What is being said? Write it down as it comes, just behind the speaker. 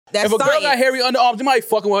That's if a girl science. got hairy underarms, you might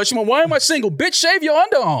fucking with her. She went, why am I single? Bitch, shave your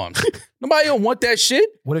underarms. Nobody don't want that shit.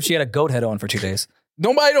 What if she had a goat head on for 2 days?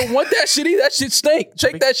 Nobody don't want that shit either. That shit stink.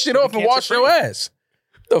 Take that shit off and wash your ass.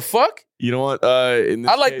 The fuck? You know what? I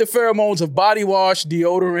like the pheromones of body wash,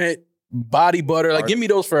 deodorant, body butter. Like, give me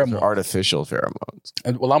those pheromones. Artificial pheromones.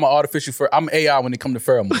 Well, I'm an artificial I'm AI when it comes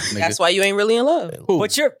to pheromones. Nigga. That's why you ain't really in love. Who?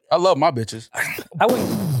 But I love my bitches. I wouldn't.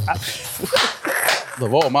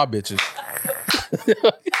 Love all my bitches.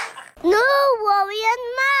 No worry,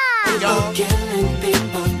 Mom. You're killing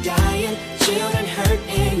people, dying, children hurt,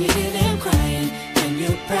 and you hear them crying. When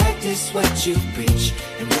you practice what you preach,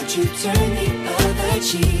 and would you turn the other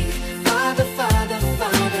cheek? Father, Father,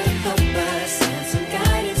 Father, help us, send some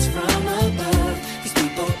guidance from above. These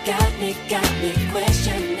people got me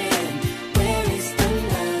questioning, where is the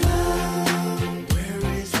love?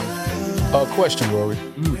 Where is the love? Question, Rory.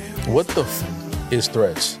 What the is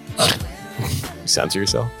Threads? Censor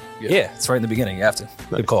yourself? Yeah, it's right in the beginning. You have to.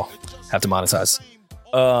 Good call. Have to monetize.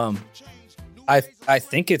 I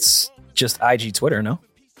think it's just IG Twitter, no?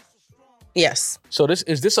 Yes. So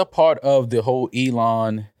is this a part of the whole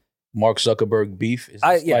Elon Mark Zuckerberg beef? Is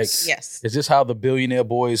this Yes. Yes. Is this how the billionaire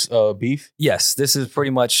boys beef? Yes, this is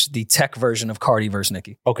pretty much the tech version of Cardi versus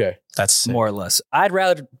Nicki. Okay. That's sick. More or less. I'd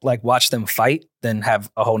rather like watch them fight than have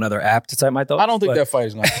a whole nother app to type my thoughts. I don't think that fight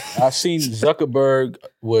is going to I've seen Zuckerberg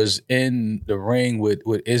was in the ring with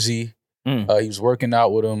Izzy. He was working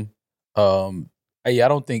out with him. I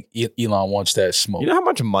don't think Elon wants that smoke. You know how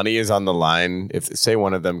much money is on the line if, say,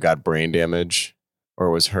 one of them got brain damage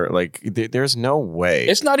or was hurt? Like, there's no way.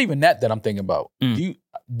 It's not even that I'm thinking about.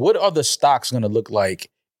 What are the stocks going to look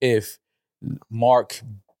like if Mark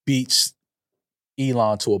beats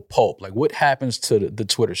Elon to a pulp? Like, what happens to the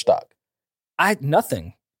Twitter stock?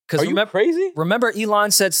 Nothing. Are you crazy? Remember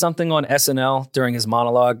Elon said something on SNL during his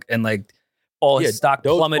monologue and like all his stock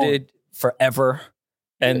plummeted forever.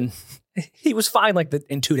 And he was fine like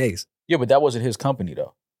in 2 days. Yeah, but that wasn't his company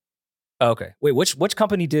though. Okay. Wait, which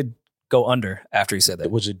company did go under after he said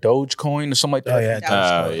that? Was it Dogecoin or something like that? Oh, yeah.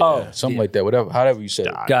 Dogecoin. Something like that. However you said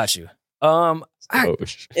it. Got you.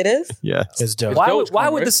 It is? Yeah. It's Doge. Why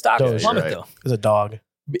would the stock Doge, plummet right. though? It's a dog.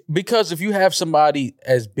 Because if you have somebody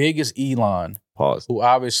as big as Elon, Pause. who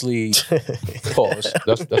obviously pause.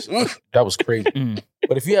 That was crazy.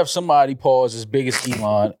 But if you have somebody as big as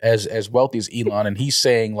Elon, as wealthy as Elon, and he's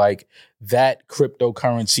saying like that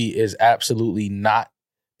cryptocurrency is absolutely not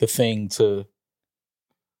the thing to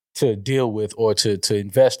deal with or to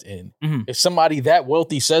invest in. If somebody that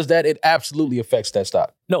wealthy says that, it absolutely affects that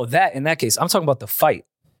stock. No, in that case, I'm talking about the fight.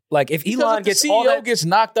 Like if Elon gets CEO gets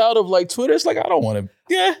knocked out of like Twitter, it's like I don't want to.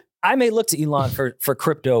 Yeah. I may look to Elon for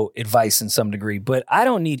crypto advice in some degree, but I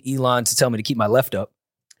don't need Elon to tell me to keep my left up.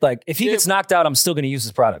 Like if he gets knocked out, I'm still going to use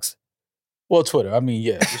his products. Well, Twitter. I mean,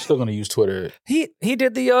 yeah, you're still going to use Twitter. He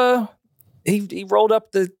did the he rolled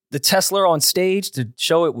up the Tesla on stage to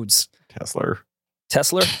show it was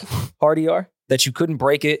Tesla hard ER that you couldn't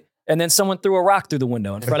break it, and then someone threw a rock through the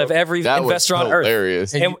window in front of every investor on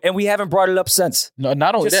hilarious. Earth, and we haven't brought it up since. No,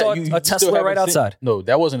 not only Just that, saw a Tesla right outside. No,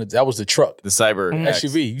 that wasn't. That was the truck, the Cyber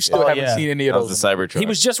SUV. You still haven't seen any of those. The Cyber truck. He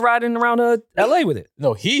was just riding around LA with it.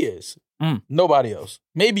 No, he is. Nobody else.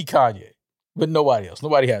 Maybe Kanye, but nobody else.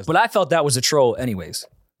 Nobody has. But I felt that was a troll, anyways.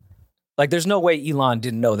 Like, there's no way Elon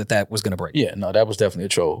didn't know that was going to break. Yeah, no, that was definitely a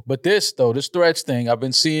troll. But this Threads thing, I've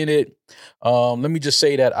been seeing it. Let me just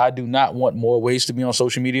say that I do not want more ways to be on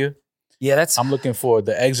social media. Yeah, I'm looking for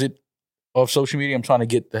the exit of social media. I'm trying to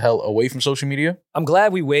get the hell away from social media. I'm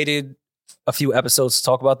glad we waited a few episodes to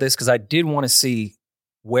talk about this because I did want to see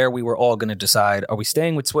where we were all going to decide. Are we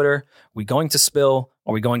staying with Twitter? Are we going to Spill?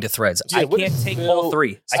 Are we going to Threads? Yeah, I can't take all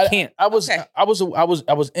three. I can't. I was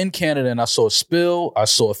in Canada and I saw Spill. I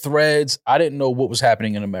saw Threads. I didn't know what was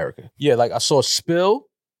happening in America. Yeah, like I saw Spill.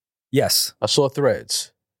 Yes. I saw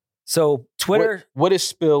Threads. So Twitter. What is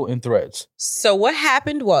Spill in Threads? So what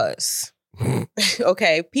happened was,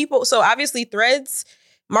 okay, so obviously Threads,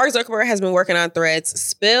 Mark Zuckerberg has been working on Threads.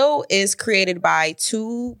 Spill is created by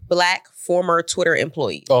 2 Black former Twitter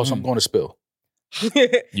employees. Oh, so I'm going to Spill.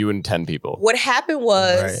 You and 10 people. What happened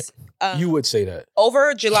was... you would say that.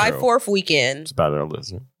 Over July 4th weekend... It's about our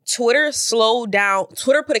listener. Twitter slowed down.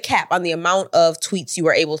 Twitter put a cap on the amount of tweets you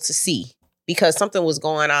were able to see because something was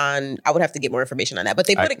going on. I would have to get more information on that, but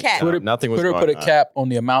they put a cap. Twitter put a cap on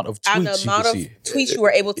the amount of tweets you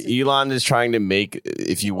were able to see. Elon is trying to make,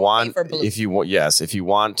 if you want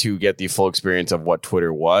to get the full experience of what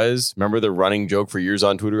Twitter was, remember the running joke for years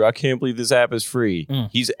on Twitter, I can't believe this app is free.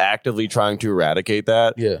 He's actively trying to eradicate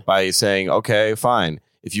that by saying, okay, fine.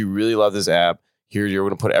 If you really love this app, Here, you're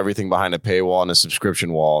going to put everything behind a paywall and a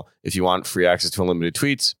subscription wall. If you want free access to unlimited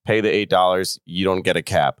tweets, pay the $8. You don't get a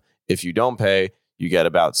cap. If you don't pay, you get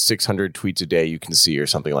about 600 tweets a day you can see or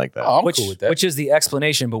something like that. Oh, I'm cool with that. Which is the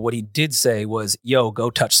explanation, but what he did say was, yo, go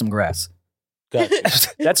touch some grass. Gotcha.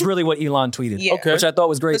 That's really what Elon tweeted, Yeah. Okay. which I thought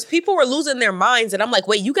was great. Because people were losing their minds. And I'm like,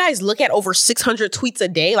 wait, you guys look at over 600 tweets a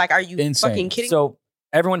day? Like, are you Insane. fucking kidding? So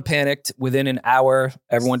everyone panicked. Within an hour,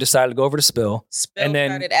 everyone decided to go over to Spill. Spill and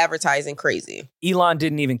then- started advertising crazy. Elon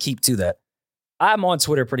didn't even keep to that. I'm on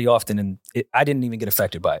Twitter pretty often, and I didn't even get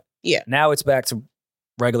affected by it. Yeah. Now it's back to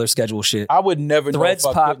regular schedule shit. I would never know Threads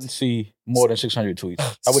if I popped. couldn't see more than 600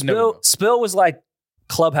 tweets. I would never know. Spill was like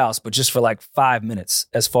Clubhouse, but just for like 5 minutes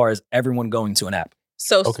as far as everyone going to an app.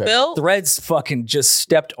 So Okay. Spill, Threads fucking just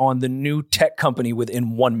stepped on the new tech company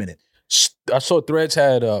within 1 minute. I saw Threads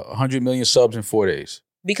had 100 million subs in 4 days.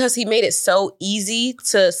 because he made it so easy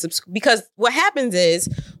to subscribe. Because what happens is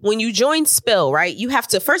when you join Spill, right, you have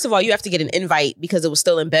to, first of all, you have to get an invite because it was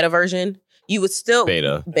still in beta version. You would still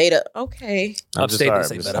Beta. Okay. I'm just, Upstate, sorry, they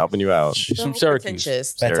say I'm just beta. helping you out. She's from So Syracuse.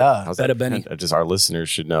 pretentious. Beta. How's Beta that? Benny. Just our listeners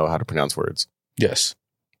should know how to pronounce words. Yes.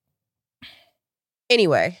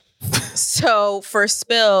 Anyway, so for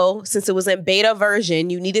Spill, since it was in beta version,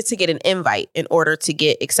 you needed to get an invite in order to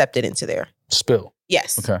get accepted into there. Spill.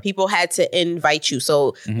 Yes. Okay. People had to invite you.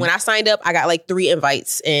 So Mhm. when I signed up, I got like 3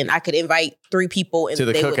 invites and I could invite 3 people. And To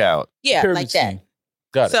the they would- cookout. Yeah, Pyramid like that. scheme.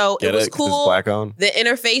 Got it. So Get it was 'Cause it's cool. black owned. The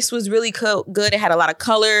interface was really good. It had a lot of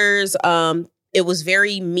colors. It was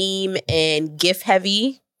very meme and GIF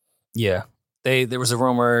heavy. Yeah. There was a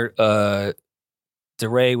rumor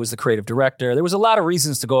DeRay was the creative director. There was a lot of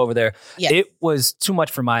reasons to go over there. Yes. It was too much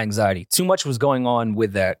for my anxiety. Too much was going on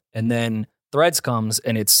with that. And then Threads comes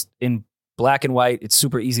and it's in black and white. It's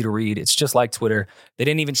super easy to read. It's just like Twitter. They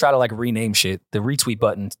didn't even try to like rename shit. The retweet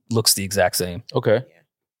button looks the exact same. Okay.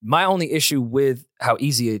 My only issue with how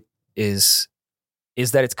easy it is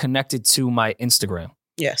that it's connected to my Instagram.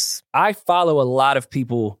 Yes. I follow a lot of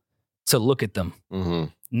people to look at them.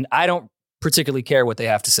 Mm-hmm. I don't particularly care what they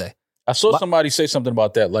have to say. I saw But- somebody say something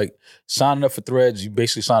about that. Like signing up for Threads, you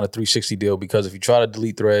basically sign a 360 deal because if you try to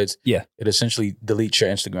delete Threads, Yeah. it essentially deletes your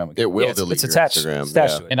Instagram account. It will Yeah, delete it's your attached. Instagram. It's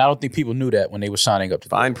attached yeah. to it. And I don't think people knew that when they were signing up to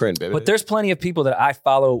Fine Threads. print, baby. But there's plenty of people that I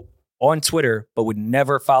follow on Twitter, but would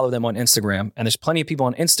never follow them on Instagram. And there's plenty of people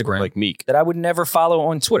on Instagram like Meek. that I would never follow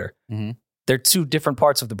on Twitter. Mhm. They're two different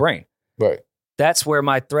parts of the brain. Right. That's where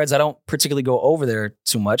my Threads, I don't particularly go over there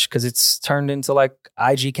too much because it's turned into like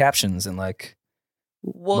IG captions and like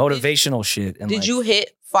Well, motivational shit. And Did like, you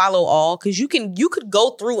hit follow all? Because you could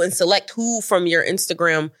go through and select who from your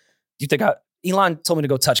Instagram. you think Elon told me to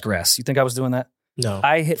go touch grass. You think I was doing that? No.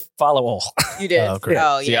 I hit follow all. You did. Oh, great.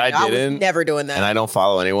 Oh, See, yeah. I no, didn't, was never doing that. And I don't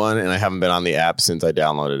follow anyone, and I haven't been on the app since I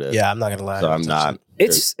downloaded it. Yeah, I'm not gonna lie. So I'm not.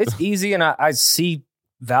 It's easy and I see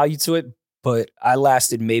value to it, but I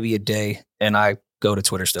lasted maybe a day and I go to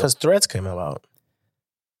Twitter still. because Threads came about.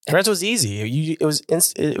 Threads was easy. It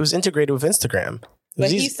was integrated with Instagram. It But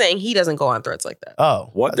was he's easy. saying he doesn't go on Threads like that. Oh,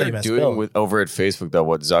 What I thought they're you meant doing Spill. with over at Facebook, though,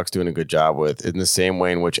 what Zuck's doing a good job with, in the same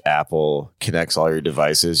way in which Apple connects all your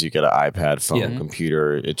devices, you get an iPad, phone, Yeah.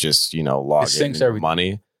 computer, it just, log It in syncs your everything.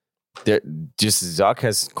 money. Just Zuck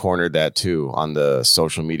has cornered that too on the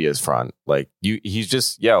social medias front. Like he's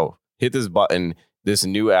just, hit this button. This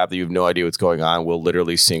new app that you have no idea what's going on will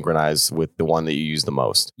literally synchronize with the one that you use the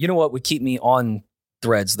most. You know what would keep me on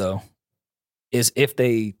Threads though is if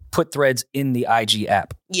they put Threads in the IG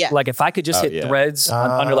app. Yeah. Like if I could just Oh, hit yeah. Threads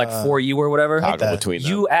under like For You or whatever, Hate Toggle that. between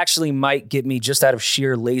them. you actually might get me just out of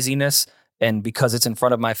sheer laziness and because it's in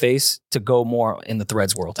front of my face to go more in the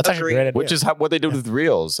Threads world. That's actually a great idea. Which is what they did with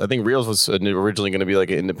Reels. I think Reels was originally going to be like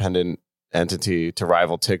an independent entity to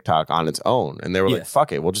rival TikTok on its own. And they were Yeah. like,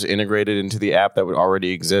 fuck it. We'll just integrate it into the app that would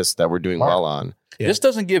already exist that we're doing Smart. well on. Yeah. This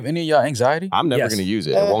doesn't give any of y'all anxiety. I'm never Yes. going to use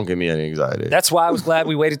it. It won't give me any anxiety. That's why I was glad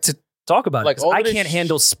we waited to talk about Like, it. 'cause all I of this can't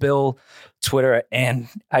handle Spill, Twitter, and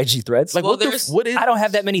IG Threads. Like Well, what is I don't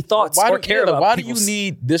have that many thoughts or care about why do you people's-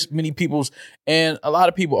 need this many people's? And a lot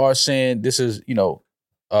of people are saying this is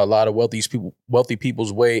a lot of wealthy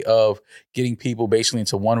people's way of getting people basically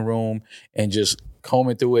into one room and just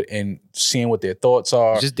combing through it and seeing what their thoughts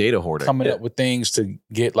are, It's just data hoarding. coming up with things to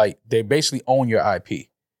get like they basically own your IP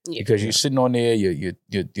Yeah. because you're sitting on there,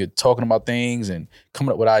 you're talking about things and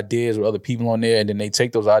coming up with ideas with other people on there, and then they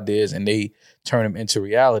take those ideas and they turn them into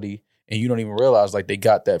reality, and you don't even realize like they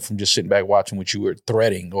got that from just sitting back watching what you were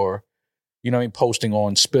threading or posting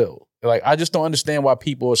on Spill. Like I just don't understand why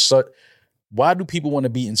people are why do people want to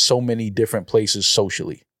be in so many different places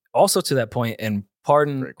socially? Also to that point, and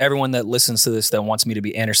pardon Great question. everyone that listens to this that wants me to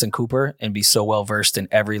be Anderson Cooper and be so well versed in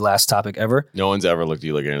every last topic ever. No one's ever looked at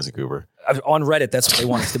you like Anderson Cooper. On Reddit, that's what they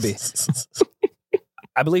want us to be.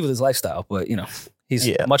 I believe with his lifestyle, but he's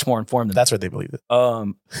much more informed than That's what they believe.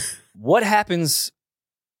 What happens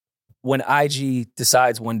when IG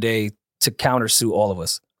decides one day to countersue all of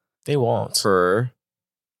us? They won't.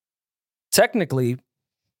 Technically,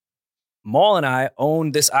 Maul and I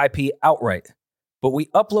own this IP outright, but we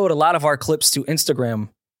upload a lot of our clips to Instagram.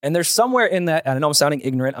 And there's somewhere in that, and I know I'm sounding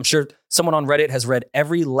ignorant, I'm sure someone on Reddit has read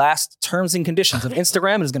every last terms and conditions of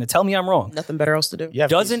Instagram and is going to tell me I'm wrong. Nothing better else to do.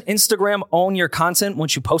 Doesn't Instagram own your content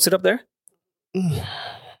once you post it up there?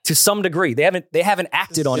 To some degree. They haven't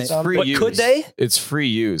acted on it. But could they? It's free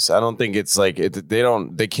use. I don't think it's like,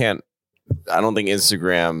 they can't, I don't think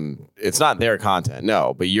Instagram, it's not their content,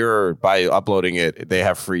 no. But by uploading it, they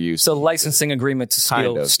have free use. So licensing agreement to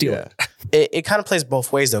steal it. It kind of plays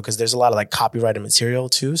both ways, though, because there's a lot of like copyrighted material,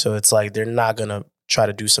 too. So it's like they're not going to try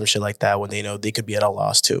to do some shit like that when they know they could be at a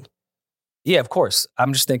loss, too. Yeah, of course.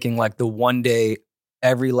 I'm just thinking like the one day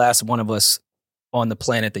every last one of us on the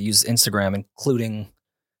planet that uses Instagram, including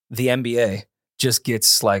the NBA, just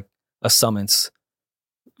gets like a summons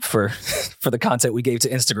for the content we gave to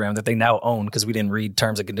Instagram that they now own because we didn't read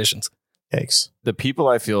terms and conditions. Yikes. The people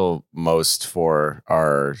I feel most for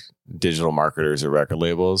are digital marketers or record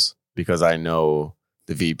labels, because I know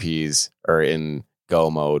the VPs are in go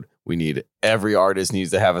mode. Every artist needs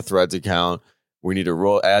to have a Threads account. We need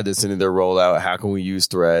to add this into their rollout. How can we use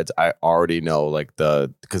Threads? I already know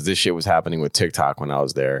because this shit was happening with TikTok when I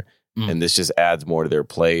was there. And this just adds more to their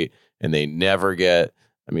plate, and they never get,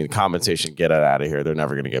 compensation, get it out of here. They're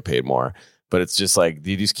never going to get paid more. But it's just like,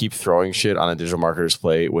 you just keep throwing shit on a digital marketer's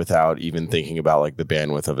plate without even thinking about like the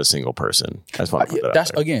bandwidth of a single person. I just want to put that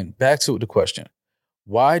out there. Again, back to the question.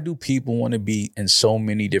 Why do people want to be in so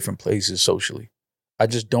many different places socially? I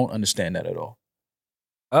just don't understand that at all.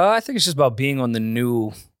 I think it's just about being on the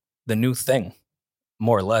new thing,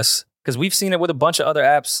 more or less. Because we've seen it with a bunch of other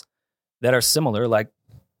apps that are similar. Like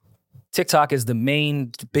TikTok is the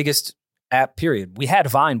biggest app, period. We had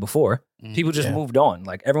Vine before. People just moved on.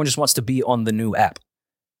 Like everyone just wants to be on the new app.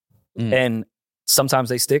 And sometimes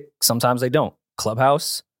they stick, sometimes they don't.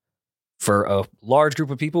 Clubhouse, for a large group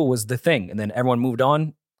of people, was the thing. And then everyone moved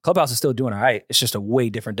on. Clubhouse is still doing all right. It's just a way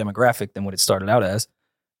different demographic than what it started out as.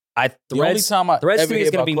 The only time I ever hear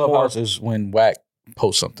about Clubhouse is when Wack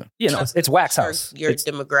posts something. It's Wack's house. Your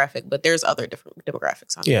demographic, but there's other different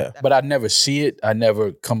demographics on there. But I never see it. I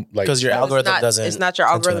never come because your algorithm doesn't. It's not your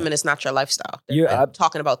algorithm, and it's not your lifestyle. You're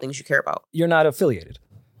talking about things you care about. You're not affiliated.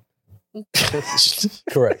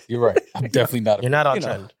 Correct. You're right. I'm definitely not. You're not on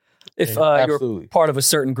trend. If you're part of a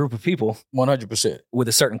certain group of people, 100% with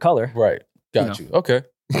a certain color, right? Got you. Okay.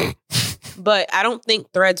 But I don't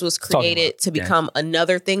think Threads was created to become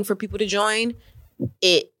another thing for people to join.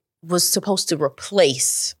 It was supposed to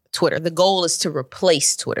replace Twitter. The goal is to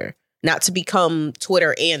replace Twitter, not to become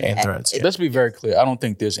Twitter and Threads. Let's be very clear. I don't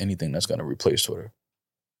think there's anything that's going to replace Twitter.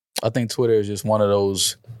 I think Twitter is just one of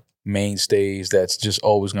those mainstays that's just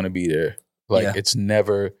always going to be there. It's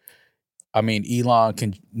never. Elon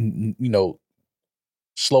can,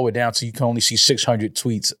 slow it down so you can only see 600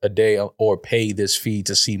 tweets a day or pay this fee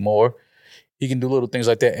to see more. He can do little things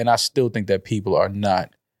like that. And I still think that people are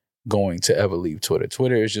not going to ever leave Twitter.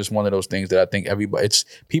 Twitter is just one of those things that I think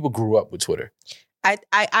people grew up with Twitter. I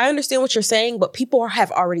understand what you're saying, but people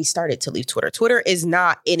have already started to leave Twitter. Twitter is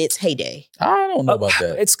not in its heyday. I don't know about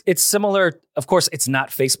that. It's similar. Of course, it's not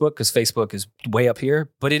Facebook because Facebook is way up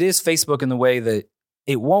here, but it is Facebook in the way that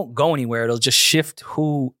it won't go anywhere. It'll just shift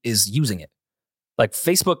who is using it. Like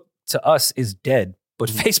Facebook to us is dead, but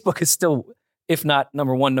Facebook is still, if not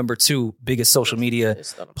number one, number two biggest social media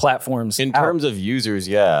platforms. In terms of users,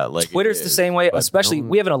 yeah. Like Twitter's the same way, especially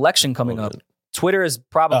we have an election coming up. Twitter is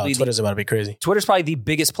probably Twitter's about to be crazy. Twitter's probably the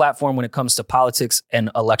biggest platform when it comes to politics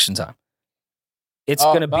and election time. It's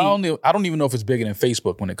going to be. I don't even know if it's bigger than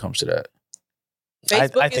Facebook when it comes to that.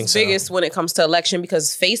 Facebook I think is so. biggest when it comes to election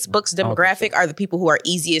because Facebook's demographic are the people who are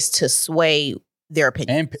easiest to sway their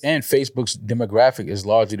opinion. And Facebook's demographic is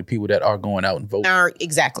largely the people that are going out and voting.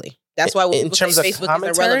 Exactly. That's why when In people terms say of Facebook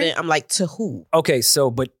commentary? is irrelevant, I'm like, to who? Okay,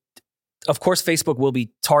 but of course Facebook will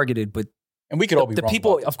be targeted, but And we could all be the wrong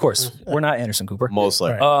people, about of course, we're not Anderson Cooper. Most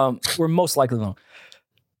likely. We're most likely wrong.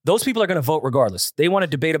 Those people are going to vote regardless. They want to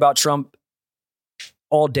debate about Trump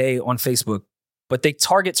all day on Facebook, but they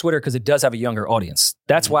target Twitter because it does have a younger audience.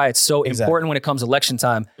 That's why it's so important when it comes election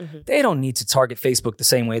time. They don't need to target Facebook the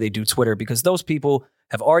same way they do Twitter because those people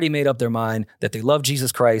have already made up their mind that they love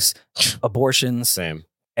Jesus Christ, abortions, Same.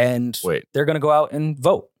 and they're going to go out and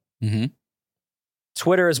vote. Mm-hmm.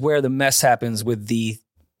 Twitter is where the mess happens with the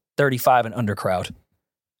 35 and under crowd.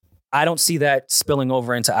 I don't see that spilling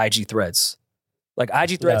over into IG Threads. Like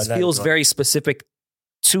IG Threads No, not feels anymore. very specific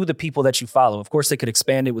to the people that you follow. Of course, they could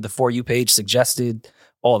expand it with the For You page, suggested,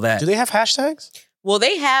 all that. Do they have hashtags? Well,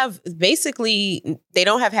 they have basically, they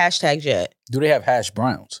don't have hashtags yet. Do they have hash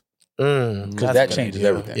browns? Because Because that changes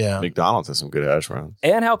everything. Yeah. McDonald's has some good hash browns.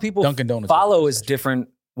 And how people Dunkin' Donuts follow is is different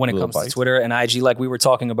when it Little comes bites. to Twitter and IG, like we were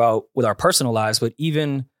talking about with our personal lives, but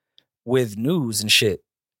even with news and shit.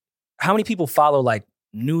 How many people follow like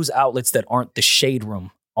news outlets that aren't the shade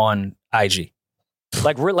room on IG?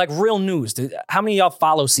 Like real news. How many of y'all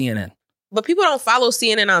follow CNN? But people don't follow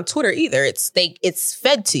CNN on Twitter either. It's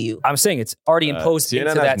fed to you. I'm saying it's already imposed CNN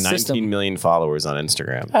into that has 19 system. million followers on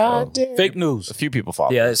Instagram. Ah, So damn. Fake news. a few people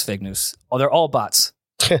follow. Yeah, it's fake news. Oh, they're all bots.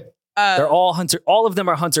 They're Uh, all Hunter. All of them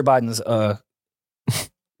are Hunter Biden's burner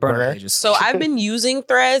Burner? pages. so I've been using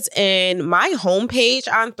Threads, and my homepage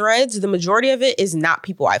on Threads, the majority of it is not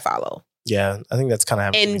people I follow. Yeah, I think that's kind of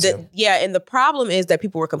happening. And the problem is that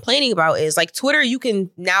people were complaining about is like Twitter, you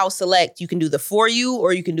can now select, you can do the For You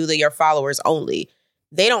or you can do the your followers only.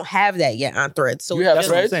 They don't have that yet on Threads. So You have That's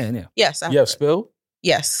what I'm Threads? saying. Yeah. yes, I You have Threads. Spill?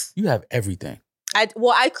 Yes. You have everything.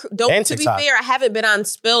 Don't. And To be TikTok. fair, I haven't been on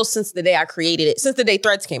Spill since the day I created it. Since the day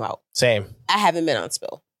Threads came out, Same. I haven't been on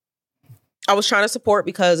Spill. I was trying to support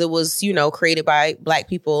because it was, created by Black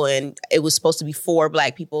people and it was supposed to be for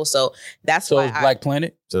Black people. So that's So why it's Black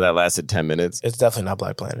Planet? So that lasted 10 minutes. It's definitely not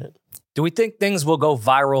Black Planet. Do we think things will go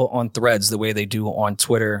viral on Threads the way they do on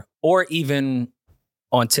Twitter or even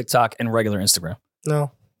on TikTok and regular Instagram?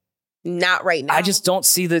 No. not right now. I just don't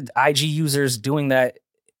see the IG users doing that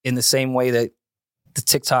in the same way that the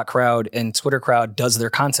TikTok crowd and Twitter crowd does their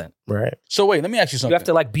content. Right. So wait, let me ask you You something. have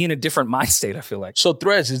to like be in a different mind state, I feel like. So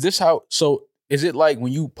Threads, is this how? So is it like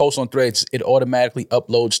when you post on Threads, it automatically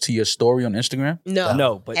uploads to your story on Instagram?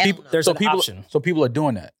 No, but Hell people, no. there's so an people, option. so people are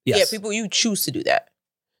doing that. Yes. Yeah, people, you choose to do that.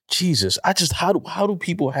 Jesus, how do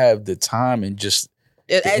people have the time and just?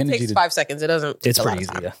 It The energy takes to- 5 seconds. It doesn't. It's take a lot pretty of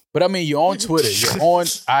easy, time. yeah. But I mean, you're on Twitter, you're on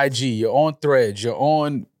IG, you're on Threads, you're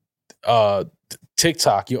on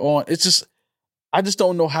TikTok, you're on. It's just, I just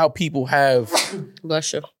don't know how people have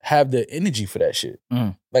Bless you. the energy for that shit.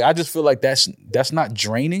 Mm. Like, I just feel like that's not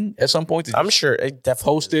draining at some point. To I'm just sure it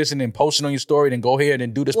definitely post this and then post it on your story, then go here and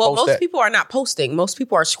then do this. Well, post most that. people are not posting. Most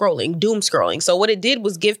people are scrolling, doom scrolling. So what it did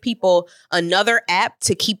was give people another app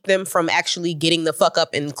to keep them from actually getting the fuck up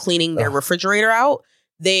and cleaning their refrigerator out.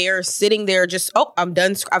 They're sitting there just, I'm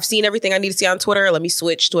done. I've seen everything I need to see on Twitter. Let me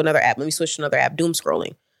switch to another app. Doom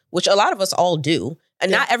scrolling, which a lot of us all do.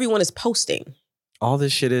 And not everyone is posting. All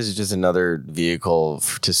this shit is just another vehicle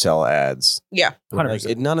to sell ads. Yeah. 100%.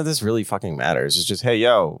 Like, none of this really fucking matters. It's just, hey,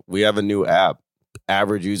 yo, we have a new app.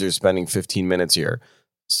 Average user spending 15 minutes here.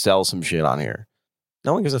 Sell some shit on here.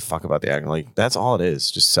 No one gives a fuck about the act. Like, that's all it is.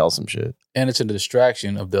 Just sell some shit. And it's a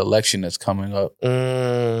distraction of the election that's coming up.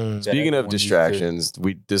 Mm. Speaking everyone of needs to- distractions,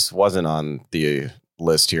 this wasn't on the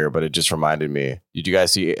list here, but it just reminded me. Did you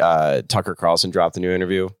guys see Tucker Carlson dropped a new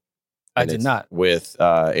interview? I And did it's not. With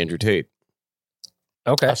Andrew Tate.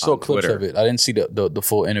 Okay. I saw on clips Twitter. of it. I didn't see the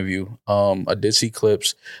full interview. I did see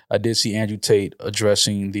clips. I did see Andrew Tate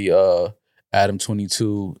addressing the Adam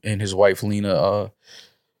 22 and his wife Lena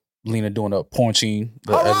doing a porn scene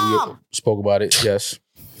as we spoke about it. Yes.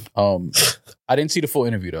 I didn't see the full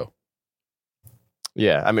interview though.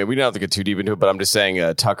 Yeah, I mean, we don't have to get too deep into it, but I'm just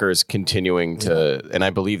saying Tucker is continuing to, and I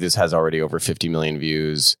believe this has already over 50 million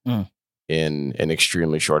views in an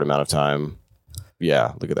extremely short amount of time.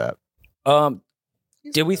 Yeah, look at that.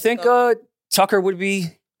 Did we think Tucker would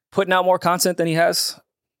be putting out more content than he has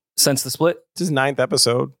since the split? It's his 9th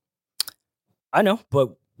episode. I know,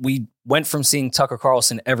 but we went from seeing Tucker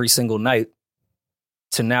Carlson every single night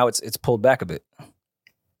to now it's pulled back a bit.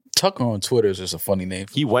 Tucker on Twitter is just a funny name.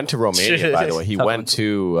 He went to Romania, by the way. He went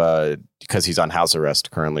to, because he's on house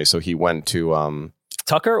arrest currently, so he went to,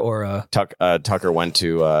 Tucker or Tucker went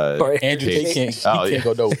to, or Andrew Tate can't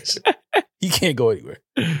go nowhere. He can't go anywhere.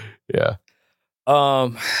 yeah.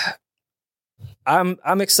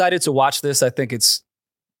 I'm excited to watch this. I think it's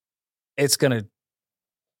gonna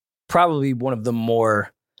probably be one of the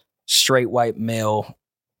more straight white male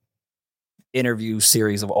interview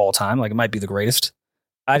series of all time. Like it might be the greatest.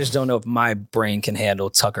 I just don't know if my brain can handle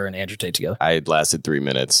Tucker and Andrew Tate together. I lasted 3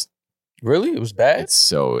 minutes. Really? It was bad? It's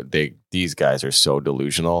so, these guys are so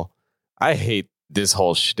delusional. I hate this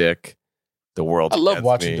whole shtick. The world. I love against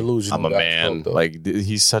watching me. delusional I'm a guys man. talk, though. Like,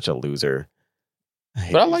 he's such a loser.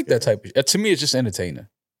 hate But I these like that guys. type of to me it's just entertaining.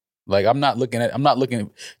 Like I'm not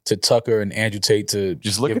looking to Tucker and Andrew Tate to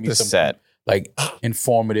Just look give at me the some, set. like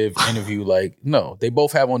informative interview. Like, no, they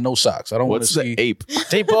both have on no socks. I don't want to What's the see ape?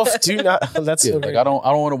 They both do not. That's yeah, like I don't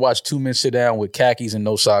want to watch two men sit down with khakis and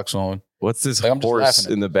no socks on What's this Like, I'm just horse laughing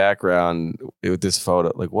at in the background with this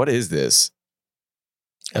photo? Like, what is this?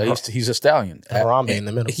 He's a stallion. Harambe in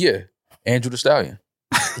the middle. Yeah, Andrew the Stallion.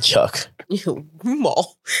 Yuck.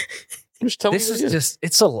 Mall. I'm just telling This you, is just,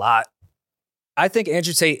 it's a lot. I think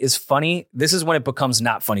Andrew Tate is funny. This is when it becomes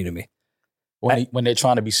not funny to me. when they're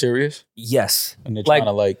trying to be serious Yes. and they're Like- trying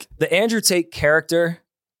to like. The Andrew Tate character,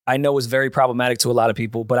 I know, is very problematic to a lot of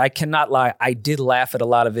people, but I cannot lie. I did laugh at a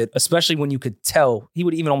lot of it, especially when you could tell he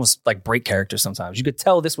would even almost like break character sometimes. You could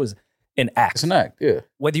tell this was an act. It's an act, yeah.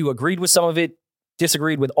 Whether you agreed with some of it,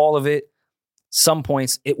 disagreed with all of it, some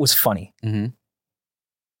points, it was funny. Mm-hmm.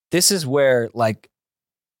 This is where, like,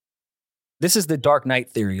 this is the Dark Knight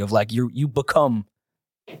theory of like you become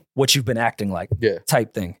what you've been acting like, Yeah.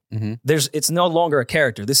 type thing. Mm-hmm. It's no longer a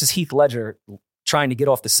character. This is Heath Ledger trying to get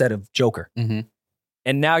off the set of Joker. Mm-hmm.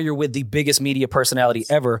 And now you're with the biggest media personality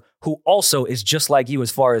ever, who also is just like you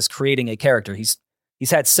as far as creating a character. He's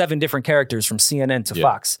had 7 different characters from CNN to Yeah.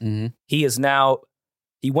 Fox. Mm-hmm.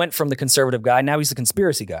 He went from the conservative guy, now he's the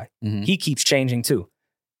conspiracy guy. Mm-hmm. He keeps changing too.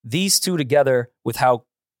 These two together, with how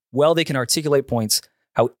well they can articulate points,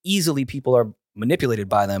 how easily people are manipulated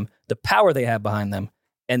by them, the power they have behind them,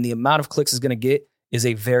 and the amount of clicks is going to get, is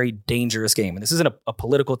a very dangerous game. And this isn't a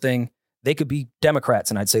political thing. They could be Democrats,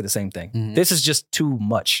 and I'd say the same thing. Mhm. This is just too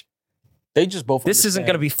much. They just both. This isn't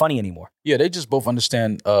going to be funny anymore. Yeah, they just both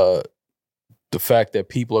understand the fact that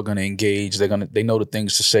people are going to engage. They know the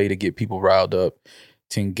things to say to get people riled up,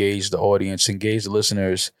 to engage the audience, engage the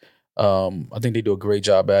listeners. I think they do a great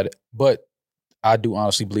job at it. But I do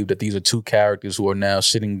honestly believe that these are two characters who are now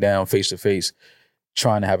sitting down face to face,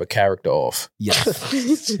 trying to have a character off.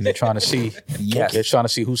 Yes. And they're trying to see. Yes. They're trying to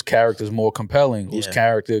see whose character is more compelling, whose Yeah.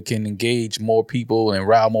 character can engage more people and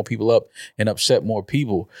rile more people up and upset more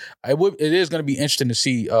people. It is going to be interesting to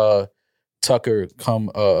see Tucker come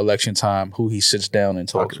election time, who he sits down and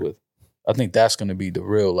talks with. I think that's going to be the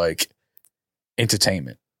real like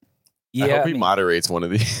entertainment. Yeah. I hope I he mean, moderates one of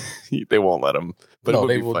these. They won't let him. But it No, would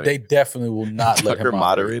they be will. funny. They definitely will not let Tucker him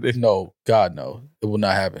moderate it? No, God, no, it will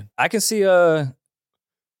not happen. I can see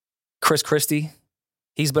Chris Christie.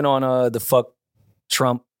 He's been on the fuck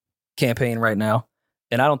Trump campaign right now,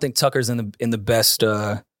 and I don't think Tucker's in the best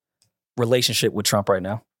relationship with Trump right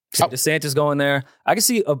now. See DeSantis going there. I can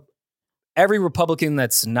see every Republican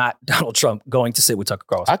that's not Donald Trump going to sit with Tucker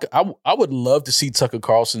Carlson. I would love to see Tucker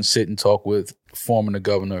Carlson sit and talk with former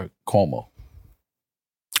governor Cuomo.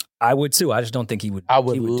 I would too. I just don't think he would. I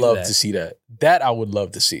would he do love that. to see that. That I would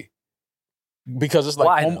love to see. Because it's like,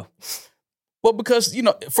 Why Cuomo- though? Well, because,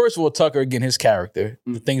 first of all, Tucker, again, his character,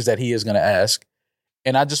 the things that he is going to ask.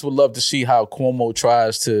 And I just would love to see how Cuomo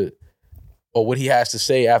tries to, or what he has to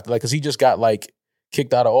say after, like, because he just got, like,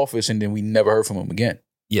 kicked out of office and then we never heard from him again.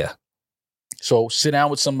 Yeah. So sit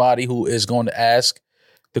down with somebody who is going to ask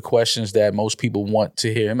the questions that most people want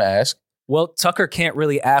to hear him ask. Well, Tucker can't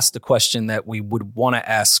really ask the question that we would want to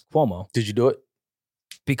ask Cuomo Did you do it?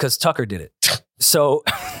 because Tucker did it. So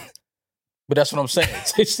But that's what I'm saying.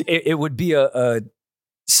 it would be a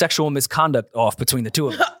sexual misconduct off between the two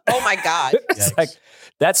of them. Oh my God. It's like,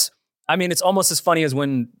 it's almost as funny as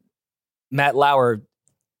when Matt Lauer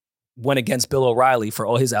went against Bill O'Reilly for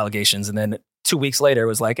all his allegations. And then 2 weeks later, it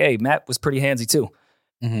was like, hey, Matt was pretty handsy too.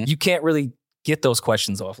 Mhm. You can't really get those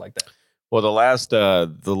questions off like that. Well, the latest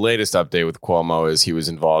update with Cuomo is he was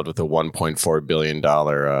involved with a $1.4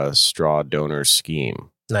 billion straw donor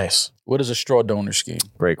scheme. Nice. What is a straw donor scheme?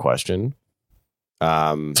 Great question.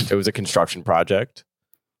 It was a construction project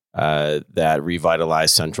that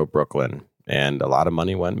revitalized central Brooklyn, and a lot of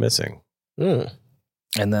money went missing. Mm.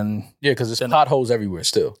 And then Yeah, because there's potholes everywhere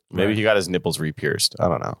still. Maybe he got his nipples re-pierced. I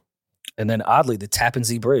don't know. oddly, the Tappan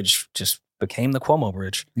Zee Bridge just became the Cuomo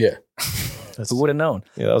Bridge. Yeah. Who would have known?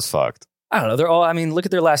 Yeah, that was fucked. I don't know. They're all, look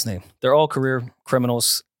at their last name. They're all career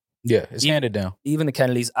criminals. Yeah, it's handed down. Even the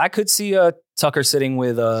Kennedys. I could see Tucker sitting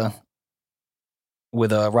with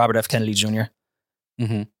Robert F. Kennedy Jr.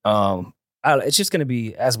 Mm-hmm. It's just going to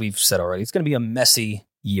be, as we've said already, it's going to be a messy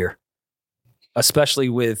year, especially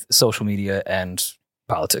with social media and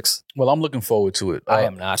politics. Well, I'm looking forward to it. I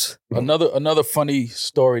am not. Another funny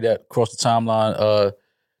story that crossed the timeline.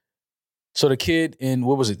 So the kid in,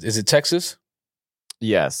 what was it? Is it Texas?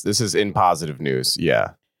 Yes, this is in positive news.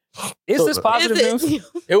 Yeah. Is this positive Is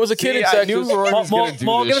news? It was a kid in Texas. I knew Rory was going to do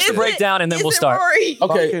Maul, this give us the shit. breakdown and then Is we'll it start. Rory?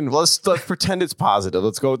 Okay. Fucking- let's pretend it's positive.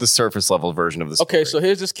 Let's go with the surface level version of this. Okay, so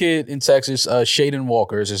here's this kid in Texas. Shaden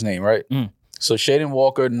Walker is his name, right? Mm. So Shaden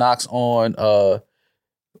Walker knocks on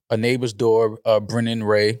a neighbor's door, Brennan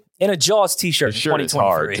Ray. In a Jaws t-shirt the in shirt is 2023.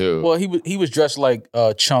 hard too. Well, he was dressed like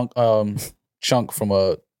Chunk from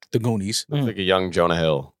The Goonies. Looks like a young Jonah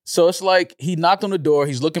Hill. So it's like he knocked on the door.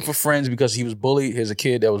 He's looking for friends because he was bullied. He's a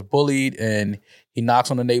kid that was bullied, and he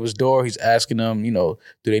knocks on the neighbor's door. He's asking them, do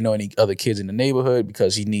they know any other kids in the neighborhood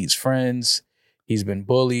because he needs friends. He's been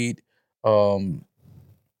bullied.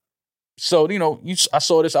 So, I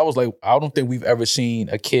saw this. I was like, I don't think we've ever seen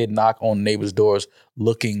a kid knock on neighbors' doors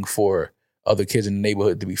looking for other kids in the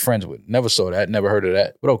neighborhood to be friends with. Never saw that. Never heard of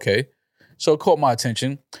that. But okay. So it caught my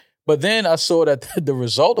attention. But then I saw that the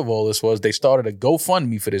result of all this was they started a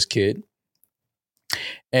GoFundMe for this kid.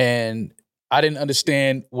 And I didn't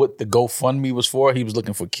understand what the GoFundMe was for. He was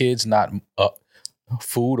looking for kids, not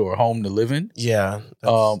food or home to live in. Yeah.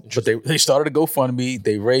 But they started a GoFundMe.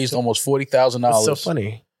 They raised almost $40,000. That's so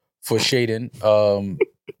funny. For Shaden.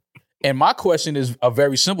 And my question is a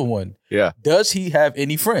very simple one. Yeah. Does he have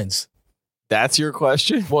any friends? That's your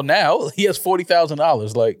question? Well, now he has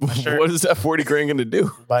 $40,000. Like, what is that 40 grand going to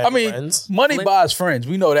do? Money buys friends.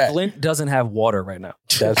 We know that. Flint doesn't have water right now.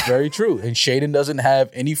 That's very true. And Shaden doesn't have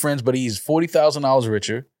any friends, but he's $40,000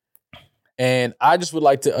 richer. And I just would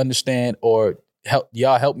like to understand, or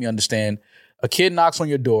help me understand. A kid knocks on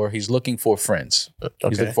your door. He's looking for friends. Okay.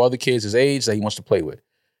 He's looking for other kids his age that he wants to play with.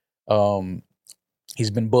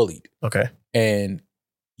 He's been bullied. Okay. And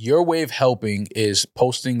your way of helping is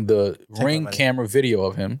posting the Ring camera video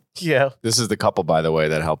of him. Yeah. This is the couple, by the way,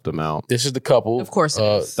 that helped him out. This is the couple. Of course it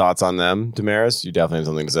is. Thoughts on them, Damaris? You definitely have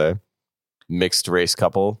something to say. Mixed race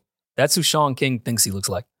couple. That's who Sean King thinks he looks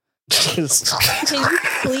like. Can you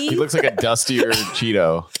please? He looks like a dustier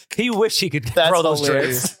Cheeto. He wish he could throw those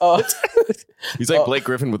hilarious. dreads. He's like Blake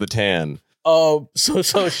Griffin with a tan. So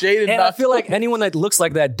Shaden, And I feel like anyone that looks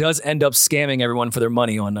like that does end up scamming everyone for their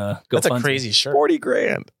money on GoFundMe. That's a crazy shirt. 40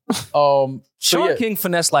 grand. Sean King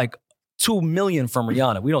finessed like $2 million from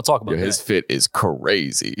Rihanna. We don't talk about that. His fit is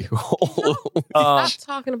crazy. Stop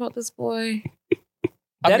talking about this boy.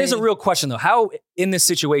 That is a real question, though. How, in this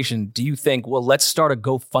situation, do you think, well, let's start a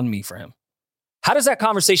GoFundMe for him? How does that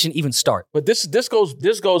conversation even start? But this goes.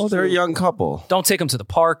 They're a young couple. Don't take him to the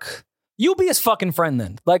park. You be his fucking friend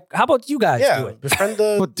then. Like, how about you guys do it? Befriend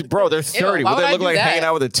the. But bro, they're 30. What they look like hanging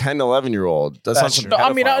out with a 10, 11-year-old? That's true. No,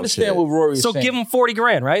 I understand what Rory is saying. So give him 40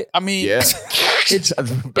 grand, right? I mean, Yeah. it's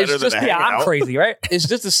better than just I'm crazy, right? It's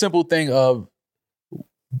just a simple thing of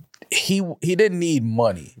he didn't need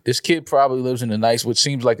money. This kid probably lives in which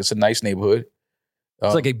seems like it's a nice neighborhood.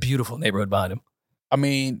 It's like a beautiful neighborhood behind him. I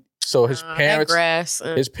mean, so his parents, grass.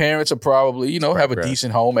 his parents are probably have a grass.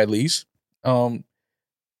 decent home at least.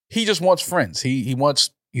 He just wants friends. He's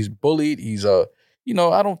bullied. He's I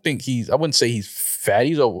wouldn't say he's fat.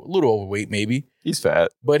 He's a little overweight maybe. He's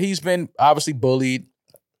fat. But he's been obviously bullied.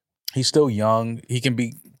 He's still young. He can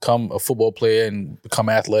become a football player and become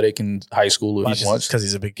athletic in high school if he wants. Because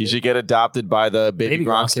he's a big He kid. should get adopted by the baby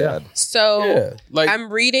Gronk's dad. So Yeah, like I'm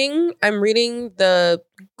reading the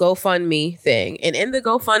GoFundMe thing, and in the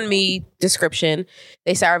GoFundMe description,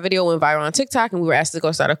 they said our video went viral on TikTok, and we were asked to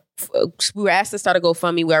start a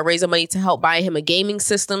GoFundMe. We are raising money to help buy him a gaming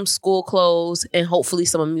system, school clothes, and hopefully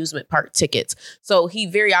some amusement park tickets. So he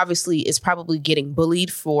very obviously is probably getting bullied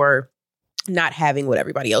for not having what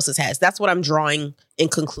everybody else's has. That's what I'm drawing in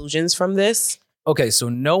conclusions from this. Okay, so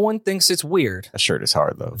no one thinks it's weird That shirt is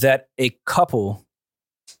hard though. that a couple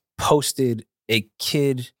posted a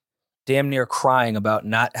kid damn near crying about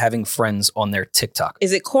not having friends on their TikTok.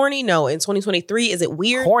 Is it corny? No. In 2023, is it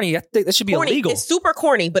weird? Corny, I think that should be Corny. illegal. It's super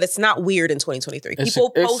corny, but it's not weird in 2023. It's-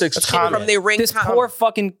 People it's post it's shit common. from their ring. This poor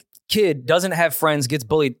fucking kid doesn't have friends, gets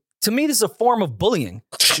bullied. To me, this is a form of bullying.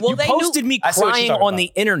 Well, You they posted me I see what you're crying talking on about.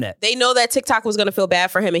 the internet. They know that TikTok was going to feel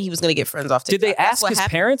bad for him and he was going to get friends off TikTok. Did they That's ask what his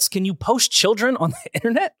happened. parents, can you post children on the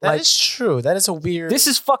internet? That is true. That is a weird. This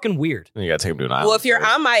is fucking weird. You gotta take him to an island. Well, if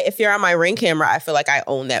you're on my ring camera, I feel like I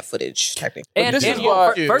own that footage technically. And, this and is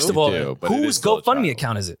why- first of all, You do, but it is whose still a GoFundMe child.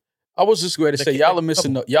 account is it? I was just going to say kid- y'all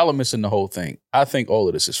are missing the whole thing. I think all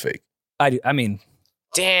of this is fake. I mean,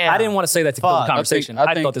 Damn. I didn't want to say that to kill the Fuck. conversation. I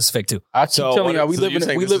I think- thought this was fake too. I keep telling y'all we live in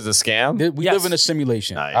this is a scam. we Yes. live in a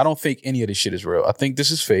simulation. Nice. I don't think any of this shit is real. I think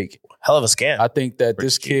this is fake. Hell of a scam. I think that Pretty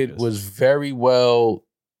this kid genius. was very well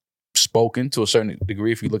spoken to a certain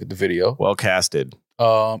degree if you look at the video. Well casted.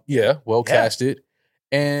 Well Yeah. casted.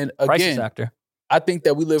 And Crisis again, actor. I think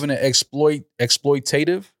that we live in an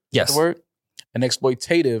exploitative Yes. the word? An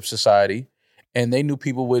exploitative society. And they knew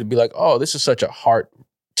people would be like, oh, this is such a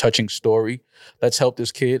heart-touching story. Let's help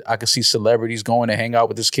this kid. I could see celebrities going to hang out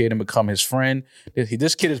with this kid and become his friend.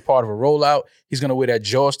 This kid is part of a rollout. He's going to wear that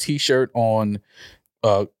Jaws t-shirt on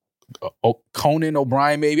Conan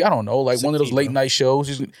O'Brien, maybe. I don't know, like one of those late night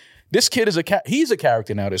shows. This kid is he's a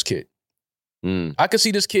character now, this kid. Mm. I could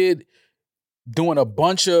see this kid doing a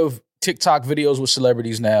bunch of TikTok videos with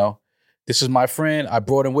celebrities now. This is my friend. I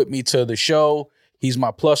brought him with me to the show. He's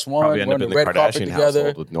my plus one. Probably end We're up on in the the red carpet Kardashian together.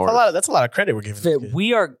 household with North. That's a lot of credit we're giving. This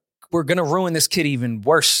kid. We're gonna ruin this kid even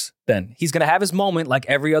worse. Then he's gonna have his moment like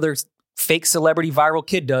every other fake celebrity viral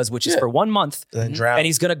kid does, which is for 1 month, Then drown. and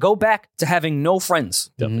he's gonna go back to having no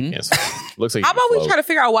friends. Yes. Looks like How about we float. try to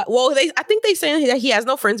figure out why? Well, I think they saying that he has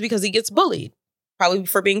no friends because he gets bullied, probably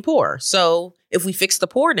for being poor. So if we fix the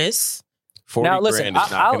poorness, 40 Now, listen, grand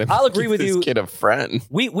is not gonna I'll agree give with this you. Kid a friend.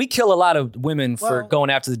 We kill a lot of women for Well- going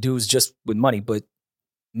after the dudes just with money, but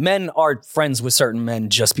men are friends with certain men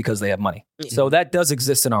just because they have money. Mhm. So that does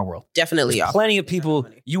exist in our world. definitely, There's y'all. plenty of people.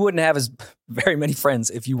 You wouldn't have as very many friends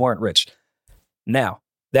if you weren't rich. Now,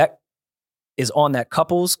 that is on that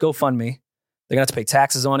couple's GoFundMe. They're going to have to pay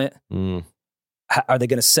taxes on it. Are they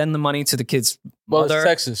going to send the money to the kid's Well, mother? it's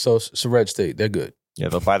Texas, so it's a red state. They're good. Yeah,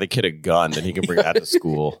 they'll buy the kid a gun, then he can bring that to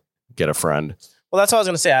school. Get a friend. Well, that's what I was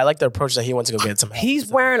gonna say. I like the approach that he went to go get some help. He's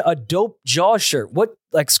wearing a dope Jaws shirt. What,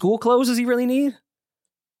 like school clothes does he really need?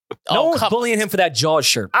 No one's bullying him for that Jaws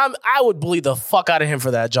shirt. I would bully the fuck out of him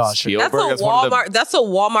for that Josh shirt. That's a Spielberg, one of the- Walmart. That's a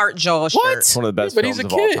Walmart Jaws What? shirt. one of the best But he's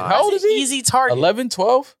films a of all kid. time. How old is he? Easy target. 11,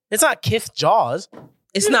 12? It's not Kith Jaws.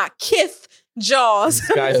 It's not Kith Jaws.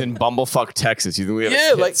 This guy's in Bumblefuck, Texas. You think we have Yeah,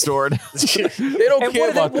 a kid like- stored? They don't And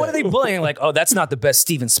care about what are that. they bullying? Like, oh, that's not the best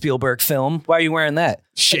Steven Spielberg film. Why are you wearing that?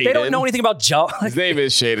 Like, they don't Shaden. know anything about Jaws. His name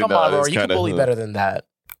is Shaden. Come though. on, It's Rory. You can kinda- bully better than that.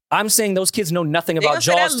 I'm saying those kids know nothing They about gonna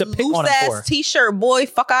say Jaws to that pick on him for. loose-ass T-shirt, boy.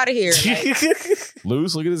 Fuck out of here.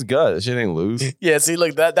 Loose? Look at his gut. That shit ain't loose. Yeah, see,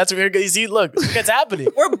 look, that's weird. You see, look, it's happening.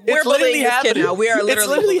 We're It's bullying this kid now. We are It's literally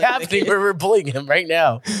literally bullying the happening. kid. We're bullying him right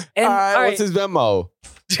now. And all right, all right, what's his Venmo?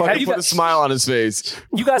 Fucking you put a got- smile on his face.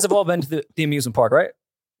 you guys have all been to the amusement park, right?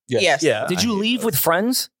 Yes. Yeah. Did you leave with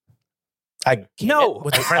friends? No.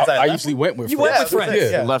 With the friends I usually went with You friends. went with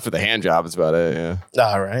friends. Yeah. Left with a hand job. That's about it. Yeah.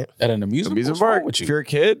 All right. At an amusement Amusement park? park. With If you? you're a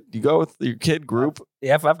kid, you go with your kid group.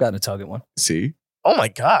 Yeah, I've gotten a tug at one. See Oh my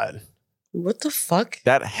God. What the fuck?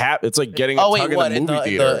 that It's like getting a Oh wait, tug what in the movie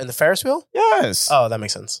theater. in the Ferris wheel? Yes. Oh, that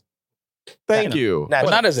makes sense. Thank you. Nah, But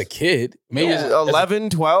not as a kid. Maybe Maybe as 11,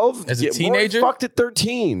 12? as a Yeah, teenager? Rory fucked at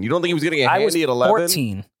 13. You don't think he was getting a I was handy at 11?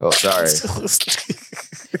 14. Oh, sorry.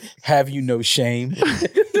 have you no shame?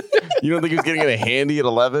 You don't think he was getting a handy at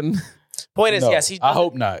 11? Point is, No, yes, I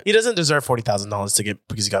hope not. he doesn't deserve $40,000 to get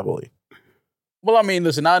because he got bullied. Well, I mean,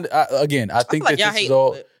 listen. I think I feel like that y'all this is hate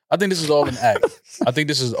all. it. I think this is all an act. I think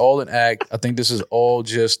this is all an act. I think this is all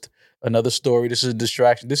just another story. This is a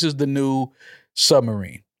distraction. This is the new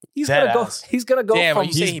submarine. He's Dead gonna go. ass. He's gonna go Damn, from. are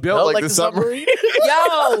you saying he built built like like the the submarine?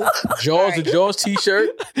 Yo. Jaws, the Jaws T-shirt,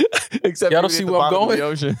 Except Y'all maybe don't see at the where I'm bottom of going? the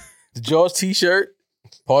ocean. the Jaws T-shirt,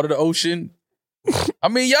 part of the ocean. I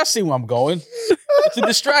mean, y'all see where I'm going. It's a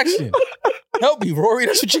distraction. Help me, Rory.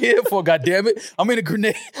 That's what you're here for. God damn it! I'm in a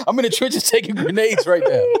grenade. I'm in the trenches taking grenades right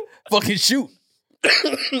now. Fucking shoot.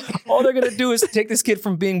 All they're gonna do is take this kid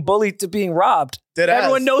from being bullied to being robbed. Dead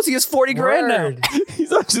Everyone ass. knows he has 40 grand now. Word.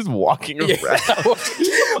 He's not just walking around.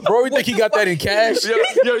 Rory think he got that in cash.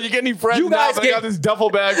 Yo, you get any friends You now? guys But I got get- this duffel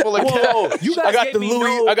bag full of cash. Whoa, you guys I got gave the me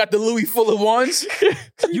Louis. no- I got the Louis full of ones.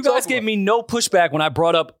 You guys gave me no pushback when I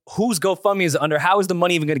brought up whose GoFundMe is under. How is the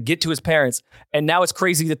money even going to get to his parents? And now it's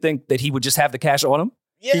crazy to think that he would just have the cash on him.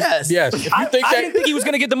 Yes. Yes. If you I think didn't think he was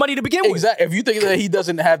going to get the money to begin with. exactly, if you think that he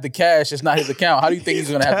doesn't have the cash, it's not his account. How do you think he's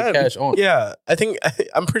going to have the cash on? Yeah.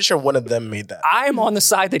 I'm pretty sure one of them made that. I'm on the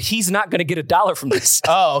side that he's not going to get $1 from this.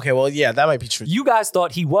 Oh, okay. Well, yeah, that might be true. You guys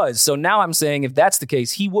thought he was. So now I'm saying if that's the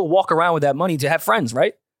case, he will walk around with that money to have friends,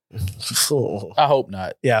 right? I hope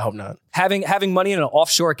not. Yeah, I hope not. Having money in an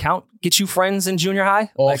offshore account get you friends in junior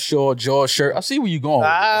high? Offshore Jaws shirt. I see where you're going. With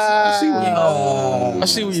Ah. I see where you're going. I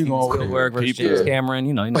see where you're going with it. Spielberg versus People. James Cameron,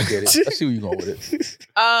 you know. I get it. I see where you're going with it.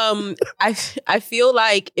 I feel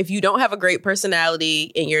like if you don't have a great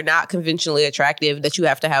personality and you're not conventionally attractive, that you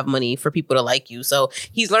have to have money for people to like you. So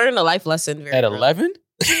he's learning a life lesson very At early. 11?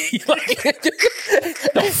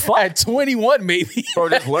 At 21, maybe. Bro,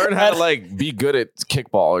 just learn how to like be good at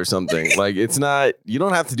kickball or something. Like it's not. You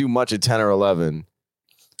don't have to do much at 10 or 11.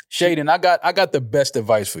 Shaden, I got the best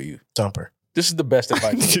advice for you. Dumper. This is the best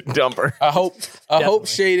advice. Dumper. I hope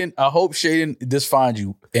Shaden this finds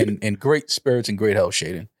you in great spirits and great health,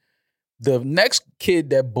 Shaden. The next kid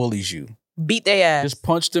that bullies you, Beat their ass. just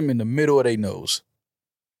punch them in the middle of their nose.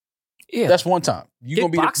 Yeah. That's one time. You Get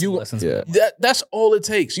gonna be boxing you. lessons. Yeah. That's all it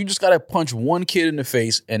takes. You just gotta punch one kid in the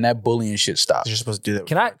face, and that bullying shit stops. You're supposed to do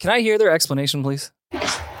that. Can I hear their explanation, please?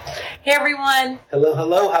 Hey everyone.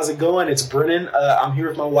 Hello. How's it going? It's Brennan. I'm here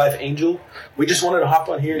with my wife, Angel. We just wanted to hop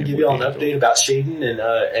on here and give you all an update about Shaden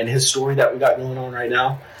and his story that we got going on right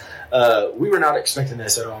now. We were not expecting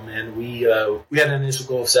this at all, man. We had an initial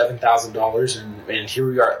goal of $7,000, and here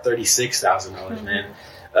we are at $36,000, man.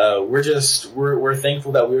 We're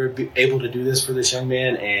thankful that we were able to do this for this young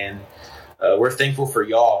man, and we're thankful for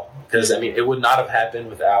y'all, because I mean, it would not have happened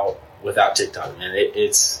without TikTok, man.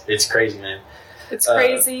 It's crazy, man. It's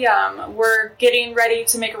crazy. We're getting ready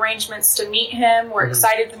to make arrangements to meet him. We're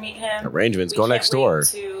excited to meet him. Arrangements, go next door.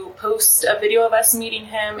 To post a video of us meeting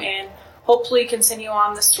him and hopefully continue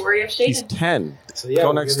on the story of Shaden. He's 10. So yeah,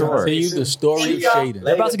 go next door. Continue the story of Shaden.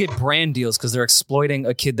 They're about to get brand deals because they're exploiting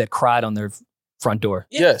a kid that cried on their front door.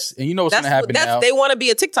 Yes, and you know what's going to happen now. They want to be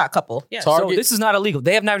a TikTok couple. Yeah. So this is not illegal.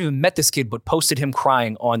 They have not even met this kid, but posted him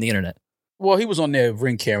crying on the internet. Well, he was on their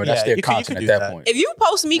Ring camera. That's their content at that point. If you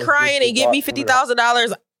post me crying and give me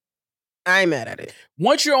 $50,000, I ain't mad at it.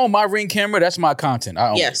 Once you're on my Ring camera, that's my content. I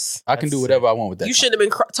own it. I can do whatever I want with that. You shouldn't have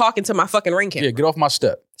been talking to my fucking Ring camera. Yeah, get off my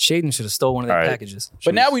step. Shaden should have stole one of their packages.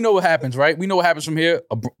 But now we know what happens, right? We know what happens from here.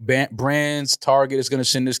 Brands, Target is going to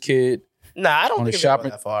send this kid. Nah, I don't think it's going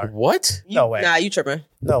that far. What? No way. Nah, you tripping.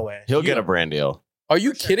 No way. He'll get a brand deal. Are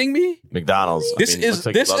you kidding me? McDonald's. This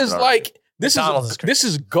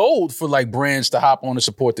is gold for like brands to hop on and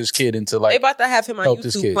support this kid and to like. They about to have him on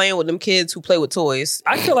YouTube playing with them kids who play with toys.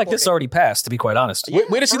 I feel like this already passed, to be quite honest.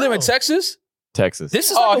 Where does he live in Texas? Texas.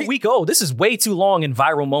 This is like a week old. This is way too long in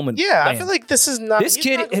viral moment. Yeah, I feel like this is not. This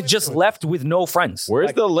kid had just left with no friends.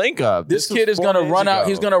 Where's the link up? This kid is going to run out.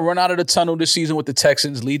 He's going to run out of the tunnel this season with the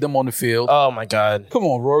Texans, lead them on the field. Oh my God. Come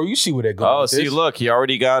on, Rory. You see where they're going. Oh, see, look, he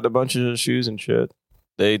already got a bunch of shoes and shit.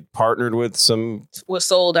 They partnered with some. Was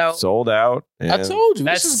sold out. I told you.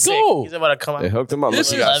 This is gold. He's about to come out. They hooked him up.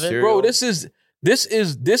 This is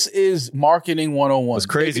marketing 101. What's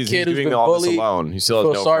crazy the is kid he's who's doing been all this bullied. alone. He still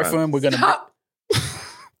has no sorry friends. for him. We're going to.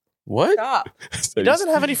 What? Stop. He doesn't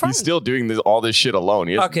have any friends. He's still doing all this shit alone.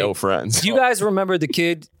 He has no friends. Do you guys remember the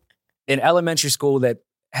kid in elementary school that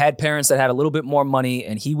had parents that had a little bit more money,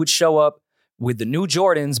 and he would show up with the new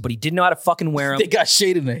Jordans, but he didn't know how to fucking wear them? They got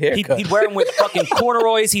shade in the haircut. He'd wear them with fucking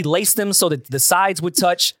corduroys. He'd lace them so that the sides would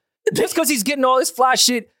touch. Just because he's getting all this fly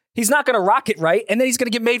shit, he's not going to rock it right, and then he's going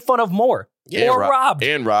to get made fun of more. Or robbed.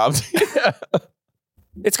 And robbed.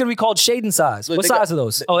 It's going to be called Shaden size. Look, what size are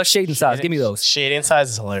those? Oh, that's Shaden size. Give me those. Shaden size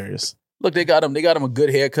is hilarious. Look, they got him a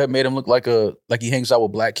good haircut, made him look like he hangs out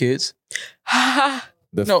with black kids.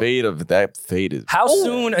 Fade is. How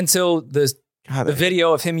soon until the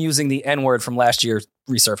video of him using the N-word from last year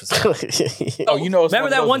resurfaces? Oh, you know, remember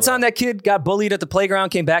that one time that kid got bullied at the playground,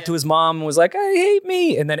 came back to his mom and was like, "I hate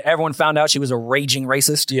me," and then everyone found out she was a raging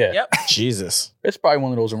racist. Yeah. Yep. Jesus. There's probably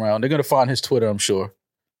one of those around. They're gonna find his Twitter, I'm sure.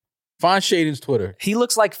 Find Shaden's Twitter. He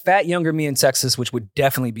looks like fat younger me in Texas, which would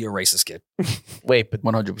definitely be a racist kid. Wait, but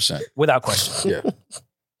 100%. Without question. Yeah.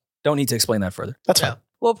 Don't need to explain that further. That's fine.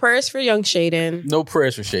 Well, prayers for young Shaden. No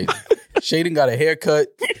prayers for Shaden. Shaden got a haircut.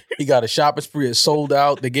 He got a shopping spree. It's sold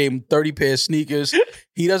out. They gave him 30 pair of sneakers.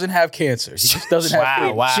 He doesn't have cancer. He just doesn't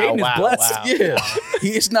have cancer. Shaden is blessed. Yeah.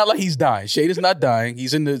 It's not like he's dying. Shaden's not dying.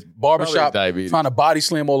 He's in the barbershop trying to body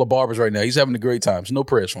slam all the barbers right now. He's having a great time. So no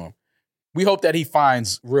prayers for him. We hope that he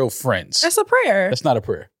finds real friends. That's a prayer. That's not a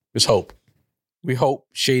prayer. It's hope. We hope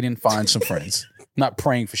Shaden finds some friends. Not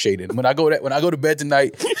praying for Shaden. When I go to bed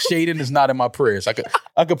tonight, Shaden is not in my prayers. I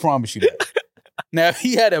could promise you that. Now, if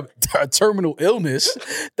he had a terminal illness,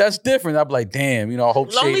 that's different. I'd be like, damn, I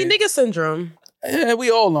hope Lonely Shaden. nigga syndrome. Yeah,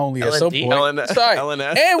 we all lonely at some point. LNS.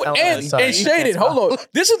 And Shaden, hold on.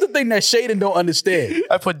 This is the thing that Shaden don't understand.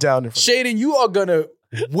 I put down. Shaden, you are gonna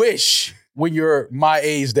wish when you're my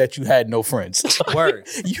age that you had no friends. Word.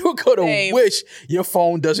 You're gonna wish your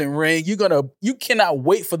phone doesn't ring. You cannot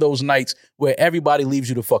wait for those nights where everybody leaves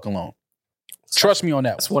you the fuck alone. Trust me on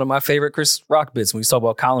that. That's one of my favorite Chris Rock bits when we talk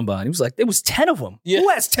about Columbine. He was like, there was 10 of them. Yeah. Who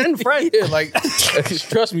has 10 friends? Yeah, like,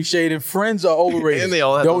 trust me, Shaden, friends are overrated. And they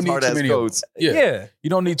all have don't those need hard-ass too many coats. Yeah. You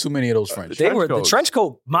don't need too many of those friends. The trench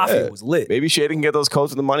coat mafia was lit. Maybe Shaden can get those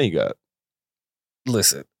coats with the money he got.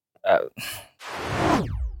 Listen.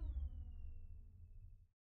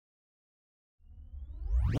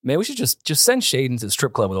 Man, we should just send Shaden to the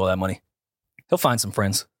strip club with all that money. He'll find some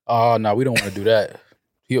friends. Oh, no, we don't want to do that.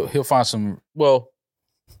 He'll find some, well,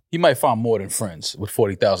 he might find more than friends with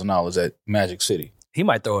 $40,000 at Magic City. He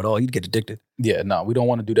might throw it all. He'd get addicted. Yeah, no, we don't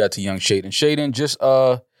want to do that to young Shaden. Shaden, just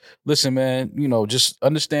listen, man, just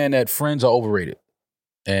understand that friends are overrated.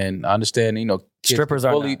 And I understand, strippers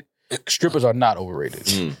are bullied. Strippers are not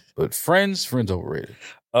overrated. But friends overrated.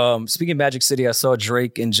 Speaking of Magic City, I saw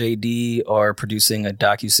Drake and JD are producing a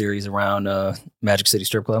docuseries around Magic City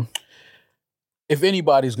Strip Club. If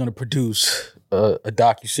anybody's going to produce a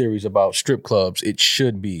docuseries about strip clubs, it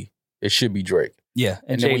should be Drake. Yeah.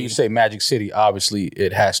 And then when you say Magic City, obviously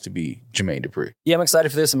it has to be Jermaine Dupri. Yeah, I'm excited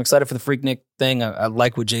for this. I'm excited for the Freaknik thing. I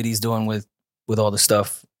like what JD's doing with all the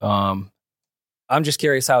stuff. I'm just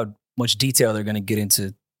curious how much detail they're going to get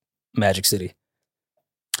into Magic City.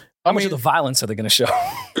 How much of the violence are they going to show?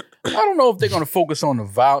 I don't know if they're going to focus on the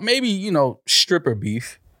violence. Maybe, stripper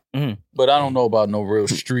beef. But I don't know about no real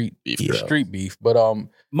street beef. But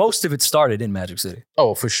most of it started in Magic City.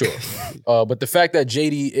 Oh, for sure. But the fact that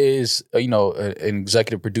JD is an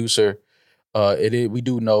executive producer, we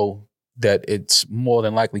do know that it's more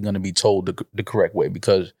than likely going to be told the correct way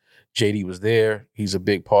because JD was there. He's a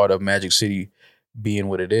big part of Magic City being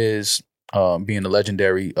what it is, being the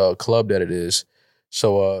legendary club that it is.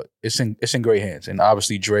 So it's in great hands, and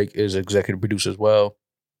obviously Drake is executive producer as well.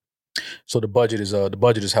 So the budget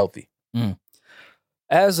is healthy.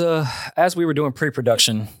 As we were doing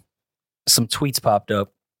pre-production, some tweets popped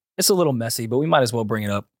up. It's a little messy, but we might as well bring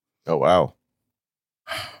it up. Oh wow!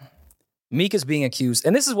 Meek is being accused,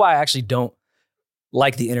 and this is why I actually don't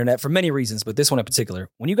like the internet for many reasons, but this one in particular.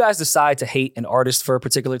 When you guys decide to hate an artist for a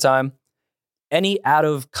particular time, any out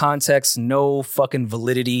of context, no fucking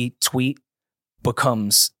validity tweet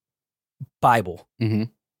becomes Bible. Mm-hmm.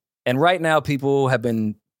 And right now, people have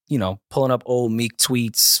been, pulling up old Meek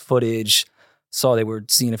tweets, footage. Saw they were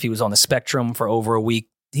seeing if he was on the spectrum for over a week.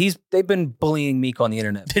 They've been bullying Meek on the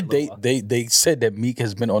internet. They said that Meek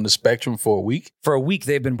has been on the spectrum for a week? For a week,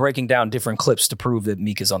 they've been breaking down different clips to prove that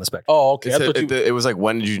Meek is on the spectrum. Oh, okay. It was like,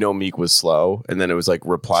 when did you know Meek was slow? And then it was like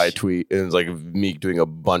reply tweet, and it was like Meek doing a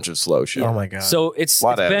bunch of slow shit. Oh my God. So it's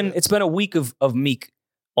been a week of Meek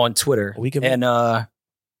on Twitter. And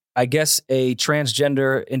I guess a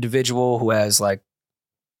transgender individual who has like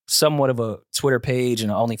somewhat of a Twitter page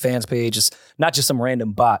and an OnlyFans page, it's not just some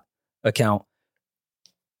random bot account,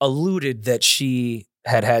 alluded that she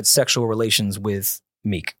had sexual relations with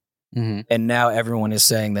Meek. Mm-hmm. And now everyone is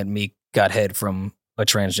saying that Meek got head from a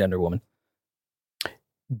transgender woman.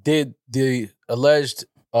 Did the alleged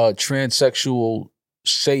transsexual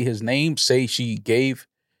say his name, say she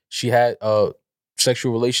had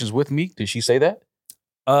sexual relations with Meek? Did she say that?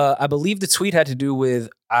 I believe the tweet had to do with,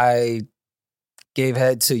 I gave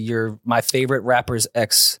head to my favorite rapper's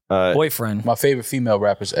ex-boyfriend. My favorite female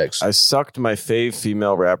rapper's ex. I sucked my fave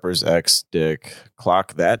female rapper's ex dick.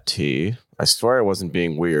 Clock that T. I swear I wasn't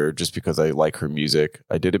being weird just because I like her music.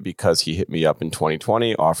 I did it because he hit me up in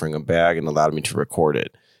 2020 offering a bag and allowed me to record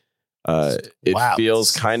it. It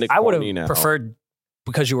feels kind of corny now. I would have preferred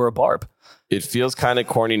because you were a barb. It feels kind of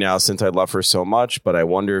corny now since I love her so much, but I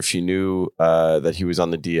wonder if she knew that he was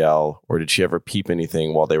on the DL, or did she ever peep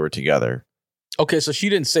anything while they were together? Okay, so she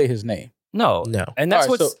didn't say his name. No. And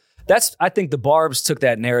that's I think the barbs took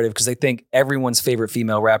that narrative because they think everyone's favorite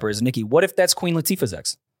female rapper is Nicki. What if that's Queen Latifah's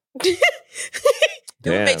ex? It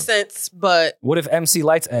would make sense, but what if MC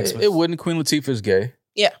Light's ex? It wouldn't. Queen Latifah's gay.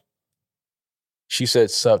 Yeah. She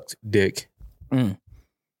said sucked dick.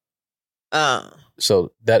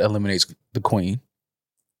 So that eliminates the Queen.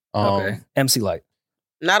 Okay. MC Light.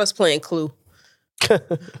 Not us playing Clue.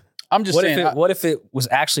 I'm just saying. What if it was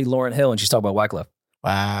actually Lauryn Hill and she's talking about Wyclef?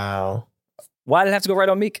 Wow. Why did it have to go right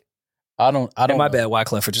on Meek? I don't. My bad,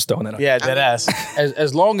 Wyclef, for just throwing that on. Yeah, dead ass.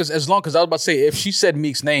 As long as I was about to say, if she said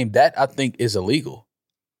Meek's name, that I think is illegal.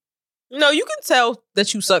 No, you can tell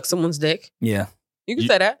that you suck someo's dick. Yeah, you can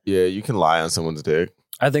say that. Yeah, you can lie on someone's dick.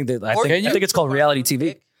 I think it's called reality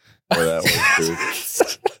TV. Or that was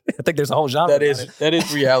true. I think there's a whole genre. That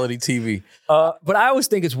is reality TV. But I always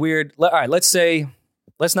think it's weird. All right, let's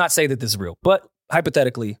not say that this is real, but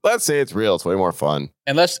hypothetically, let's say it's real. It's way more fun.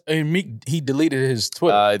 And Meek, he deleted his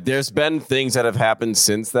Twitter. There's been things that have happened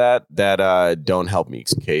since that don't help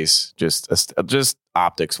Meek's case, just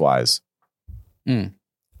optics wise.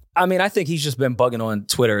 I mean, I think he's just been bugging on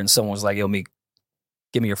Twitter, and someone was like, "Yo, Meek,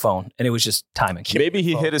 give me your phone," and it was just timing. Maybe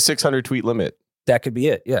he hit a 600 tweet limit. That could be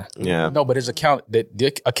it. Yeah. Yeah. No, but his account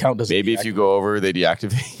doesn't. Maybe if you go over, they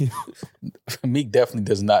deactivate. Meek definitely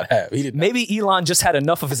does not have. Maybe Elon just had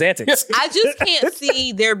enough of his antics. I just can't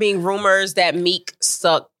see there being rumors that Meek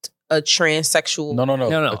sucked a transsexual. No.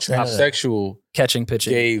 A transsexual catching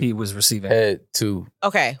pitching he was receiving head to.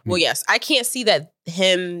 Okay. Well, yes, I can't see that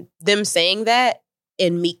them saying that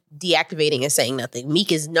and Meek deactivating and saying nothing.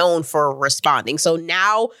 Meek is known for responding. So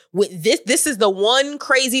now with this is the one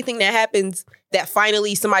crazy thing that happens that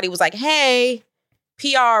finally somebody was like, hey,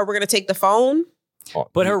 PR, we're going to take the phone.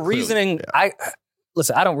 But her reasoning, I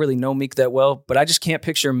don't really know Meek that well, but I just can't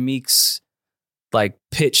picture Meek's like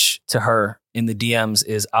pitch to her in the DMs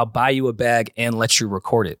is I'll buy you a bag and let you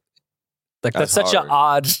record it. Like that's such an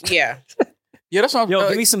odd. Yeah. Yeah, that's what I'm Yo,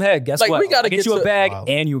 give me some head. Guess like, what? we gotta I'll get get you a to- bag Wow.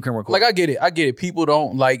 and you can record. Like, I get it. People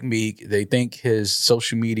don't like Meek. They think his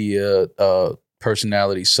social media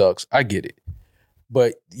personality sucks. I get it.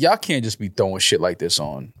 But y'all can't just be throwing shit like this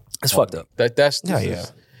on. It's fucked up.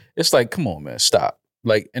 It's like, come on, man, stop.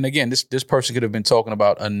 Like, and again, this person could have been talking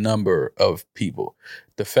about a number of people.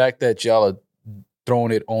 The fact that y'all are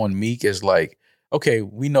throwing it on Meek is like, okay,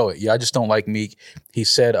 we know it. Yeah, I just don't like Meek. He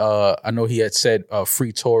said, I know he had said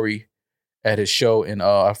free Tory at his show in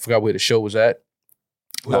I forgot where the show was at.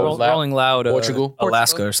 Rolling Loud, Portugal,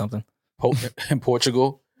 Alaska or something. In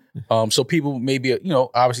Portugal. So people maybe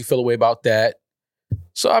obviously feel away about that.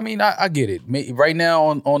 So I mean, I get it. Right now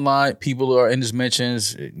online, people are in his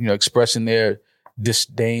mentions, expressing their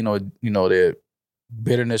disdain or their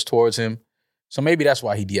bitterness towards him. So maybe that's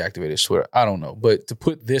why he deactivated his Twitter. I don't know, but to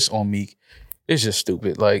put this on Meek is just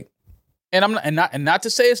stupid. Like, and I'm not to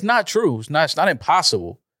say it's not true. It's not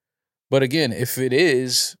impossible. But again, if it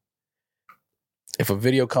is, if a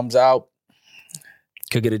video comes out,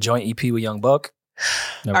 could get a joint EP with Young Buck.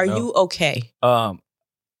 Are you okay?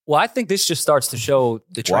 Well, I think this just starts to show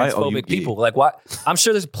the transphobic Y-O-U-E. people. Like, why? I'm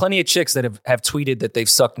sure there's plenty of chicks that have tweeted that they've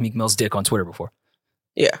sucked Meek Mill's dick on Twitter before.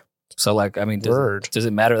 Yeah. So, like, I mean, does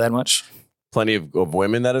it matter that much? Plenty of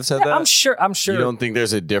women that have said Yeah, that. I'm sure. You don't think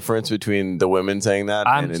there's a difference between the women saying that?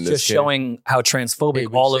 I'm and in just this case? showing how transphobic Hey,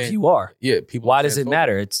 all of saying- you are. yeah, people. Why does it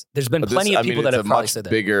matter? There's been But plenty of people that it's have a probably much said that.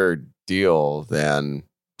 bigger deal than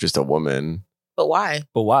just a woman. But why?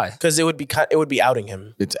 But why? Because it would be outing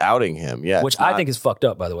him. It's outing him. Yeah, Which I think is fucked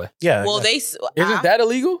up, by the way. Yeah. Well, yeah. Isn't that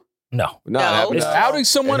illegal? No. no. No. It happened It's to- outing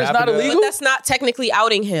someone it is not happened to- illegal. But that's not technically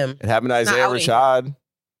outing him. It happened to Not Isaiah outing Rashad,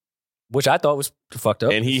 Which I thought was fucked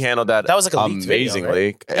up. and he handled that. That was like a leaked video, amazingly.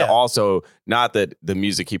 right? Yeah. Also, not that the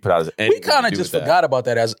music he put out is anything We kind to of do just with that. forgot about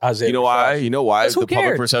that as Isaiah. You know why? Rashad. You know why 'Cause who the public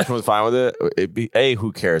cared? perception was fine with it? It'd be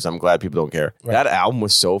who cares? I'm glad people don't care. Right. That album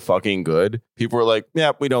was so fucking good. People were like,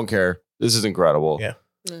 "Yeah, we don't care. This is incredible." Yeah.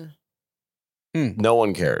 No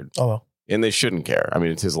one cared. Oh well. And they shouldn't care. I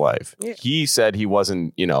mean, it's his life. Yeah. He said he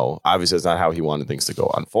wasn't, obviously that's not how he wanted things to go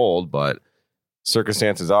unfold, but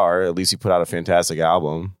circumstances are, at least he put out a fantastic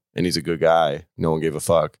album and he's a good guy. No one gave a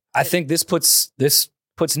fuck. I think this puts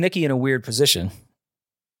Nikki in a weird position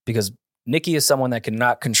because Nikki is someone that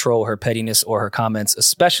cannot control her pettiness or her comments,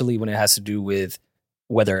 especially when it has to do with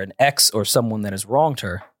whether an ex or someone that has wronged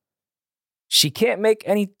her. She can't make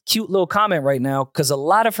any cute little comment right now because a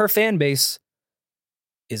lot of her fan base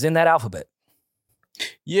is in that alphabet.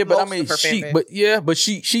 Yeah, but Most I mean, of her fan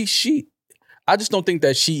she. I just don't think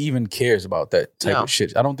that she even cares about that type No. of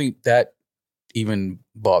shit. I don't think that even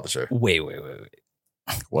bothers her. Wait.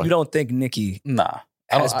 What? You don't think Nikki Nah,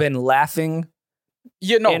 has been laughing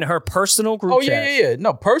in her personal group Oh chat? yeah.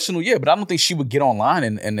 No, personal, yeah, but I don't think she would get online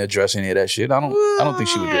and address any of that shit. I don't think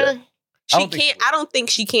she would do that. She can't. I don't think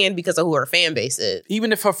she can because of who her fan base is.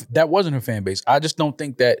 Even if that wasn't her fan base, I just don't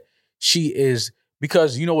think that she is,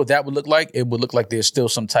 because you know what that would look like? It would look like there's still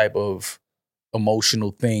some type of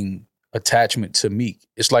emotional thing, attachment to Meek.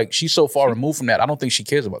 It's like she's so far removed from that. I don't think she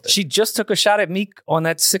cares about that. She just took a shot at Meek on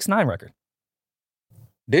that 6ix9ine record.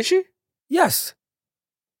 Did she? Yes.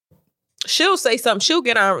 She'll say something. She'll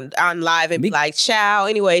get on live and be like, "Ciao."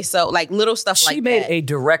 Anyway, so like little stuff She like that. made a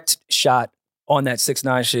direct shot on that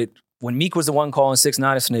 6ix9ine shit. When Meek was the one calling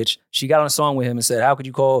 6ix9ine a snitch, she got on a song with him and said, "How could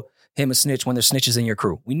you call him a snitch when there's snitches in your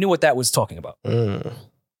crew?" We knew what that was talking about.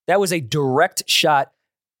 That was a direct shot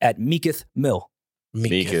at Meeketh Mill.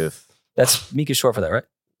 Meeketh. That's Meek is short for that, right?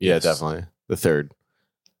 Yeah, definitely. The third.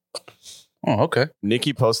 Oh, okay.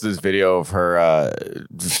 Nikki posted this video of her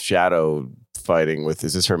shadow fighting with,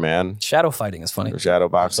 is this her man? Shadow fighting is funny. Or shadow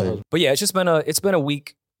boxing. But yeah, it's been a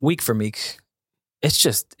week for Meek. It's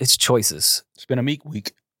choices. It's been a Meek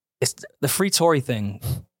week. It's the free Tory thing.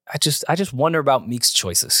 I just wonder about Meek's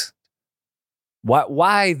choices.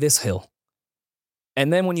 Why this hill?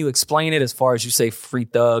 And then when you explain it, as far as you say, free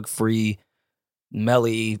Thug, free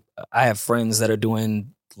Melly, I have friends that are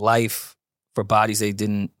doing life for bodies they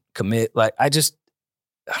didn't commit. Like,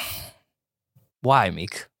 why,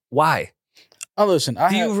 Meek? Why? Oh, listen,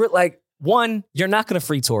 one, you're not going to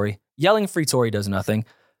free Tory. Yelling free Tory does nothing.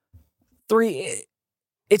 3,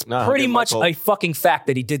 it's pretty much a fucking fact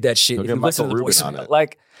that he did that shit. If you listen to the voice on it.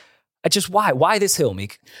 Like, why this hill,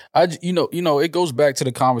 Meek? It goes back to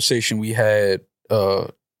the conversation we had a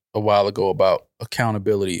while ago about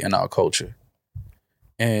accountability in our culture.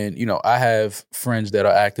 And, I have friends that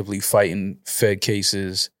are actively fighting Fed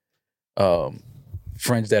cases,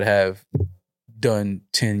 friends that have done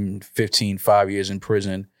 10, 15, 5 years in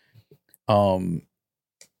prison. And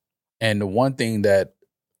the one thing that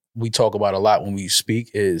we talk about a lot when we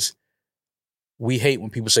speak is we hate when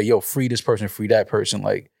people say, yo, free this person, free that person.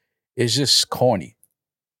 Like, it's just corny.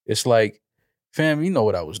 It's like, fam, you know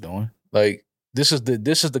what I was doing. Like, this is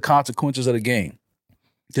the consequences of the game.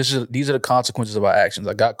 These are the consequences of our actions.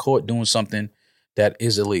 I got caught doing something that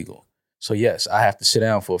is illegal. So yes, I have to sit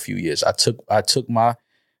down for a few years. I took my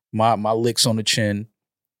licks on the chin,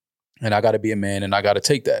 and I got to be a man, and I got to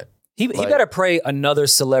take that. He better pray another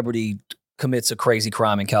celebrity commits a crazy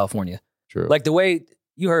crime in California. True. Like the way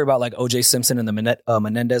you heard about like O.J. Simpson and the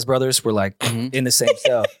Menendez brothers were like in the same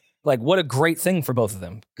cell. Like what a great thing for both of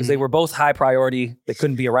them because they were both high priority. They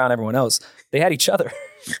couldn't be around everyone else. They had each other.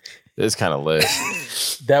 It's kind of lit.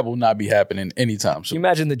 That will not be happening anytime soon. Can you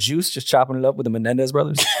imagine the Juice just chopping it up with the Menendez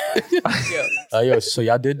brothers? Yo, so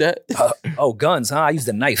y'all did that? Guns, huh? I used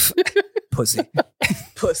a knife. Pussy.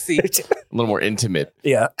 Pussy. A little more intimate.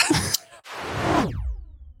 Yeah.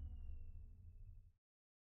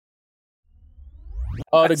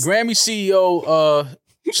 The Grammy CEO,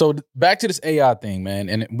 so back to this AI thing, man.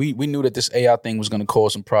 And we knew that this AI thing was going to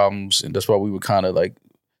cause some problems. And that's why we were kind of like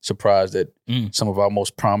surprised that some of our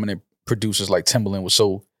most prominent producers like Timbaland was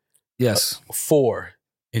so for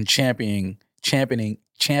in championing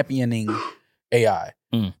AI.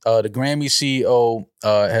 The Grammy CEO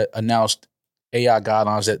had announced AI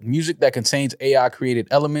guidelines that music that contains AI created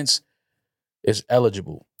elements is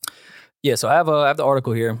eligible. Yeah, so I have the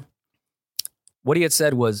article here. What he had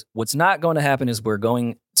said was, what's not going to happen is we're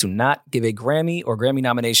going to not give a Grammy or Grammy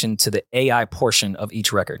nomination to the AI portion of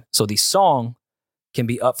each record. So the song can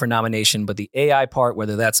be up for nomination, but the AI part,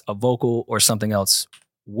 whether that's a vocal or something else,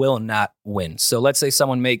 will not win. So let's say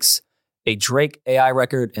someone makes a Drake AI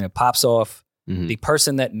record and it pops off. The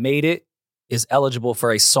person that made it is eligible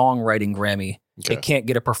for a songwriting Grammy. Okay. It can't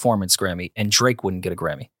get a performance Grammy, and Drake wouldn't get a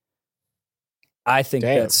Grammy. I think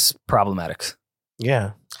that's problematic.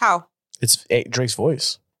 Yeah. How? It's Drake's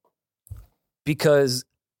voice. Because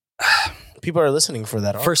people are listening for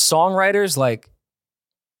that. For songwriters, like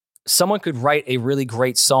someone could write a really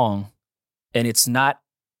great song and it's not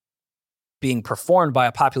being performed by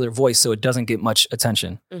a popular voice, so it doesn't get much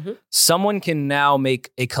attention. Someone can now make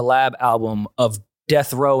a collab album of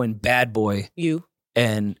Death Row and Bad Boy. You.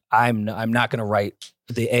 And I'm not going to write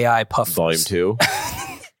the AI Puff Volume 2.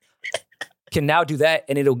 Can now do that,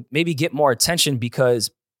 and it'll maybe get more attention because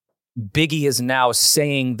Biggie is now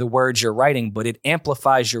saying the words you're writing, but it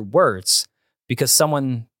amplifies your words because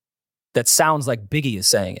someone that sounds like Biggie is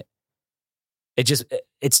saying it.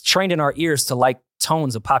 It's trained in our ears to like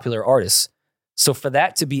tones of popular artists. So for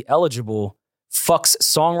that to be eligible fucks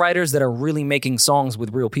songwriters that are really making songs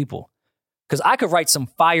with real people. Because I could write some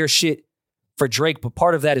fire shit for Drake, but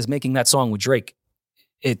part of that is making that song with Drake.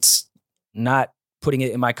 It's not putting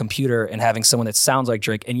it in my computer and having someone that sounds like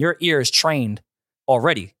Drake. And your ear is trained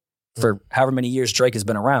already for however many years Drake has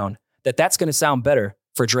been around, that's going to sound better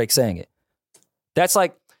for Drake saying it. That's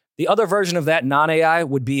like the other version of that non-AI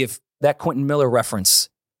would be if that Quentin Miller reference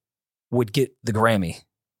would get the Grammy.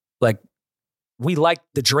 Like, we like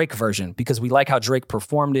the Drake version because we like how Drake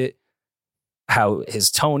performed it, how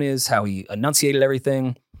his tone is, how he enunciated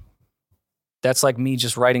everything. That's like me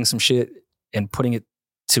just writing some shit and putting it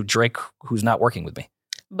to Drake, who's not working with me.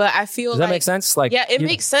 But I feel Does that make sense? Like, yeah, it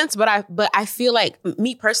makes sense. But I feel like,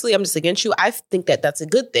 me personally, I'm just against you. I think that that's a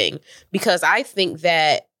good thing because I think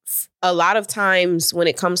that a lot of times when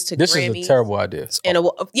it comes to this Grammys, is a terrible idea. And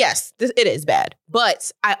yes, it is bad.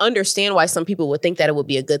 But I understand why some people would think that it would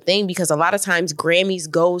be a good thing because a lot of times Grammys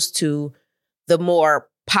goes to the more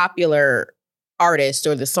popular artist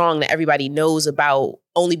or the song that everybody knows about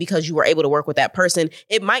only because you were able to work with that person.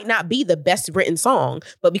 It might not be the best written song,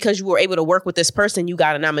 but because you were able to work with this person, you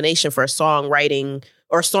got a nomination for songwriting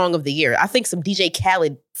or song of the year. I think some DJ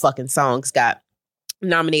Khaled fucking songs got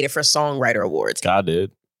nominated for songwriter awards. God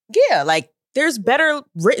did. Yeah, like there's better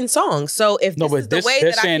written songs. So if this is the way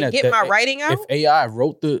that I can get my writing out. If AI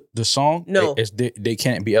wrote the song, no, they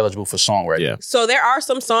can't be eligible for songwriting. Yeah. So there are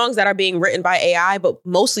some songs that are being written by AI, but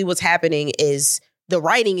mostly what's happening is the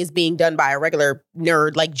writing is being done by a regular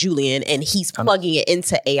nerd like Julian, and he's plugging it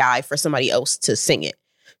into AI for somebody else to sing it.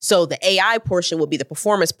 So the AI portion will be the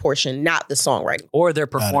performance portion, not the songwriting. Or they're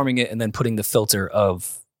performing it and then putting the filter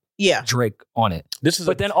of Drake on it. This is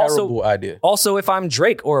a terrible idea. Also, if I'm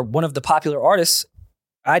Drake or one of the popular artists,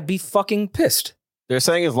 I'd be fucking pissed. They're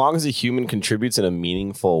saying as long as a human contributes in a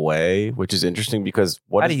meaningful way, which is interesting because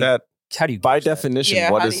How do you by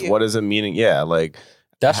definition, what is a meaning? Yeah, like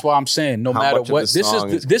that's why I'm saying no matter what,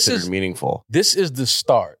 this is meaningful. This is the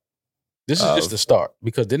start. This is just the start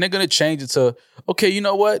because then they're gonna change it to, okay, you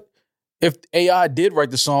know what? If AI did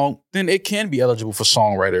write the song, then it can be eligible for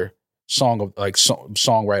songwriter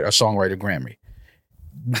Grammy.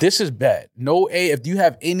 this is bad. If you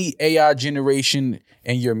have any AI generation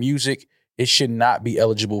in your music, it should not be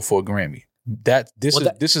eligible for a Grammy.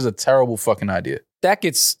 This is a terrible fucking idea. That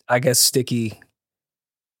gets, I guess, sticky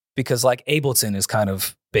because like Ableton is kind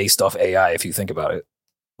of based off AI if you think about it.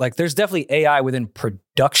 Like there's definitely AI within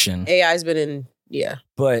production. AI's been in, yeah.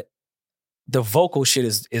 But the vocal shit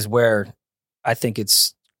is where I think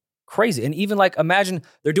it's crazy. And even like imagine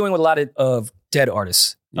they're doing with a lot of dead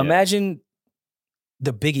artists. Yeah. Imagine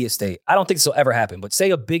the Biggie estate. I don't think this will ever happen, but say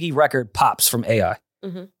a Biggie record pops from AI.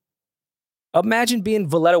 Mm-hmm. Imagine being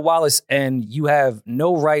Valletta Wallace and you have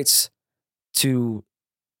no rights to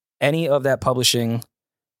any of that publishing,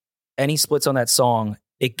 any splits on that song.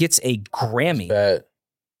 It gets a Grammy. Bad.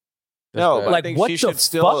 No, like what she the should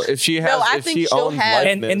still, fuck? if she has, if she owns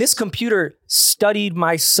likeness. And this computer studied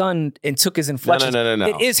my son and took his inflections. No.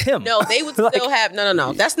 It is him. No, they would still have,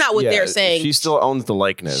 no. That's not what they're saying. She still owns the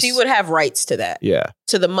likeness. She would have rights to that. Yeah.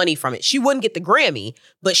 To the money from it. She wouldn't get the Grammy,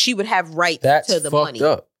 but she would have rights to the money.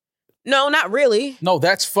 Up. No, not really. No,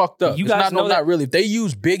 that's fucked up. You guys know that? Not really. If they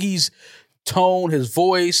use Biggie's tone, his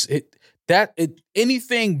voice,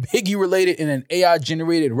 anything Biggie related in an AI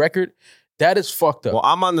generated record, that is fucked up. Well,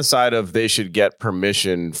 I'm on the side of they should get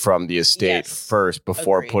permission from the estate first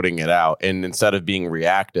before putting it out. And instead of being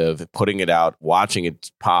reactive, putting it out, watching it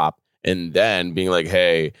pop, and then being like,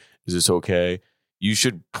 hey, is this okay? You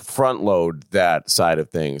should front load that side of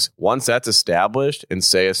things. Once that's established and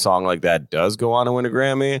say a song like that does go on to win a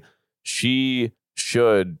Grammy, she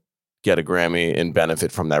should get a Grammy and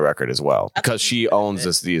benefit from that record as well because she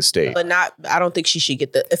owns the estate. But I don't think she should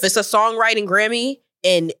get if it's a songwriting Grammy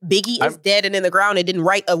and Biggie is dead and in the ground and didn't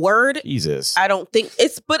write a word. Jesus. I don't think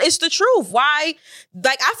but it's the truth. Why?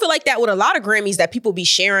 Like, I feel like that with a lot of Grammys that people be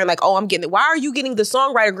sharing, like, oh, I'm getting it. Why are you getting the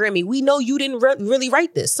songwriter Grammy? We know you didn't really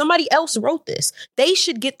write this. Somebody else wrote this. They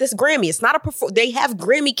should get this Grammy. It's not they have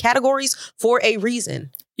Grammy categories for a reason.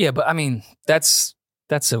 Yeah, but I mean, that's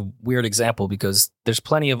a weird example because there's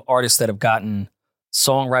plenty of artists that have gotten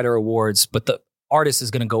songwriter awards, but the artist is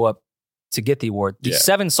going to go up to get the award. The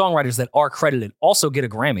 7 songwriters that are credited also get a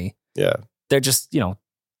Grammy. Yeah. They're just,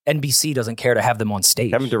 NBC doesn't care to have them on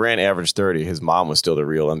stage. Kevin Durant averaged 30. His mom was still the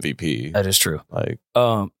real MVP. That is true. Like,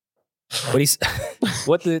 what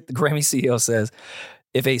the Grammy CEO says,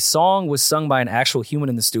 if a song was sung by an actual human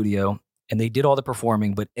in the studio and they did all the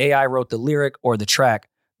performing, but AI wrote the lyric or the track,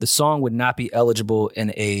 the song would not be eligible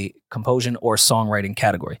in a composition or songwriting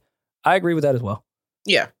category. I agree with that as well.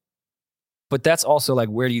 Yeah. But that's also like,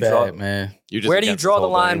 where do you draw, man? Where do you draw the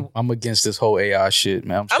line? Thing. I'm against this whole AI shit,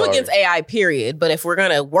 man. I'm against AI, period. But if we're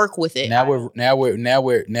gonna work with it, now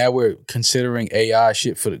we're considering AI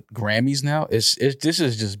shit for the Grammys. Now this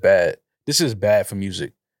is just bad. This is bad for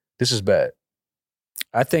music. This is bad.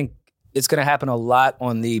 I think it's gonna happen a lot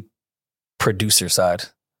on the producer side.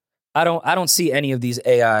 I don't see any of these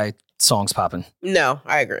AI songs popping. No,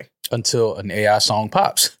 I agree. Until an AI song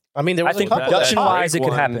pops. I mean, I think production-wise, it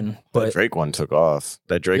could happen. But that Drake one took off.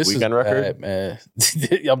 That Drake Weekend record, man.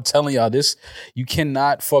 I'm telling y'all, you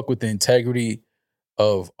cannot fuck with the integrity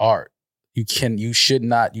of art. You should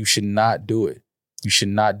not do it. You should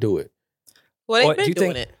not do it. Well, they've been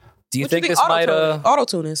doing it. Do you think this might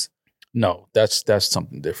auto-tune is? No, that's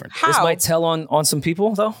something different. How? This might tell on some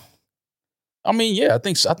people though. I mean, yeah, I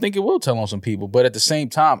think it will tell on some people, but at the same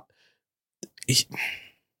time,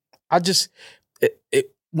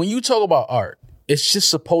 when you talk about art, it's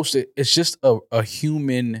just it's just a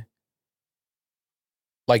human,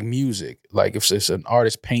 like music. Like if it's an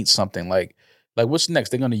artist paints something, like what's next?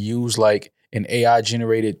 They're going to use like an AI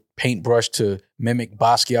generated paintbrush to mimic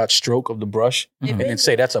Basquiat's stroke of the brush and then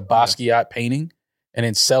say that's a Basquiat painting and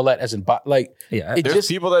then sell that as there's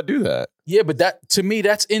people that do that. Yeah, but that to me,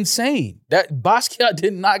 that's insane. That Basquiat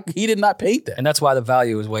did not paint that. And that's why the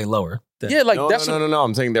value is way lower. No.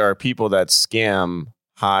 I'm saying there are people that scam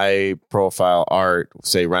high profile art,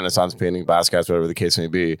 say Renaissance painting, Basquiat's, whatever the case may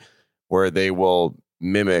be, where they will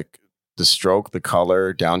mimic the stroke, the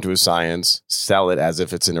color down to a science, sell it as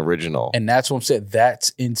if it's an original. And that's what I'm saying.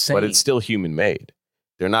 That's insane. But it's still human made.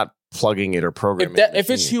 They're not plugging it or programming it.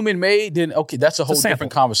 If it's human made, then okay, that's a whole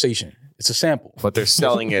different conversation. It's a sample. But they're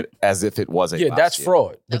selling it as if it was a Basquiat. That's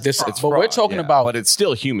fraud. But we're talking about. But it's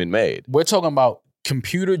still human made. We're talking about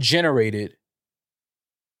computer generated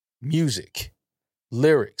music,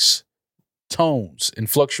 lyrics, tones, and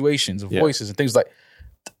fluctuations of voices and things like.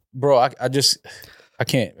 Bro, I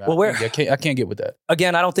can't. Well, I can't get with that.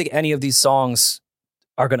 Again, I don't think any of these songs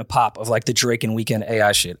are going to pop of like the Drake and Weeknd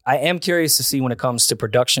AI shit. I am curious to see when it comes to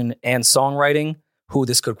production and songwriting, who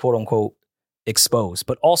this could quote unquote expose.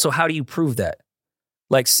 But also, how do you prove that?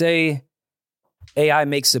 Like, say AI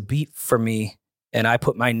makes a beat for me and I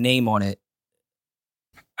put my name on it,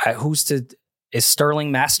 is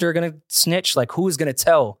Sterling Master going to snitch? Like, who is going to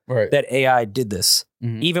tell that AI did this?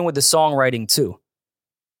 Mhm. Even with the songwriting too.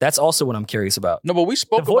 That's also what I'm curious about. No, but we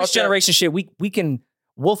spoke The voice about generation shit.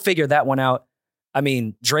 We'll figure that one out. I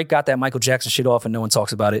mean, Drake got that Michael Jackson shit off and no one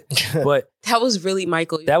talks about it. But That was really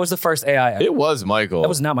Michael. that was the first AI. It was Michael. That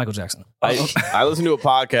was not Michael Jackson. I listened to a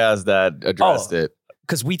podcast that addressed it.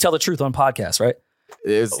 Because we tell the truth on podcasts, right?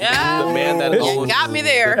 It's the man that You owns. got me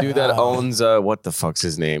there. The dude that owns what the fuck's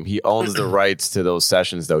his name? He owns the rights to those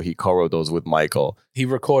sessions, though. He co-wrote those with Michael. he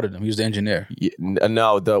recorded them. He was the engineer.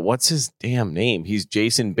 No, what's his damn name? He's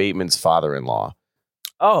Jason Bateman's father-in-law.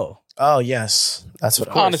 Oh yes, that's what.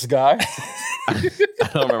 Honest guy. I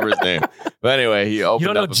don't remember his name, but anyway, he opened. You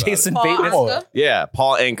don't know up about Jason Paul Bateman? Oscar? Yeah,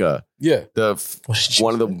 Paul Anka, Yeah.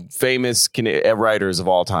 one of the famous writers of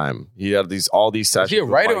all time. He had all these sessions. Is he a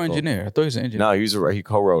with writer or Michael. engineer? I thought he was an engineer. No, he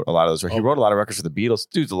co-wrote a lot of those. He wrote a lot of records for the Beatles.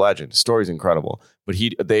 Dude's a legend. His story's incredible. But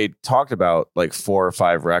they talked about like 4 or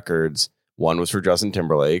 5 records. One was for Justin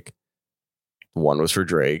Timberlake. One was for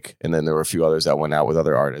Drake, and then there were a few others that went out with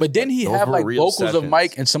other artists. But didn't he those have were like real vocals of sessions.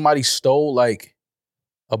 Mike and somebody stole like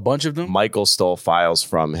a bunch of them? Michael stole files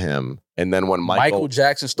from him, and then when Michael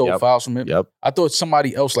Jackson stole Yep. files from him? Yep. I thought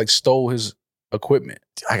somebody else like stole his equipment.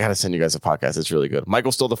 I gotta send you guys a podcast. It's really good.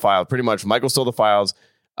 Michael stole the file. Pretty much, Michael stole the files.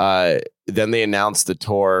 Then they announced the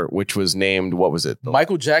tour, which was named, what was it?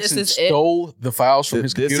 Michael Jackson This Is It? stole the files from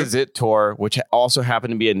his This computer. Is It tour, which also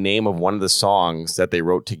happened to be a name of one of the songs that they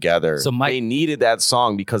wrote together. So they needed that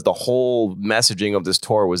song because the whole messaging of this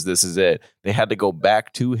tour was This Is It. They had to go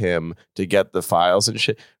back to him to get the files and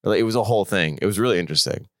shit. It was a whole thing. It was really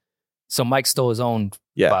interesting. So Mike stole his own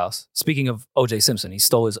files. Speaking of O.J. Simpson, he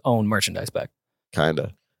stole his own merchandise back.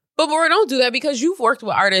 Kinda. But Maura, don't do that because you've worked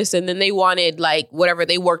with artists and then they wanted like whatever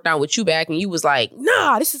they worked on with you back and you was like,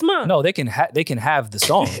 nah, this is mine. No, they can have the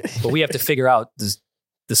song, but we have to figure out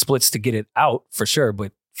the splits to get it out for sure.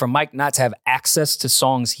 But for Mike not to have access to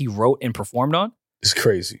songs he wrote and performed on, it's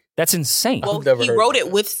crazy. That's insane. Well, he wrote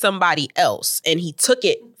it with somebody else and he took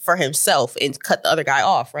it for himself and cut the other guy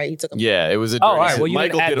off, right? He took him. Yeah, it was a dirty. all right. Well, you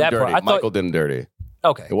Michael didn't add did him that dirty. part. I thought- Michael did him dirty.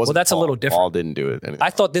 Okay, It wasn't well, that's Paul. a little different. Paul didn't do it. I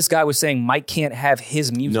thought this guy was saying Mike can't have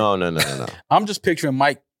his music. No. I'm just picturing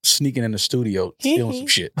Mike sneaking in the studio, stealing some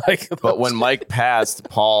shit. Like, But when Mike passed,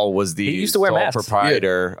 Paul was the He used to wear sole masks.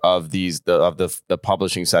 proprietor of the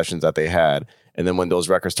publishing sessions that they had. And then when those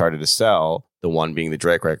records started to sell, the one being the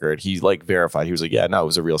Drake record, he like verified. He was like, "Yeah, no, it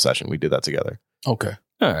was a real session. We did that together." Okay,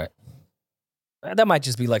 all right. That might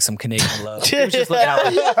just be like some Canadian love. He was just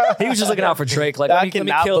looking out for Drake. Like, let me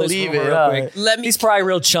cannot kill this believe rumor it. real quick. He's probably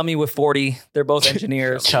real chummy with 40. They're both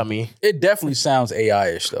engineers. Chummy. it definitely sounds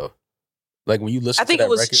AI-ish though. Like when you listen I think to it that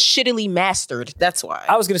was record, shittily mastered. That's why.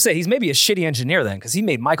 I was going to say, he's maybe a shitty engineer then, because he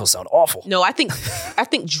made Michael sound awful. No, I think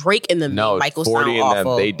Drake and them No, made Michael 40 sound and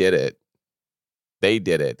awful. them, they did it. They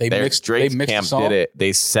did it. They mixed Drake's the camp song? did it.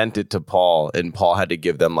 They sent it to Paul, and Paul had to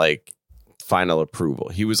give them like final approval.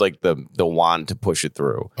 He was like the wand to push it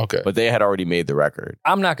through. Okay. But they had already made the record.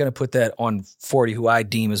 I'm not going to put that on 40, who I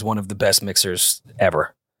deem as one of the best mixers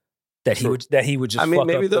ever. That he would just. I mean, fuck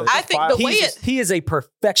maybe up the- I think the way he is a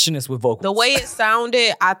perfectionist with vocals. the way it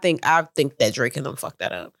sounded, I think that Drake and them fucked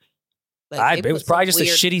that up. Like, they it was put probably some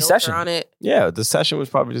just a weird shitty filter session. on it. Yeah, the session was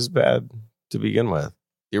probably just bad to begin with.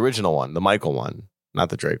 The original one, the Michael one, not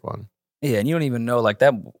the Drake one. Yeah, and you don't even know, like,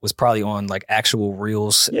 that was probably on like actual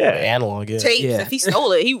reels. Yeah, analog. Yeah. Tapes. Yeah. If he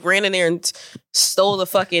stole it, he ran in there and stole the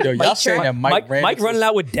fucking. Yo, y'all light saying track. that Mike ran Mike into- running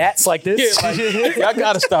out with dats like this. Yeah, like, y'all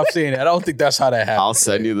gotta stop saying that. I don't think that's how that happened. I'll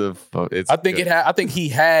send you the. It's I think good. I think he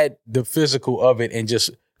had the physical of it and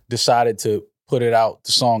just decided to put it out,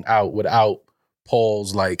 the song out without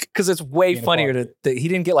Paul's like. Because it's way Being a funnier part. that he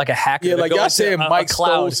didn't get like a hacker. Yeah, to like go y'all into saying a Mike stole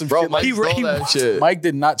cloud. some Bro, shit. Mike Like, stole that shit. Mike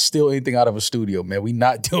did not steal anything out of a studio, man. We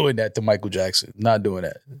not doing that to Michael Jackson. Not doing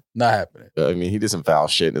that. Not happening. I mean, he did some foul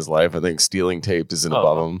shit in his life. I think stealing tapes isn't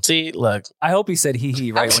above him. See, look, I hope he said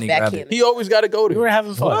he right when he grabbed it. He always got to go we to. were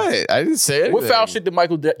having fun. What? I didn't say anything. What foul shit did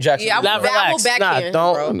Michael Jackson Yeah, do? I will relax. backhand,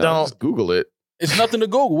 Nah, bro. No, don't. just Google it. It's nothing to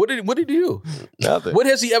Google. What did he do? Nothing. What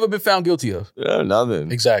has he ever been found guilty of?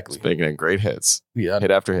 Nothing. Exactly. Just making great hits. Yeah. Hit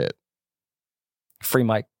after hit. Free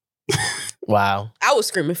Mike. Wow. I was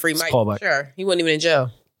screaming free Mike. callback. Sure, he wasn't even in jail.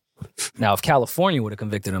 Now, if California would have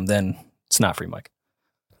convicted him, then it's not Free Mike.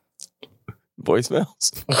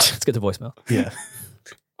 Voicemails? Let's get the voicemail. Yeah.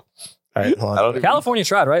 All right. Hold I on. don't even, California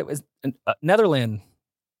tried, right? Netherland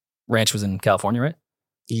Ranch was in California, right?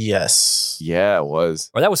 Yes. yeah, it was.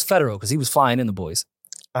 Or that was federal because he was flying in the boys.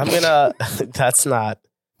 I'm gonna. That's not.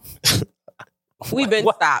 We've been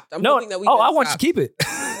What? stopped. I'm No, hoping that we've I been want you to stopped. keep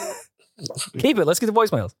it. Keep it. Let's get the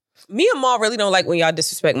voicemails. Me and Maul really don't like when y'all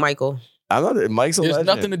disrespect Michael. I'm not. Mike's a There's legend.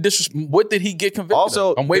 nothing to disrespect. What did he get convicted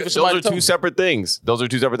Also, of? I'm waiting for those somebody are to tell two me. separate things. Those are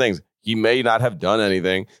two separate things. He may not have done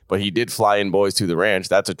anything, but he did fly in boys to the ranch.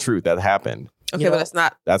 That's a truth. That happened. Okay, but that's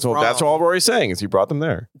not. That's all Rory's saying is he brought them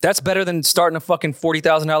there. That's better than starting a fucking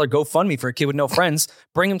 $40,000 GoFundMe for a kid with no friends.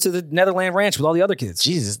 Bring him to the Netherland Ranch with all the other kids.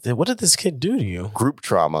 Jesus, what did this kid do to you? Group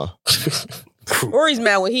trauma. Rory's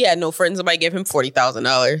mad when he had no friends. Somebody gave him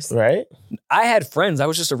 $40,000. Right? I had friends. I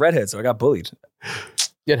was just a redhead, so I got bullied.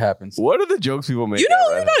 It happens. What are the jokes people make? You're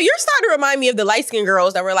starting to remind me of the light skinned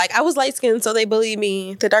girls that were like, I was light skinned, so they bullied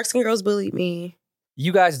me. The dark skinned girls bullied me.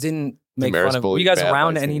 You guys didn't make fun of. Were you guys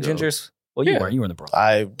around any gingers? Well, you weren't. You were in the Bronx.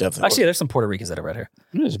 I definitely. Actually, there's some Puerto Ricans that have red hair.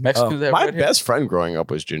 There's Mexicans that have My red hair. best friend growing up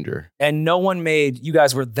was ginger. And no one made. You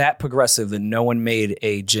guys were that progressive that no one made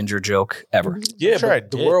a ginger joke ever. Yeah, sure I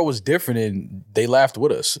but the did. world was different and they laughed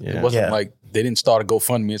with us. Yeah. It wasn't Yeah. like they didn't start a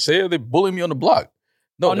GoFundMe and say, they bullied me on the block.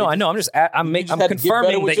 No, I know. I'm just. I'm You just I'm had to get better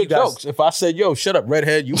confirming with that your you guys. jokes. If I said, "Yo, shut up,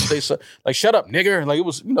 redhead," you would say, so, "Like, shut up, nigger." Like it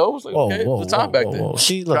was, it was like okay, it was the time back then. Whoa.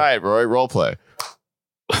 She look, Try it, Roy. Role play.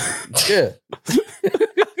 Yeah,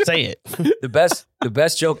 say it. The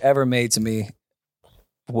best joke ever made to me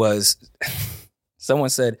was someone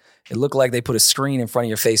said it looked like they put a screen in front of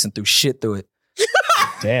your face and threw shit through it.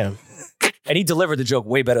 Damn. And he delivered the joke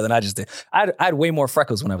way better than I just did. I had way more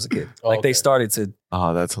freckles when I was a kid. Like Okay. they started to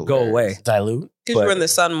Oh, that's hilarious. go away. Dilute. Because you were in the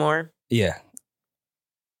sun more. Yeah.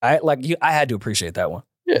 I had to appreciate that one.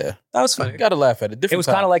 yeah. That was You funny. gotta laugh at it. Different It was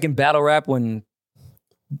kind of like in battle rap when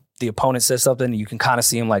the opponent says something and you can kind of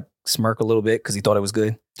see him like smirk a little bit because he thought it was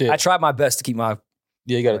good. Yeah. I tried my best to keep my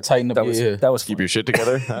yeah. You gotta tighten up. that was Yeah. that was Keep fun. your shit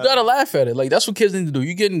together. You gotta laugh at it. Like that's what kids need to do.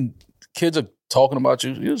 You getting kids are talking about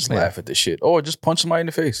you. You just Yeah. laugh at this shit, or just punch somebody in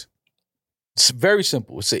the face. It's very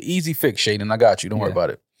simple. It's an easy fix, Shaden. I got you. Don't worry Yeah. about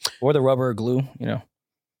it. Or the rubber or glue, you know.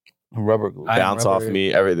 Rubber glue. I'm Bounce off rubber.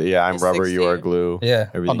 me. Everything. Yeah, I'm It's rubber. You are 16. glue. Yeah.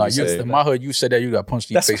 Oh Everything no, you say. in my hood, you said that you got punched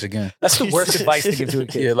in your That's- face again. That's the worst advice to give to a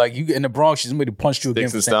kid. Yeah, like you in the Bronx, somebody punched you again.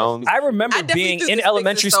 Sticks for and saying stones. I remember I definitely being threw in the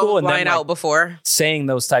elementary sticks and school and stones then line out like, before. saying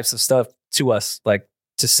those types of stuff to us, like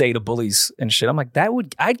to say to bullies and shit. I'm like,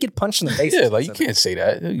 I'd get punched in the face. Yeah, if I like you said that. can't say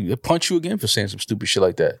that. They punch you again for saying some stupid shit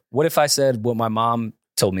like that. What if I said what my mom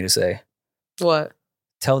told me to say? What?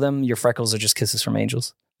 Tell them your freckles are just kisses from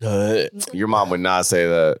angels. Your mom would not say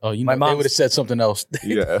that. Oh, you My know, they mom's- would have said something else.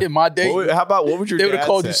 Yeah. In my day, How about what would your they would dad have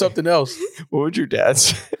called you say? something else. What would your dad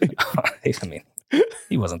say? I mean,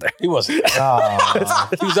 he wasn't there. He wasn't. Oh.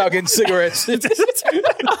 He was out getting cigarettes.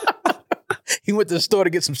 He went to the store to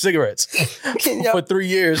get some cigarettes for 3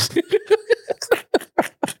 years.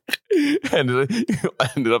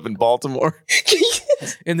 ended up in Baltimore.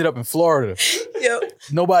 Ended up in Florida. Yep.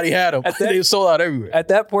 Nobody had them. At that- They sold out everywhere. At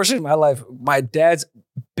that portion of my life, my dad's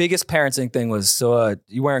biggest parenting thing was, so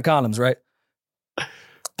you wearing condoms, right?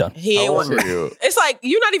 Done. He ain't How old want. were you? It's like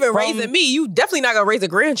you're not even From- raising me. You definitely not gonna raise a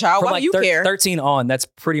grandchild. From Why like do you care? 13 on, that's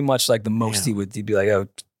pretty much like the most he'd be like, oh,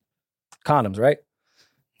 condoms, right?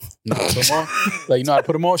 No, put 'em on. Like you know how to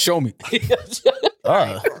put them on? Show me.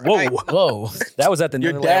 Whoa. That was at the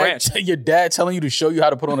Your Netherland Ranch. dad, your dad telling you to show you how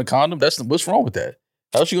to put on a condom. What's wrong with that?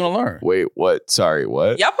 How's you gonna learn? Wait, what? Sorry,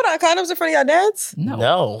 what? Y'all put on condoms in front of y'all dads?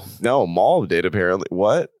 No. No, Maul did apparently.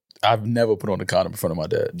 What? I've never put on a condom in front of my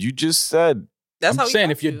dad. You just said. That's how I'm saying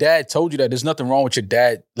if your dad told you that, there's nothing wrong with your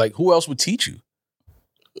dad. Like who else would teach you?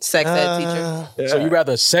 sex ed teacher. So you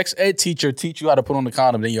rather a sex ed teacher teach you how to put on the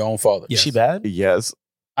condom than your own father? Is she bad? Yes.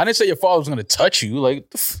 I didn't say your father was gonna touch you.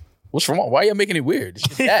 Like what's wrong? Why are you making it weird?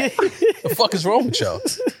 It's your dad. The fuck is wrong with y'all?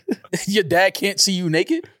 Your dad can't see you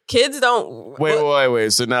naked? Kids don't. Wait.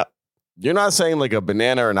 So now you're not saying like a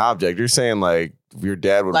banana or an object. You're saying like your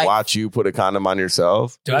dad would Like- watch you put a condom on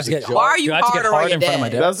yourself. Do I have to get, Why are you do I have to get harder on hard your in front of my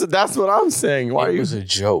dad? dad? That's what I'm saying. Why are It you? was a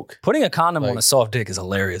joke. Putting a condom Like- on a soft dick is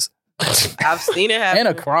hilarious. I've seen it happen. And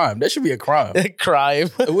a crime. That should be a crime. Crime.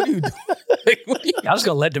 What are you doing? Like, what, are you- I'm just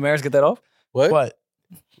gonna let Damaris get that off. what? What?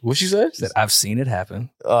 What she said? Said, I've seen it happen.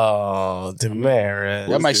 Oh, Damaris.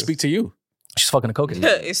 That might speak to you. She's fucking a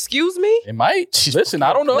cokehead. Excuse me? It might. She's Listen,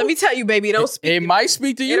 I don't know. Let me tell you, baby, it don't speak. It to might me.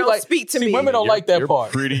 speak to It you. don't Like, speak to see, me. women don't like that You're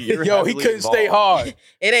part. you're Yo, he heavily couldn't stay involved. hard.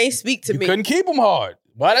 It ain't speak to You me. couldn't keep him hard.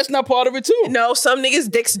 Why? That's not part of it too. No, some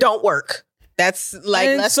niggas' dicks don't work. That's like,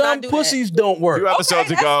 and let's some not do pussies don't work. Few episodes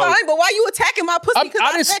that. Okay, ago. that's fine, but why you attacking my pussy? Because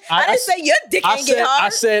I didn't say your dick ain't get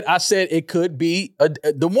hard. I said it could be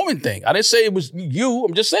the woman thing. I didn't say it was you.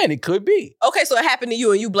 I'm just saying it could be. Okay, so it happened to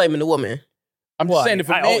you and you blaming the woman. I'm Well, just saying if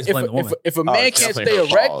a I man, always blame the woman. if a Oh, man it's can't definitely stay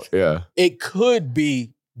her erect, fault. Yeah. it could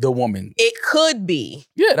be the woman. It could be.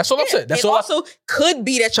 Yeah, that's all I said. That's it all. also could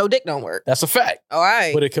be that your dick don't work. That's a fact. All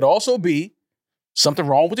right. But it could also be Something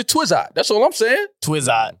wrong with the Twizzot. That's all I'm saying.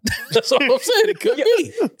 Twizzot. That's all I'm saying. It could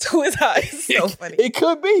be. Twizzot is so funny. It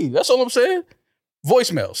could be. That's all I'm saying.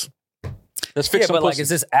 Voicemails. Let's fix some but like, pussy. is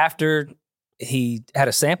this after he had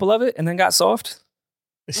a sample of it and then got soft?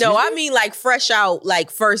 No, I mean like fresh out,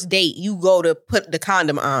 like first date, you go to put the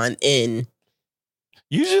condom on and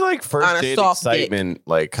Usually, like On first a date soft dick. excitement,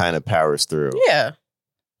 like kind of powers through. yeah.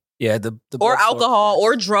 Yeah, the Or blood alcohol flow-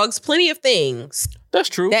 or drugs, plenty of things. That's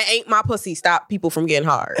true. That ain't my pussy. Stop people from getting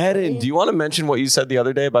hard. Eden, do you want to mention what you said the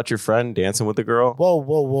other day about your friend dancing with the girl? Whoa,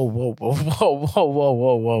 whoa, whoa, whoa, whoa, whoa, whoa, whoa,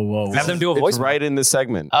 whoa, whoa, whoa. Have them do a It's voice. right in the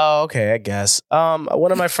segment. Oh, okay, I guess.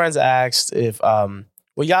 One of my friends asked if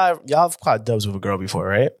well, y'all have caught dubs with a girl before,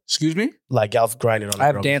 right? Excuse me? Like y'all have grinded on a I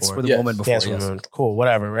have girl danced before. with a Yes. woman before. Dance with Yes. a woman. Cool,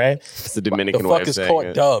 whatever, right? It's the Dominican The way fuck of is saying called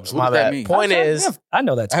it. dubs? What My does that bad. mean? Point is, I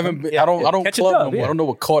know that. I haven't. Yeah, I don't catch a club dub, no more. yeah. I don't know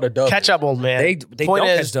what caught a dub. catch up, old man. They Point don't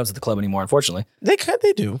is- catch dubs at the club anymore, unfortunately. They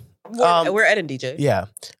do. We're Ed and DJ. Yeah.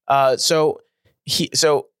 So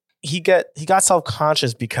he got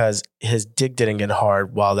self-conscious because his dick didn't get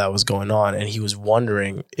hard while that was going on, and he was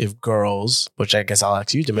wondering if girls, which I guess I'll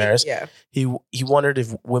ask you, Damaris, Yeah. he wondered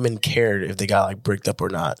if women cared if they got like bricked up or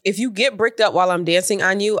not. If you get bricked up while I'm dancing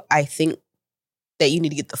on you, I think that you need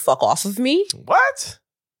to get the fuck off of me. What?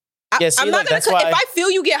 Yeah, see, I'm not like, gonna. that's why- If I feel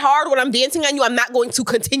you get hard when I'm dancing on you, I'm not going to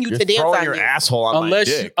continue You're to dance throwing on your you. asshole on Unless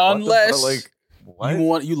my you- dick. What the unless fuck? Like,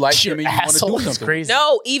 what? you like Your him and you want to asshole do is something. crazy.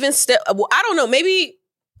 No, even still. Well, I don't know. Maybe.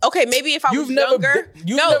 Okay, maybe if I You've was never younger. been-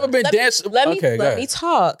 you've never been let me- dancing- Let me Okay, go let ahead. me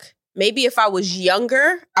talk. Maybe if I was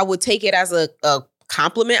younger, I would take it as a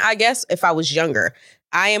compliment. I guess if I was younger.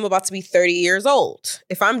 I am about to be 30 years old.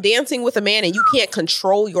 If I'm dancing with a man and you can't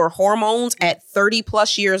control your hormones at 30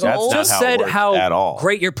 plus years That's old, not Just how it said works how at all.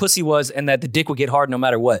 great your pussy was and that the dick would get hard no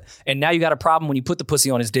matter what. And now you got a problem when you put the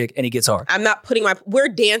pussy on his dick and he gets hard. I'm not putting we're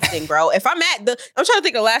dancing, bro. If I'm I'm trying to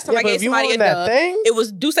think the last time I but gave if you somebody a want that dub. thing, It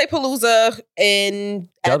was Duce Palooza and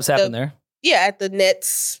Dubs happen there. Yeah, at the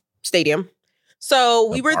Nets stadium. So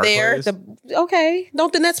we The were there. Barclays?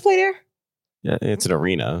 Don't the Nets play there? Yeah, it's an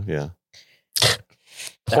arena. Yeah.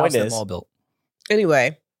 The Point house them is- all built.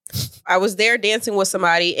 Anyway, I was there dancing with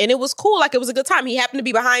somebody and it was cool. Like it was a good time. He happened to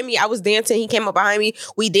be behind me. I was dancing. He came up behind me.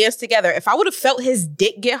 We danced together. If I would have felt his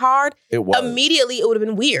dick get hard, It was. immediately it would have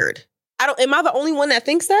been weird. Am I the only one that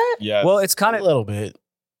thinks that? Yeah. Well, it's kind a of little bit.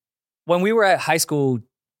 when we were at high school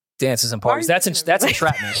dances and parties. Why are That's you- that's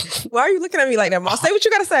entrapment. Why are you looking at me like that, Mom? Say what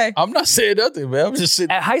you gotta say. I'm not saying nothing, man. I'm just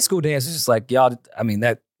sitting. At high school dance, it's just like y'all. I mean,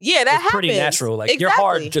 that Yeah, that was happens. pretty natural. Like you're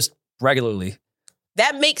hard just regularly,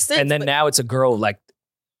 That makes sense. and then but now it's a girl like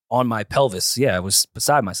on my pelvis. Yeah, I was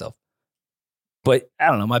beside myself. But I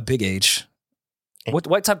don't know my big age. What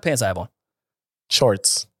type of pants I have on?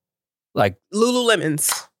 Shorts. Like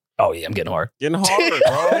Lululemons. oh yeah, I'm getting hard. Getting hard,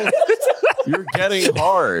 bro. You're getting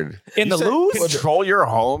hard. In You the said loose? control your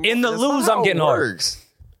home. In the That's not loose, how I'm it getting hard. works.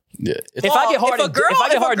 Yeah. If I get hard, if a girl, if I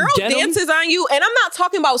get hard a in girl denim, dances on you, and I'm not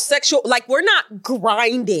talking about sexual, like we're not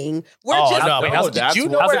grinding. We're Oh, just no, wait, but how's- did that's you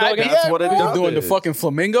what- know how's where it go I again? That's what it You're is. doing the fucking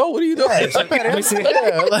flamingo? What are you doing? Let me see.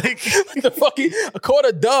 Yeah, like The fucking a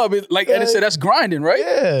quarter dub is like Eddie said, that's grinding, right?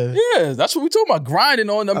 yeah. Yeah, that's what we talking about. Grinding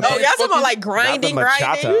on them. Oh, y'all talking about like grinding, Not the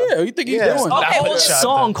grinding? bachata. Yeah, what you think he's Yeah. doing? Okay, a well,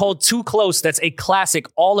 song called "Too Close." That's a classic,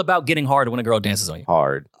 all about getting hard when a girl dances on you.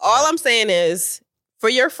 Hard. All I'm saying is, for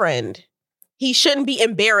your friend, he shouldn't be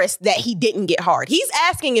embarrassed that he didn't get hard. He's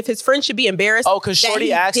asking if his friend should be embarrassed Oh, because that Shorty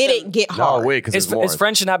he asked didn't him. get No, hard. wait, because His, there's more. his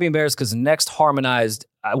friend should not be embarrassed because next harmonized.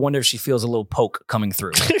 I wonder if she feels a little poke coming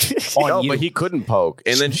through. on No, you. but he couldn't poke,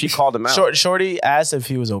 and then she called him out. Shorty asked if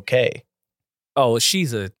he was okay. Oh,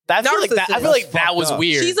 she's a I feel like that Fucked was up.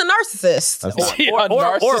 weird. She's a narcissist.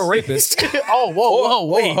 That's or a rapist. oh, whoa,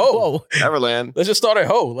 Wait, ho. Neverland. Let's just start at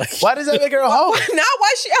hoe. Like Why does that make her a hoe? Now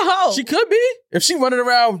why she a hoe? she could be if she running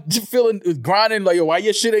around just feeling grinding like yo, why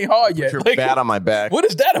your shit ain't hard yet? You're Like, bad on my back. what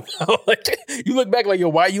is that about? Like you look back like yo,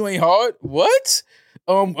 why you ain't hard? What?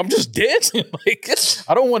 I'm just dancing. Like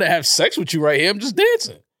I don't want to have sex with you right here. I'm just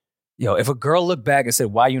dancing. Yo, if a girl looked back and said,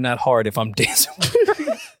 "Why you not hard?" If I'm dancing,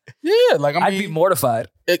 Yeah, like I'd be mortified.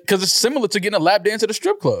 because it's similar to getting a lap dance at a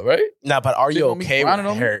strip club, right? Nah, but are you Sitting on me, okay with grinding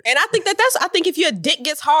on me? her? And I think I think if your dick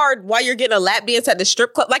gets hard while you're getting a lap dance at the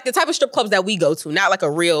strip club, like the type of strip clubs that we go to, not like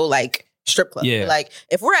a real like strip club. Yeah. Like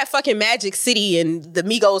if we're at fucking Magic City and the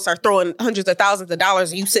Migos are throwing hundreds of thousands of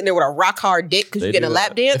dollars and you sitting there with a rock hard dick because They you're getting a do lap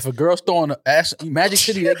that. dance. If a girl's throwing an ass Magic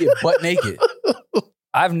City, they get butt naked.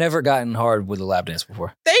 I've never gotten hard with a lap dance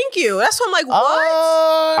before. Thank you. That's what I'm like,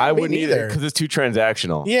 what? I me wouldn't either because it's too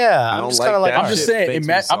transactional. Yeah, I I'm don't just like kind of like, that I'm just shit saying, makes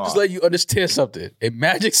me I'm just soft. letting you understand something. In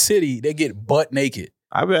Magic City, they get butt naked.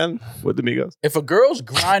 I've been with the Migos. If a girl's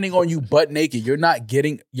grinding on you butt naked, you're not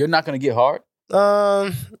gonna get hard.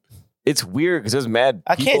 it's weird because there's mad.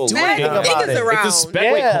 I can't do anything about it. It's a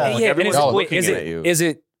Spedway call. Like, everyone's looking at you. Is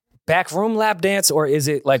it backroom lap dance or is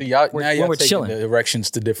it like y'all, when now y'all we're taking chilling? the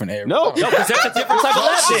erections to different areas. No, because that's a different type of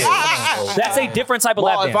lap dance. That's a different type of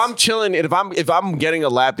lap dance. If I'm chilling, if I'm getting a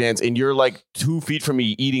lap dance and you're like 2 feet from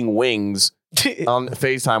me eating wings on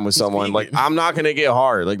FaceTime with someone, like I'm not gonna get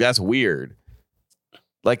hard. Like that's weird.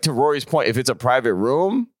 Like to Rory's point, if it's a private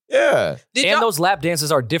room, yeah. And those lap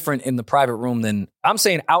dances are different in the private room than I'm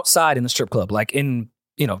saying outside in the strip club, like in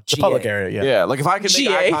the public area. Yeah, like if I can make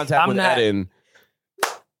eye contact with Eden,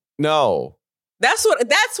 no. That's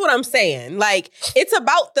what I'm saying. Like, it's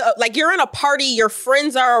about like you're in a party, your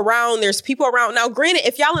friends are around, there's people around. Now, granted,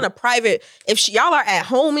 if y'all in a private, y'all are at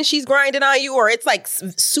home and she's grinding on you, or it's like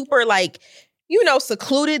super like,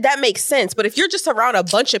 secluded, that makes sense. But if you're just around a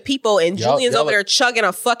bunch of people and Julian's over there chugging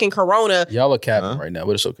a fucking Corona. Y'all are capping right now,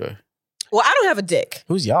 but it's okay. Well, I don't have a dick.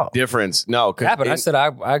 Who's y'all? Difference. No. Capping. I said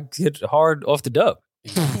I get hard off the dub.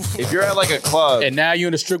 If you're at like a club and now you're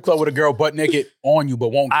in a strip club with a girl butt naked on you but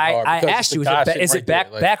won't get hard. I asked you, is it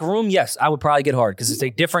back room? Yes, I would probably get hard because it's a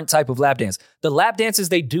different type of lap dance. The lap dances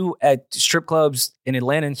they do at strip clubs in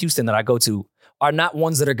Atlanta and Houston that I go to are not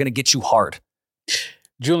ones that are going to get you hard.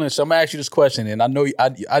 Julian, so I'm going to ask you this question, and I know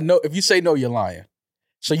if you say no, you're lying.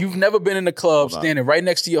 So you've never been in a club standing right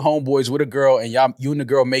next to your homeboys with a girl and you and the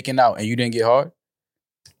girl making out and you didn't get hard?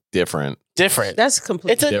 Different. That's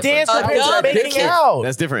completely It's a different. dance making out.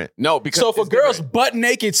 That's different. No, because so if a girl's butt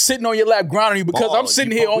naked sitting on your lap grinding you because I'm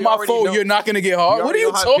sitting here on my phone, you're not going to get hard? What are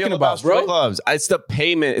you talking about, bro? Clubs. It's the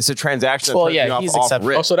payment. It's a transaction. Well, yeah, he's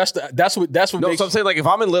accepted. Oh, so that's what no, so I'm saying, like, if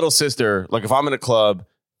I'm in Little Sister, like if I'm in a club,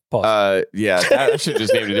 I should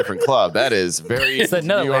just name a different club. That is very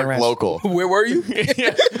New York local. Where were you?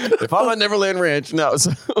 If I'm at Neverland Ranch, no.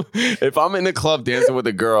 So if I'm in a club dancing with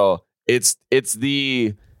a girl, it's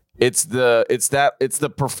the act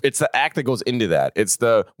that goes into that. It's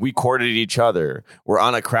we courted each other. We're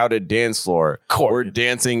on a crowded dance floor. We're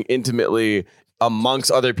dancing intimately amongst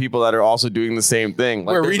other people that are also doing the same thing.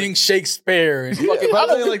 Like, we're reading Shakespeare and fucking,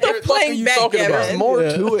 playing backgammon. There's more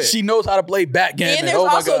to it. She knows how to play backgammon. And there's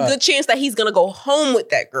also a good chance that he's gonna go home with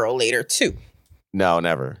that girl later too. No,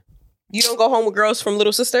 never. You don't go home with girls from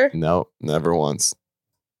Little Sister? No, never once.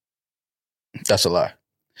 That's a lie.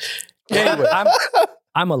 Anyway,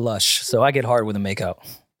 I'm a lush, so I get hard with a makeout.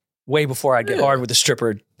 Way before I get hard with a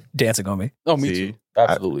stripper dancing on me. Oh, me too.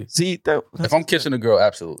 Absolutely. If I'm kissing a girl,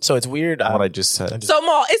 absolutely. So it's weird. What I just said. So,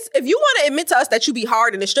 Maul, if you want to admit to us that you be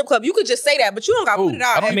hard in the strip club, you could just say that, but you don't got to put it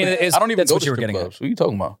out. I don't even go to strip clubs. What are you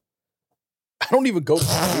talking about? I don't even go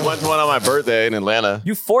to We went to one on my birthday in Atlanta.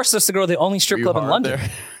 You forced us to go to the only strip club in London.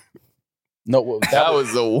 No, that was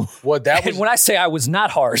and when I say I was not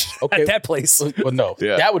hard at that place. Well, no,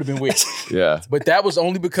 that would have been weird. Yeah. But that was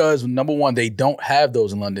only because, number one, they don't have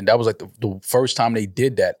those in London. That was like the first time they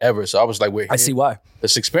did that ever. So I was like, I see why.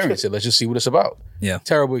 Let's experience it. Let's just see what it's about. Yeah.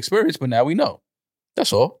 Terrible experience, but now we know.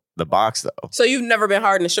 That's all. The box, though. So you've never been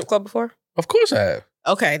hard in a strip club before? Of course I have.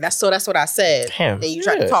 Okay, that's what I said. Damn. And you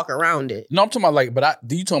tried to talk around it. No, I'm talking about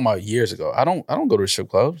you talking about years ago. I don't go to the strip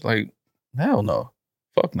clubs. Like, hell no.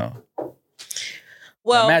 Fuck no.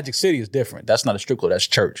 Well, now, Magic City is different. That's not a strip club. That's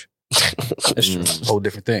church. That's true. It's a whole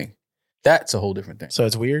different thing. That's a whole different thing. So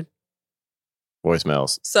it's weird.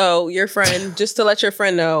 Voicemails. So your friend, just to let your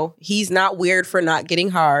friend know, he's not weird for not getting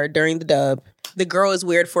hard during the dub. The girl is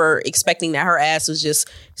weird for expecting that her ass was just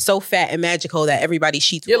so fat and magical that everybody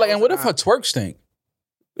sheets. Yeah, like, and what if her twerk stink?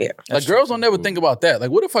 Yeah. Like, girls don't never think about that. Like,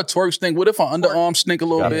 what if her twerk stink? What if her underarms stink a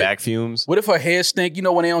little bit? Back fumes. What if her hair stink? You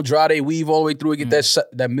know, when they don't dry, they weave all the way through and get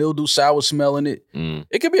that mildew, sour smell in it.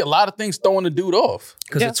 It could be a lot of things throwing the dude off.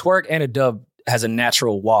 Because a twerk and a dub has a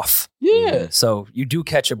natural waft. Yeah. So you do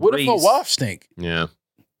catch a breeze. What if her waft stink? Yeah.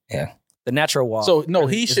 Yeah. The natural waft. So, no,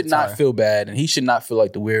 he should not feel bad and he should not feel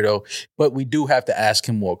like the weirdo. But we do have to ask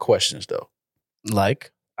him more questions, though.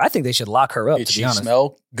 Like? I think they should lock her up, Did to she be honest.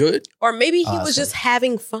 smell good? Or maybe he was just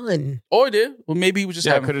having fun. Or did. Well, maybe he was just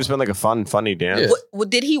Yeah, it having could have just been like a funny dance.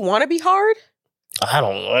 Did he want to be hard? I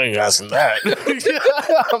don't know. I didn't ask him that.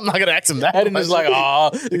 I'm not going to ask him that. Adam is like,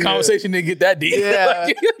 the conversation didn't get that deep. Yeah.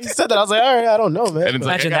 He said that. I was like, all right, I don't know, man.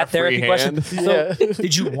 Imagine that therapy question. So,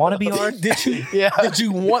 did you want to be hard? Did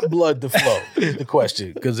you want blood to flow? Is the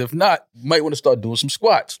question. Because if not, you might want to start doing some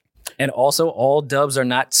squats. And also, all dubs are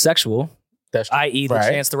not sexual. That's i.e. the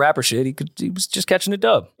Chance the Rapper shit. He was just catching a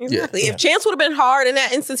dub. Exactly. If Chance would have been hard in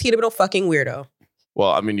that instance, he'd have been a fucking weirdo.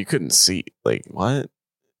 Well, I mean, you couldn't see. Like, what?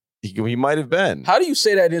 He might have been. How do you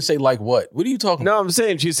say that and then say, like, what? What are you talking about? No, I'm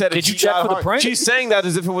saying she said Did you check for the prank? She's saying that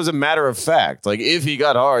as if it was a matter of fact. Like, if he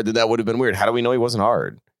got hard, then that would have been weird. How do we know he wasn't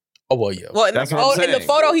hard? Oh well, yeah. Well, in That's the, what I'm in the saying.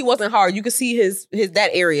 photo, he wasn't hard. You could see his that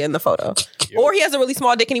area in the photo. Or he has a really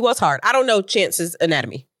small dick and he was hard. I don't know Chance's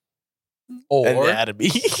anatomy. Or Anatomy.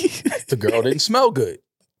 the girl didn't smell good.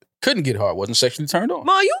 Couldn't get hard. Wasn't sexually turned on.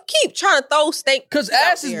 Ma, you keep trying to throw stank. Because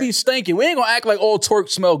out asses there. be stinking. We ain't gonna act like all twerks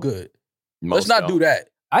smell good. Let's not do that.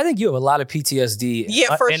 I think you have a lot of PTSD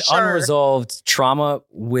Yeah, for and sure. unresolved trauma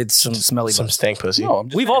with some smelly Some butts. stank pussy. No, I'm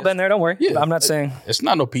just We've saying all been there. Don't worry. Yeah. I'm not saying it's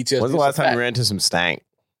not no PTSD. When's the it's a last time fact. you ran into some stank?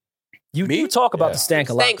 you Me? do talk about Yeah. the stank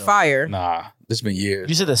a lot. Stank though. fire. Nah, this been years.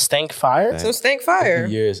 You said the stank fire? Some stank fire.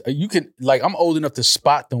 Years. You can like. I'm old enough to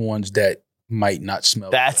spot the ones that might not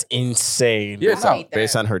smell. That's insane. Yeah, I it's not. hate that.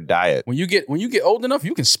 Based on her diet. When you get old enough,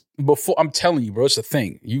 you can before. I'm telling you, bro, it's a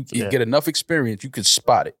thing. You Yeah. get enough experience, you can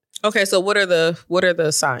spot it. Okay, so what are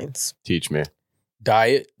the signs? Teach me.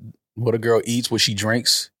 Diet, what a girl eats, what she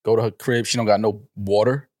drinks. Go to her crib, she don't got no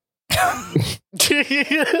water.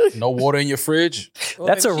 No water in your fridge. Well,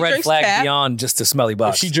 That's if a she red drinks flag tap, beyond just a smelly If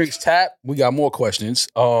box. she drinks tap, we got more questions.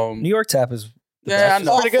 New York tap is Yeah, I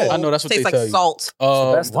know. Pretty good. I know that's what Tastes they tell like you. salt.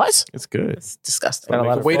 best. What? It's good. It's disgusting. Got a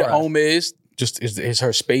lot The of way the fluoride. home is, just is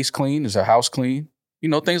her space clean? Is her house clean? You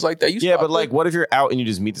know, things like that. You Yeah, spot but like, good. what if you're out and you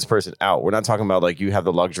just meet this person out? We're not talking about like you have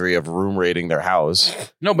the luxury of room rating their house.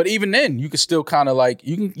 No, but even then, you can still kind of like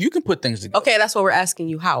you can put things together. Okay, that's what we're asking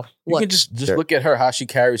you. How? You What? can just Sure. look at her, how she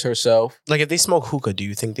carries herself. Like if they smoke hookah, do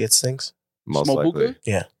you think it stinks? Most Smoke likely.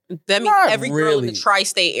 hookah? That means Not every girl in really. the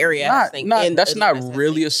tri-state area. has things in That's the not MSSP.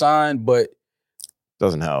 really a sign, but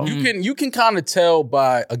Doesn't help. you can kind of tell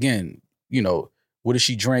by, again, you know, what is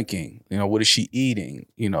she drinking? You know, what is she eating?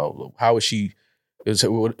 You know, how is she?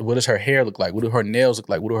 What does her hair look like? What do her nails look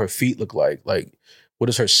like? What do her feet look like? Like, what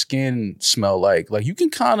does her skin smell like? Like, you can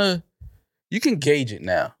gauge it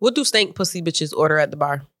now. What do stank pussy bitches order at the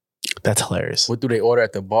bar? That's hilarious. What do they order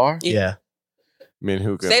at the bar? Yeah. I mean,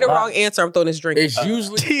 who could? Say the wrong answer. I'm throwing this drink. It's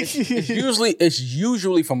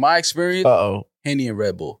usually from my experience, Uh-oh. Henny and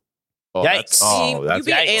Red Bull. Oh, that's- Yikes. Oh, you that's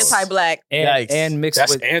being yikes. anti-black. and, Yikes. and mixed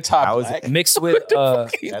That's with anti-black. mixed with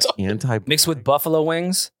that's anti. mixed with buffalo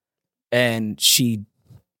wings, and she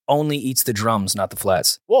only eats the drums, not the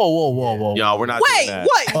flats. Whoa. Yo, we're not. Wait, doing that.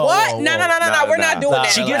 what? Oh, what? whoa, No. Nah, We're not nah. doing Nah,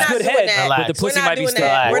 that. She We're gives not good doing head, that. Relax. but the pussy We're not might be doing still.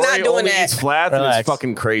 that. We're Relax. not Rory doing only that. eats flats and Relax. it's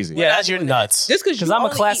fucking crazy. Yeah, that's your nuts. Just because 'Cause you I'm a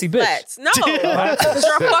only classy eat bitch. flats. No, because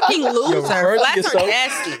you're a fucking loser. refer to Flats are yourself-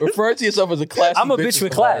 nasty. Refer to yourself as a classy I'm a bitch bitch is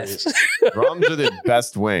with class. hilarious. Drums are the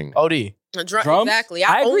best wing. OD. Drums? Exactly.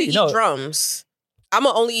 I I only agree. eat No. drums. I'm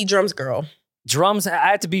an only eat drums girl. Drums, I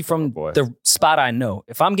have to be from boy. the spot I know.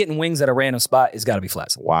 If I'm getting wings at a random spot, it's got to be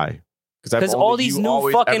flats. Why? 'Cause all these new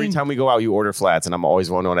every fucking- time we go out, you order flats, and I'm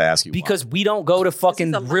always wanting to ask you Because we don't go to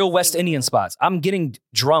fucking This is a real light West thing. Indian spots. I'm getting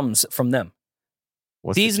drums from them.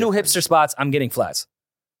 what's the These new difference? hipster spots, I'm getting flats.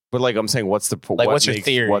 But like I'm saying, what's the Like, what what's your makes-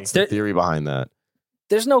 theory? What's the There- theory behind that?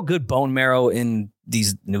 There's no good bone marrow in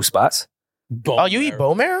these new spots. Oh, you eat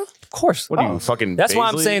bone marrow? Of course. What are you fucking? That's why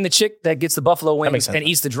I'm Baisley? saying the chick that gets the buffalo makes wings sense. and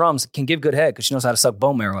eats the drums can give good head because she knows how to suck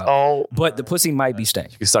bone marrow out. Oh. But the pussy might be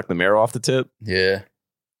stank. you can suck the marrow off the tip. Yeah.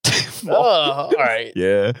 Oh, all right.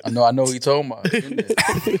 Yeah. I know what you're talking about.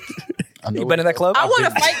 I know You been in that club? I want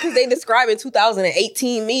to fight because they describe in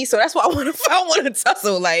 2018 me, so that's why I want to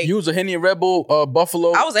tussle. Like You was a Henny and Red Bull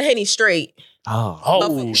Buffalo. I was a Henny straight.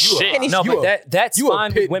 Oh, shit. Henny No, You but that's you a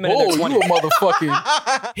fine pit with women bull. in their You a 20s.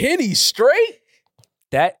 motherfucking Henny straight?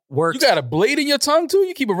 That works. You got a blade in your tongue too?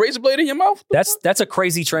 You keep a razor blade in your mouth? That's a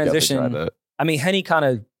crazy Definitely tried transition. that. I mean, Henny kind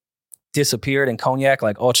of disappeared in cognac.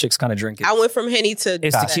 Like all chicks kind of drink it. I went from Henny to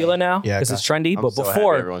It's tequila now Yeah, because it's trendy. I'm But so happy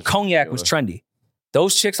before, everyone's cognac was trendy.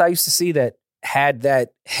 Those chicks I used to see that had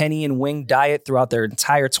that Henny and wing diet throughout their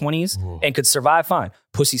entire 20s and could survive fine.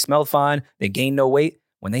 Pussy smelled fine. They gained no weight.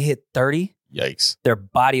 When they hit 30, Yikes. their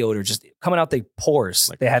body odor just coming out their pores.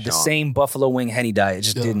 Like they had the Sean. same buffalo wing Henny diet. It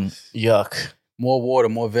just Ugh. didn't. Yuck. More water,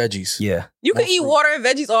 more veggies. Yeah. You can More eat fruit. water and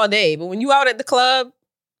veggies all day, but when you out at the club,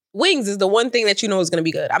 wings is the one thing that you know is going to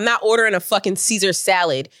be good. I'm not ordering a fucking Caesar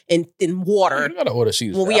salad and water You gotta order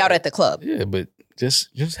Caesar when we salad. out at the club. Yeah, but just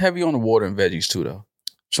heavy on the water and veggies too, though.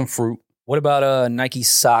 Some fruit. What about Nike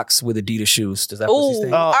socks with Adidas shoes? Does that pussy Oh,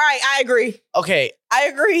 stink? all right. I agree. Okay. I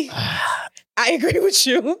agree. I agree with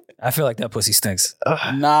you. I feel like that pussy stinks.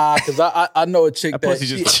 Nah, because I know a chick That that pussy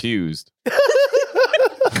just accused.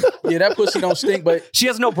 yeah, that pussy don't stink, but She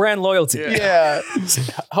has no brand loyalty. Yeah.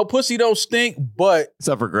 her pussy don't stink, but It's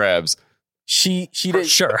up for grabs. she didn't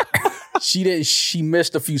Sure. she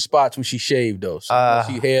missed a few spots when she shaved though. So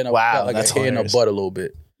she hair in her, wow, got like that's a hair in her hilarious. butt a little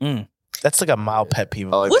bit. That's like a mild pet peeve.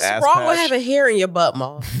 Oh, like What's the ass wrong with patch? having hair in your butt,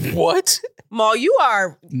 Maul? What? Maul, you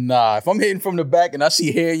are. Nah, if I'm hitting from the back and I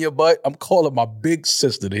see hair in your butt, I'm calling my big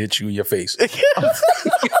sister to hit you in your face.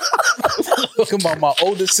 talking about my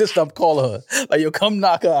older sister. I'm calling her. Like, yo, come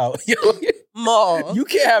knock her out. Yo, Ma. you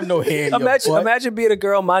can't have no hair in your butt. Imagine being a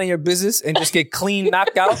girl minding your business and just get clean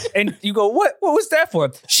knocked out, and you go, "What? What was that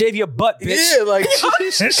for? Shave your butt, bitch." Yeah, like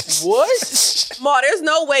what? Ma, there's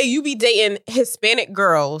no way you be dating Hispanic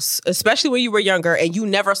girls, especially when you were younger, and you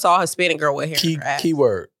never saw a Hispanic girl with hair in her ass.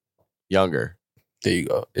 Keyword. Younger. There you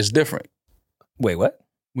go. It's different. Wait, what?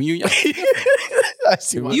 When you young.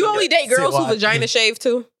 You only date girls who vagina shave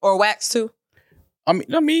too or wax too? I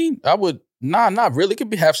mean, I would not really.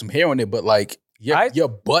 Could have some hair on it, but like your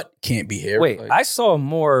butt can't be hairy. Wait, like, I saw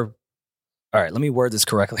more. All right, let me word this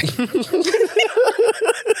correctly.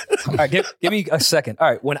 All right, give me a second. All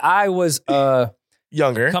right, when I was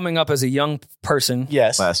younger, coming up as a young person,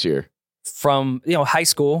 yes, last year from high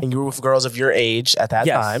school, and you were with girls of your age at that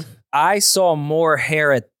time. I saw more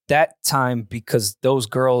hair at that time because those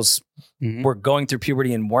girls were going through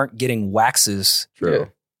puberty and weren't getting waxes. True.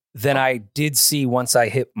 Than I did see once I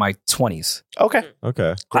hit my 20s. Okay.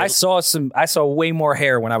 I saw way more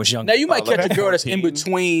hair when I was younger. now you might catch a girl that's in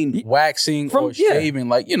between waxing or shaving,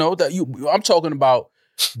 like I'm talking about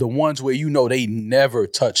the ones where they never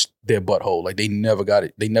touched their butthole, like they never got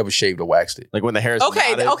it, they never shaved or waxed it. Like when the hair is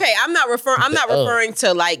Okay. knotted. Okay. I'm not referring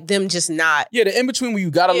to like them just not. Yeah, the in between where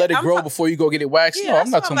you gotta let it grow before you go get it waxed. Yeah, No,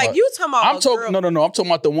 I'm not talking like about. you talking about. I'm talking. No. I'm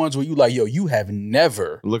talking about the ones where you like, yo, you have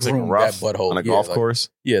never It looks like groomed rough that butthole on a golf course.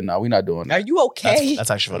 Yeah, no, we're not doing that. Are you okay?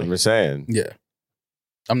 That's actually funny. I'm just saying. Yeah,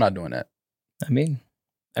 I'm not doing that. I mean,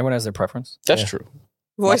 everyone has their preference. That's true.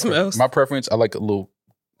 Voicemails. My preference, I like a little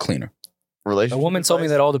cleaner. A woman told me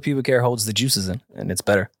that all the pubic hair holds the juices in, and it's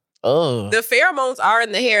better. Oh, The pheromones are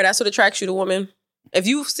in the hair. That's what attracts you to women. If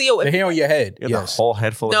you see The hair on your head. You have Yes. the whole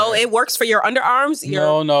head full of no, hair. it works for your underarms,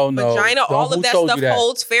 your No. vagina, Don't- all who of that told stuff you that?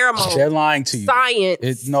 holds pheromones. They're lying to you. Science.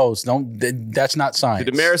 That's not science.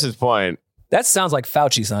 To Damaris's point, That sounds like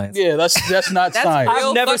Fauci science. Yeah, that's not That's science. real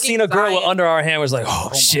I've never fucking seen a girl with science. under our hand was like,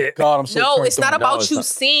 oh, shit. God, I'm so No, turned it's not on. about it's you not.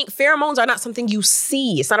 seeing. Pheromones are not something you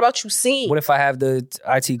see. It's not about you seeing. What if I have the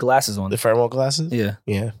IT glasses on? the pheromone glasses. Yeah.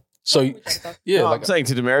 Yeah. So yeah, no, like I'm saying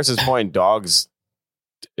to Damaris's point, dogs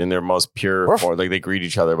in their most pure form, like they greet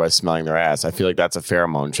each other by smelling their ass. I feel like that's a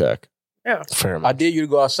pheromone check. Yeah. Pheromone. I dare you to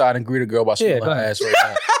go outside and greet a girl by smelling go her ahead. ass right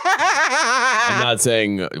now. I'm not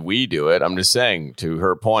saying we do it. I'm just saying, to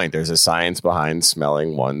her point, there's a science behind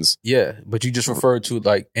smelling one's Yeah, but you just referred to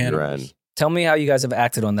like animals. urine. Tell me how you guys have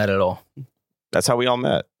acted on that at all. That's how we all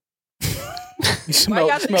met. You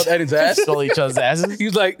smelled Eddie's ass. Stole each other's asses.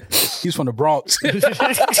 He's like, he's from the Bronx. It's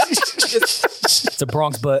a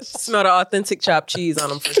Bronx butt. Smell the authentic chopped cheese on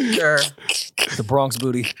them for sure. It's a Bronx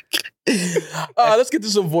booty. Let's get to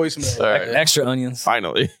some voicemail. All right. Extra onions.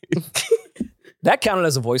 Finally. That counted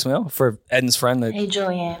as a voicemail for Eden's friend that Hey,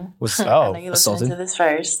 Julian. was I know you listening assaulted. to this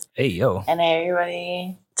first. Hey, yo. And hey,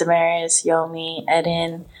 everybody. Damaris, Yomi,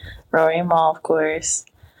 Eden, Rory, and Maul, of course.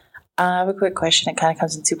 I have a quick question. It kind of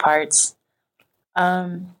comes in two parts.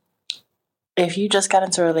 If you just got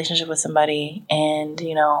into a relationship with somebody and,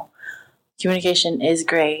 communication is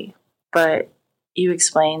great, but you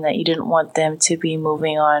explained that you didn't want them to be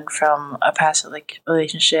moving on from a past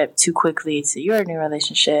relationship too quickly to your new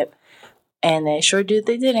relationship, and they sure did,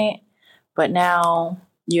 they didn't. But now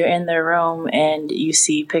you're in their room and you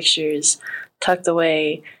see pictures tucked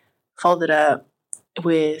away, folded up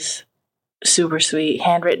with super sweet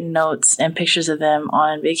handwritten notes and pictures of them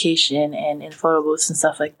on vacation and in photo booths and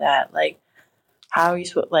stuff like that. Like, how are you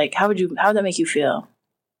how would that make you feel?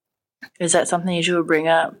 Is that something that you would bring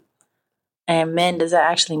up? And men, does that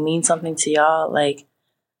actually mean something to y'all? Like,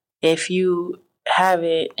 if you have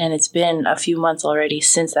it and it's been a few months already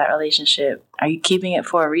since that relationship, are you keeping it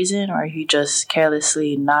for a reason, or are you just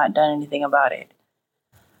carelessly not done anything about it?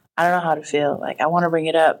 I don't know how to feel. Like, I want to bring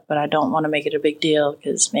it up, but I don't want to make it a big deal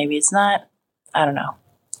because maybe it's not. I don't know.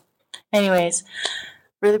 Anyways,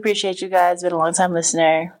 really appreciate you guys. Been a long time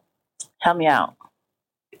listener. Help me out.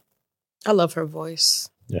 I love her voice.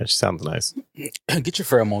 Yeah, she sounds nice. Get your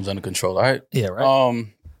pheromones under control, all right? Yeah, right.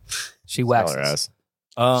 She Smell waxes. her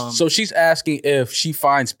ass. So she's asking if she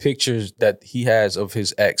finds pictures that he has of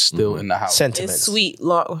his ex still in the house. Sentiments. It's sweet,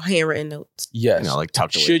 long handwritten notes. Yes. Like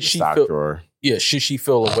tucked away Should in the she stock feel- drawer. Yeah, should she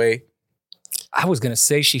feel away? I was going to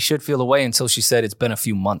say she should feel away until she said it's been a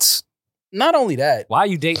few months. Not only that, Why are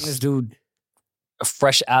you dating this dude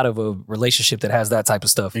fresh out of a relationship that has that type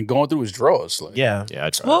of stuff? and going through his drawers. Like, Yeah. Yeah, I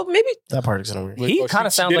tried. Well, maybe That part is weird. He Or kind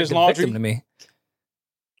of she sounds did like his the laundry? victim to me.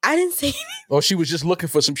 I didn't say Or she was just looking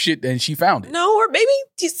for some shit and she found it. no, or maybe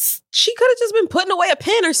she could have just been putting away a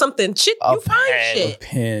pen or something. Shit, A you find pen. shit.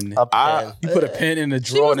 Pen. A pen. You put a pen in the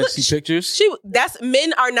drawer and then was- see pictures?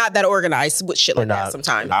 Men are not that organized with shit We're like that not.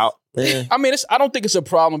 sometimes. I mean, I don't think it's a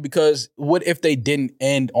problem because what if they didn't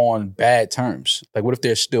end on bad terms? Like, what if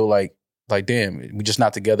they're still like, damn, we're just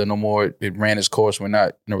not together no more. It ran its course. We're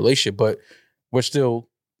not in a relationship, but we're still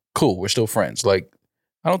cool. We're still friends. Like,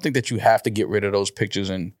 I don't think that you have to get rid of those pictures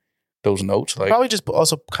and those notes. Like, probably just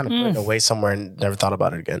also kind of put it away somewhere and never thought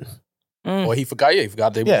about it again. Or he forgot. Yeah, he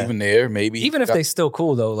forgot they were even there. Maybe even if they still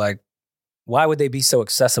cool though, like, why would they be so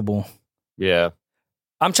accessible? Yeah.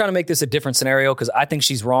 I'm trying to make this a different scenario because I think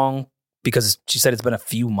she's wrong because she said it's been a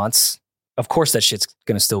few months. Of course, that shit's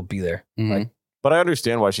gonna still be there. Mm-hmm. Like, but I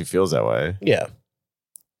understand why she feels that way. Yeah.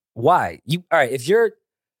 Why? All right, if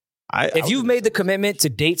you've made the commitment to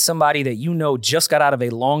date somebody that you know just got out of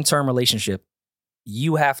a long-term relationship,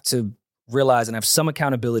 you have to realize and have some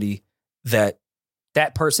accountability that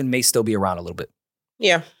that person may still be around a little bit.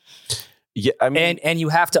 Yeah. Yeah, I mean, and you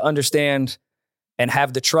have to understand and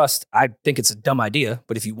have the trust. I think it's a dumb idea,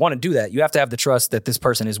 but if you want to do that, you have to have the trust that this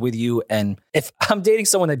person is with you. And if I'm dating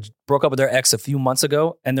someone that broke up with their ex a few months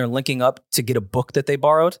ago and they're linking up to get a book that they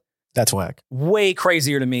borrowed, that's whack. Way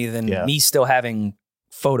crazier to me than me still having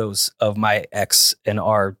photos of my ex in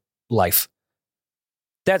our life.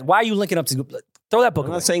 Why are you linking up to throw that book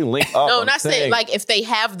away? I'm not saying link up. No, I'm not saying like if they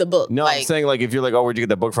have the book. No, I'm saying like if you're like, oh, where'd you get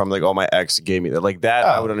that book from? Like, oh, my ex gave me that. Like that,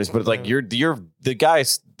 I would understand. But it's like you're the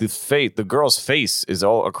guy's the girl's face is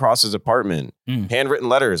all across his apartment. Handwritten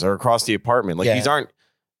letters are across the apartment. Like these aren't,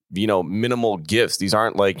 minimal gifts. These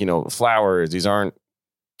aren't like, flowers. These aren't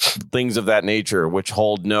things of that nature, which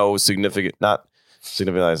hold no significant. Not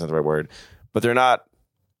significant. That's not the right word. But they're not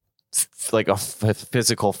like a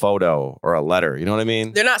physical photo or a letter. You know what I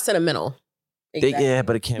mean? They're not sentimental. Exactly. Yeah,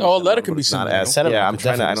 but it can't. No, a letter can be sentimental. Yeah, I'm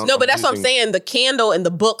trying to. I don't. No, but that's what I'm saying. The candle and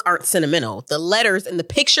the book aren't sentimental. The letters and the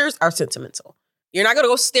pictures are sentimental. You're not gonna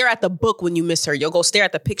go stare at the book when you miss her. You'll go stare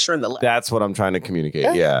at the picture and the letter. That's what I'm trying to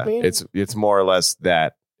communicate. Yeah, I mean, it's more or less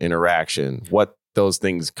that interaction. What those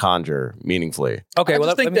things conjure meaningfully. Okay, I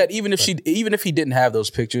just think that even if he didn't have those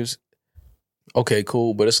pictures, okay,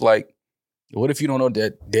 cool. But it's like, what if you don't know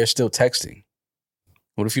that they're still texting?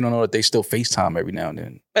 What if you don't know that they still FaceTime every now and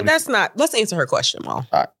then? But that's not. Let's answer her question, Mo.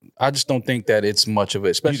 I just don't think that it's much of it.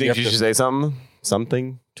 Especially you think she should say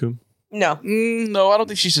something to him? No. No, I don't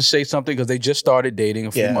think she should say something because they just started dating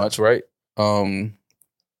a few months, right? Don't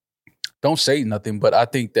say nothing, but I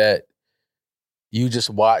think that you just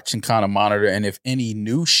watch and kind of monitor. And if any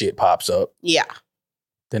new shit pops up,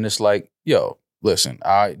 then it's like, yo, listen,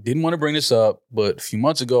 I didn't want to bring this up, but a few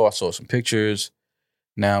months ago I saw some pictures.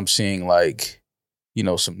 Now I'm seeing like,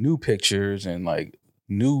 some new pictures and like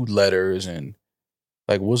new letters and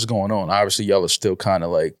like what's going on. Obviously, y'all are still kind of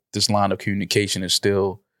like this line of communication is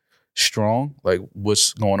still strong. Like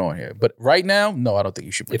what's going on here? But right now, no, I don't think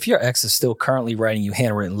you should. If your ex is still currently writing you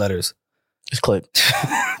handwritten letters, just clip.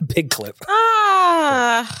 Big clip.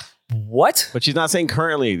 What? But she's not saying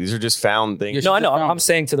currently. These are just found things. No, I know. I'm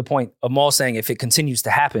saying to the point of Maul saying if it continues to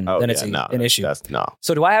happen, then it's an issue.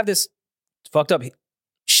 So do I have this fucked up?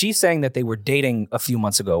 She's saying that they were dating a few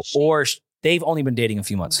months ago, or they've only been dating a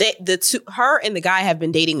few months. Her and the guy have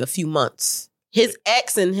been dating a few months. His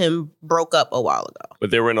ex and him broke up a while ago.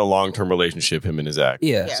 But they were in a long-term relationship, him and his ex.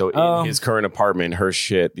 Yeah. So in his current apartment, her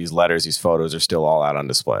shit, these letters, these photos are still all out on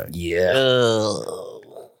display. Yeah.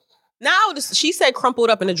 Now she said crumpled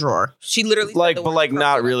up in a drawer. She literally but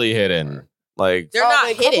not really hidden. Like they're not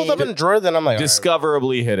hidden. Crumpled up in a drawer, then I'm like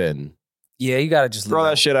discoverably hidden. Yeah, you gotta just throw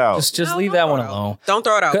that shit out. Just leave that one alone. Don't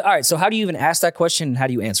throw it out. All right. So how do you even ask that question? And how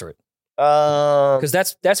do you answer it? Because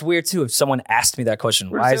that's weird too. If someone asked me that question,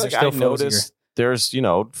 why is there still photos of your... There's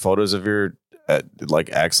photos of your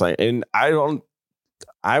ex, and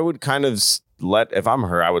I would kind of if I'm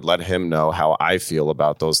her, I would let him know how I feel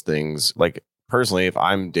about those things. Like personally, if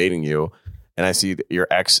I'm dating you and I see your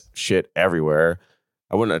ex shit everywhere,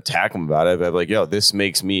 I wouldn't attack him about it. But I'd be like, yo, this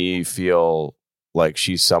makes me feel like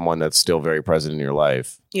she's someone that's still very present in your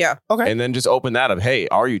life. Yeah. Okay. And then just open that up. Hey,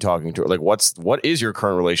 are you talking to her? Like, what is your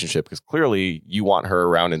current relationship? Because clearly you want her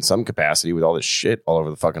around in some capacity with all this shit all over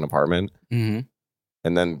the fucking apartment. Mm-hmm.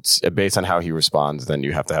 And then based on how he responds, then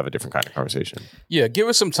you have to have a different kind of conversation. Yeah, give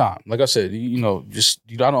it some time. Like I said, I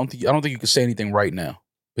don't think you can say anything right now.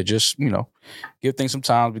 But just, give things some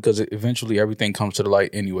time because eventually everything comes to the light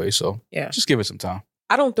anyway. So just give it some time.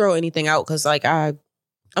 I don't throw anything out because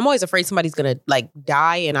I'm always afraid somebody's going to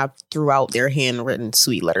die and I threw out their handwritten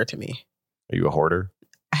sweet letter to me. Are you a hoarder?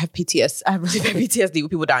 I have PTSD. I have really bad PTSD with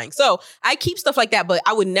people dying. So I keep stuff like that, but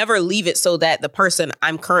I would never leave it so that the person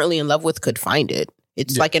I'm currently in love with could find it.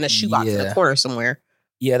 It's like in a shoebox in the corner somewhere.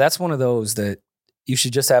 Yeah, that's one of those that you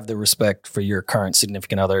should just have the respect for your current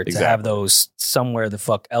significant other to have those somewhere the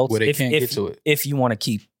fuck else. Where they can't get to it. If you want to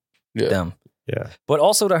keep them. Yeah. But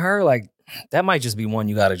also to her, like, that might just be one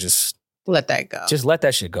you got to just Let that go. Just let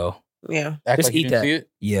that shit go. Yeah. Act Just like you eat didn't that. see it?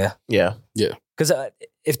 Yeah. Yeah. Because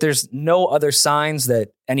if there's no other signs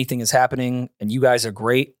that anything is happening and you guys are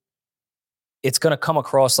great, it's going to come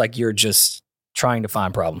across like you're just trying to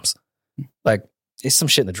find problems. Like, it's some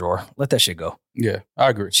shit in the drawer. Let that shit go. Yeah, I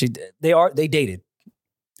agree. They dated.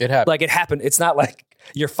 It happened. Like, it happened. It's not like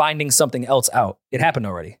you're finding something else out. It happened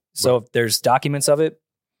already. So if there's documents of it,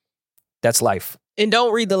 that's life. And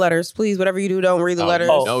don't read the letters, please. Whatever you do, don't read the letters.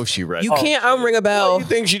 No, she read. You can't unring a bell. You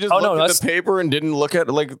think she just looked at the paper and didn't look at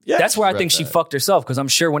it? Like, yeah, that's where I read think she that. fucked herself, because I'm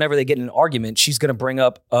sure whenever they get in an argument, she's going to bring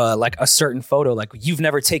up like a certain photo. Like, you've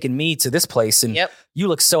never taken me to this place, and you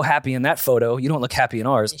look so happy in that photo. You don't look happy in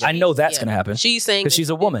ours. I know that's going to happen. She's saying because she's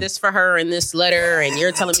a woman. This for her in this letter, and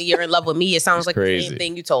you're telling me you're in love with me. It sounds like the same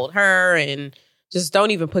thing you told her, and just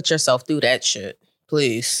don't even put yourself through that shit,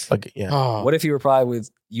 please. Okay, yeah. What if you reply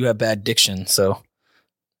with, "You have bad diction, so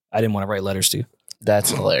I didn't want to write letters to you."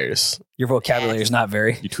 That's hilarious. Your vocabulary is not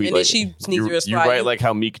very. You tweet And then like she needs to you reply. write like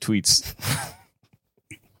how Meek tweets.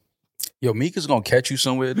 Yo, Meek is gonna catch you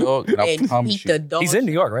somewhere, dog. And I And promise eat you. the dog. He's in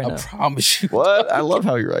New York right I now. promise you. What? I love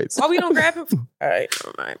how he writes. Why we don't grab him? All right,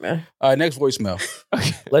 never mind, man. All right, next voicemail.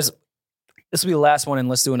 This will be the last one, and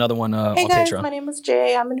let's do another one Hey on guys, Patreon. my name is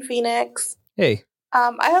Jay. I'm in Phoenix. Hey.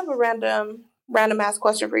 I have a random ass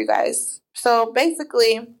question for you guys. So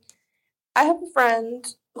basically, I have a friend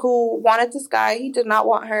who wanted this guy. He did not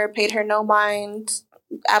want her, paid her no mind,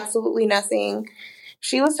 absolutely nothing.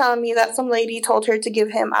 She was telling me that some lady told her to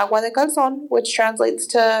give him agua de calzón, which translates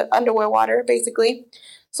to underwear water, basically.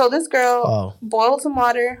 So this girl boiled some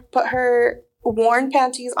water, put her worn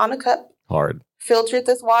panties on a cup, Hard. filtered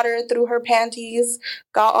this water through her panties,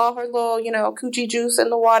 got all her little, coochie juice in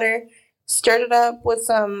the water, stirred it up with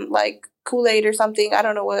some, like, Kool-Aid or something. I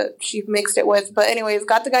don't know what she mixed it with. But anyways,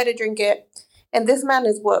 got the guy to drink it. And this man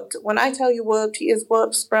is whooped. When I tell you whooped, he is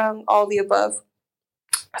whooped, sprung, all the above.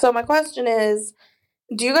 So my question is,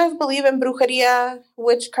 do you guys believe in brujeria,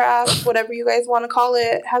 witchcraft, whatever you guys want to call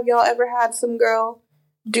it? Have y'all ever had some girl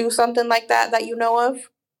do something like that you know of?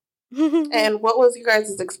 And what was your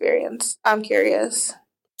guys' experience? I'm curious.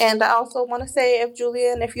 And I also want to say, if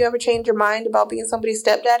you ever change your mind about being somebody's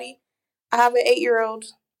stepdaddy, I have an 8-year-old.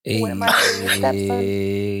 With my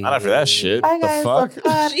stepson. Not after that shit. Bye, The guys. fuck?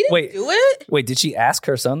 She didn't Wait. do it? Wait, did she ask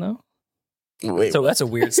her son, though? Wait. So that's a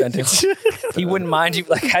weird sentence. He wouldn't mind you.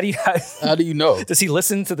 Like, how do you know? Does he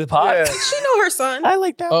listen to the pod? Yeah. She know her son. I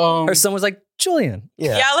like that. Her son was like, Julian.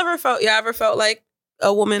 Yeah. Y'all ever felt like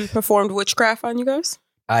a woman performed witchcraft on you guys?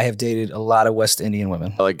 I have dated a lot of West Indian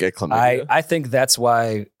women. I like get chlamydia. I think that's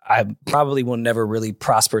why I probably will never really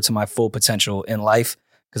prosper to my full potential in life,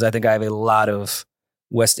 because I think I have a lot of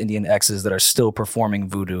West Indian exes that are still performing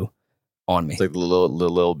voodoo on me. It's like the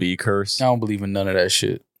little bee curse. I don't believe in none of that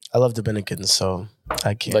shit. I love Dominicans, so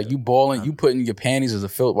I can't. Like, you balling, you putting your panties as a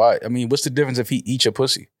filth. Why? I mean, what's the difference if he eats your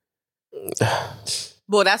pussy?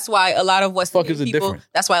 Well, that's why a lot of West Fuck Indian is the people. difference?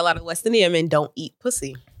 That's why a lot of West Indian men don't eat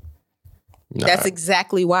pussy. Nah. That's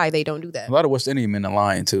exactly why they don't do that. A lot of West Indian men are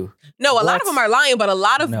lying too. No, a lot of them are lying, but a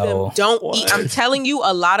lot of them don't eat. I'm telling you,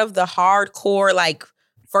 a lot of the hardcore, like,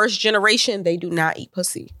 first generation, they do not eat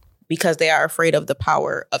pussy because they are afraid of the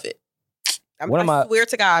power of it. I swear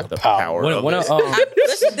to God. The power of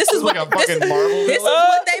it. This is like a fucking Marvel. This is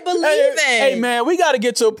what they believe in. Hey man, we got to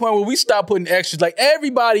get to a point where we stop putting extras. Like,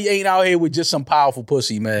 everybody ain't out here with just some powerful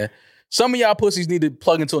pussy, man. Some of y'all pussies need to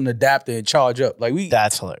plug into an adapter and charge up. Like,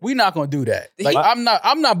 that's hilarious. We not gonna do that. Like,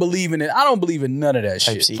 I'm not believing it. I don't believe in none of that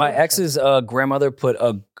shit. My ex's grandmother put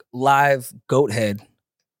a live goat head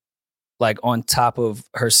like on top of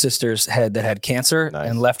her sister's head that had cancer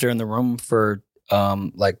and left her in the room for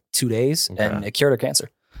like 2 days, and it cured her cancer.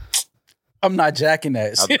 I'm not jacking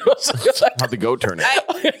that. How'd the goat turn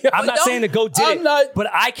out? I'm not saying the goat did it, but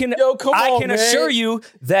I can assure you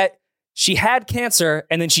that she had cancer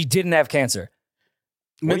and then she didn't have cancer.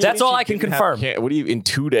 That's all I can confirm. What do you, in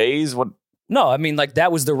 2 days? What? No, I mean, like,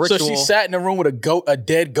 that was the ritual. So she sat in a room with a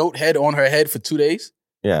dead goat head on her head for 2 days?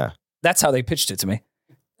 Yeah. That's how they pitched it to me.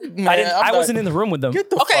 Man, I wasn't in the room with them. Get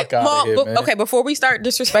the fuck out of here, man. Okay, before we start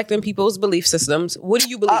disrespecting people's belief systems, what do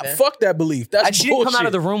you believe in? Fuck that belief. That's She didn't come out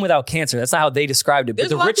of the room without cancer. That's not how they described it. But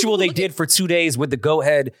There's a the lot of ritual people they did for 2 days with the goat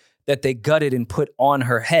head that they gutted and put on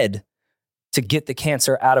her head to get the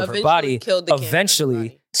cancer out of her body,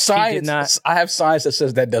 eventually science. I have science that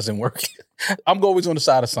says that doesn't work. I'm always on the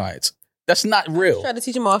side of science. That's not real. Tried to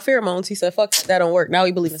teach him all pheromones. He said, "Fuck, that don't work." Now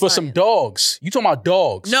he believes in For science. some dogs. You talking about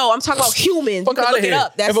dogs? No, I'm talking about humans. Fuck You can out look of it here.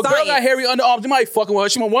 up. That's if a girl science. got hairy underarms, you might fucking with her.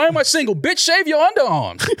 She went, "Why am I single? Bitch, shave your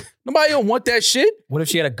underarms." Nobody don't want that shit. What if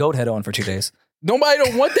she had a goat head on for 2 days? Nobody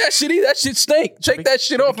don't want that shit either. That shit stink. Take that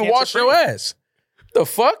shit off and wash your ass. The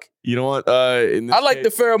fuck? You know what? I like the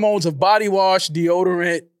pheromones of body wash,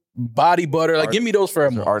 deodorant, body butter. Like, give me those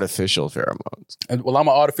pheromones. Artificial pheromones. Well, I'm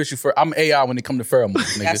an artificial. I'm AI when it comes to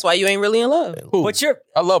pheromones. Nigga. That's why you ain't really in love. Who? But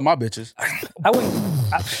I love my bitches. I wouldn't.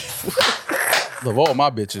 Love all my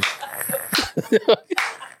bitches.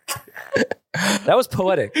 That was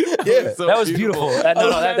poetic. Yeah, that was beautiful.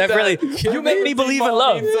 That really. You make me believe in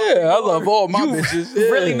love. Yeah, I love all my bitches. Yeah.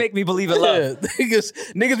 Really make me believe in love. Yeah.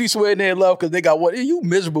 Niggas be swearing they in love because they got what? You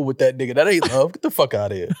miserable with that nigga. That ain't love. Get the fuck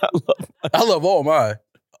out of here. I love all mine.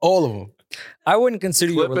 All of them. I wouldn't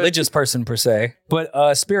consider you a religious person per se,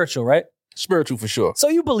 but spiritual, right? Spiritual for sure. So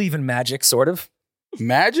you believe in magic, sort of.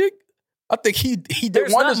 Magic? I think he did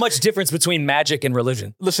There's wonders. not much difference between magic and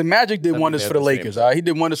religion. Listen, Magic did wonders for the Lakers. He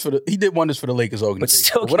did wonders for the Lakers organization. But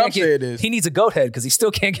still, what I'm saying is he needs a goat head because he still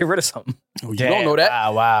can't get rid of something. You don't know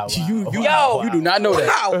that. Wow. You do not know that.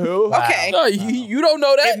 Wow. Okay. No, you don't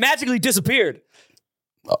know that. It magically disappeared.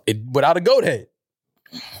 Without a goat head.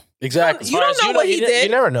 Exactly. You don't know what he did. You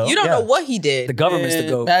never know. You don't know what he did. The government's the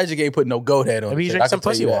goat. Magic ain't put no goat head on. Maybe he his drank head. some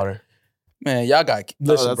pussy water. Man, y'all got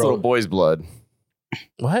listen, that's bro. little boy's blood.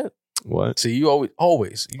 What? See, you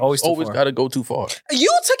always got to go too far.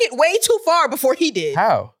 You took it way too far before he did.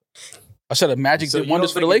 How? I said Magic did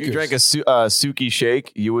wonders for the Lakers. If you drank a Suki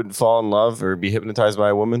shake, you wouldn't fall in love or be hypnotized by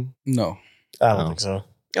a woman? No. I don't think so.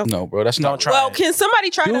 No, bro, that's not Well, can somebody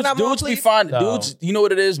try that out more, dudes please? be finding dudes. You know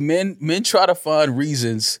what it is? Men try to find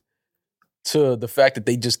reasons to the fact that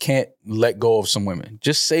they just can't let go of some women.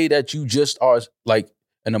 Just say that you just are like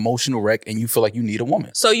an emotional wreck and you feel like you need a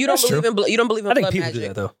woman. So you don't believe in you don't believe in I think blood people magic? do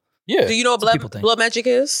that though. Yeah. Do you know what blood magic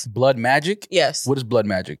is? Blood magic? Yes. What is blood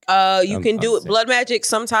magic? You can do it. Blood magic.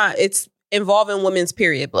 Sometimes it's involving women's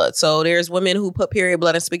period blood. So there's women who put period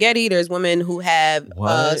blood in spaghetti. There's women who have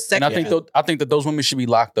sex. And I think that those women should be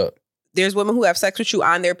locked up. There's women who have sex with you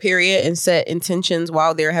on their period and set intentions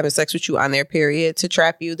while they're having sex with you on their period to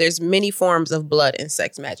trap you. There's many forms of blood and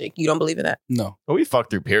sex magic. You don't believe in that? No. Well, we fuck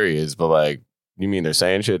through periods, but like, you mean they're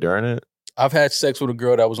saying shit during it? I've had sex with a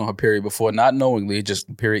girl that was on her period before, not knowingly. Just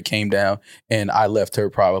the period came down, and I left her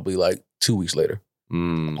probably like 2 weeks later.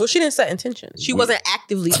 Well, she didn't set intentions. She wasn't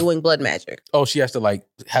actively doing blood magic. Oh, she has to like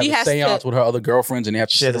have a seance with her other girlfriends, and they have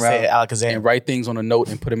to sit around and write things on a note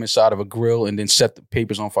and put them inside of a grill, and then set the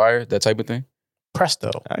papers on fire. That type of thing.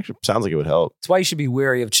 Presto. Actually, sounds like it would help. That's why you should be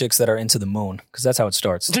wary of chicks that are into the moon, because that's how it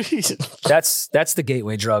starts. That's the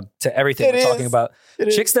gateway drug to everything we're talking about.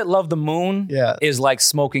 Chicks that love the moon is like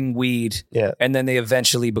smoking weed, and then they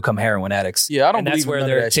eventually become heroin addicts. Yeah, I don't and believe that's where in none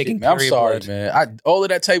they're of that taking shit, man. I'm period sorry, blood. man. All of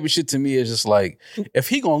that type of shit to me is just like, if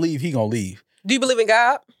he gonna leave, he gonna leave. Do you believe in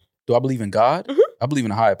God? Do I believe in God? I believe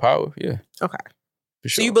in a higher power. Yeah. Okay. For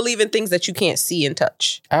So sure. you believe in things that you can't see and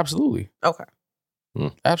touch? Absolutely. Okay.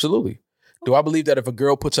 Absolutely. Do I believe that if a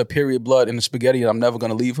girl puts her period blood in the spaghetti, I'm never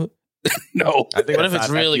gonna leave her? No. I think What if that's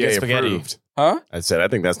it's not really FDA good spaghetti? approved. Huh? I said I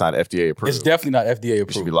think that's not FDA approved. It's definitely not FDA You should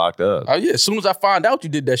approved. be locked up. Oh yeah. As soon as I find out you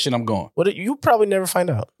did that shit, I'm gone. What you probably never find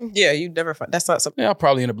out. Yeah, you never find. That's not something. Yeah, I'll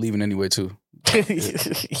probably end up leaving anyway too.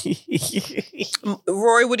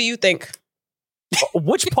 Rory, what do you think?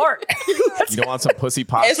 Which part? You don't want some pussy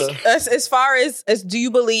pasta? As far as do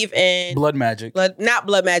you believe in Blood magic. not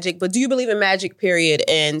blood magic, but do you believe in magic period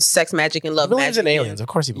and sex magic and love He believes magic? in aliens. Of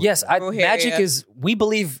course he believes. Yes, magic is. We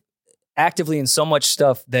believe actively in so much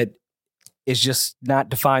stuff that is just not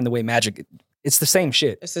defined the way magic. It's the same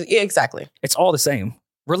shit. Yeah, exactly. It's all the same.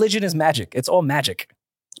 Religion is magic. It's all magic.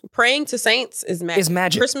 Praying to saints is magic. Is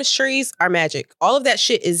magic. Christmas trees are magic. All of that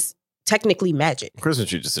shit is technically magic. Christmas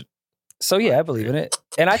tree just So yeah, I believe in it,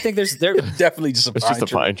 and I think there definitely just a it's just a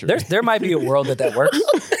pine tree. there might be a world that works.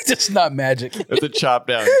 It's not magic. It's a chopped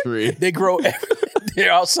down tree. They grow.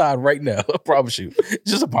 They're outside right now. I promise you.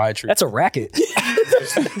 It's just a pine tree. That's a racket.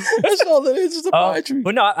 That's all it is. It's a pine tree.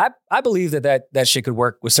 But no, I believe that shit could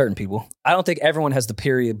work with certain people. I don't think everyone has the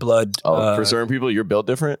period blood. For certain people, you're built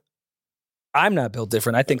different. I'm not built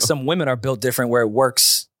different. I think some women are built different where it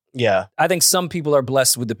works. Yeah. I think some people are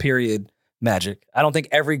blessed with the period magic. I don't think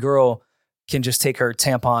every girl can just take her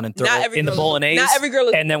tampon and throw it in the bolognese. Not every girl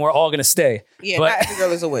is, and then we're all gonna stay. Yeah, But- not every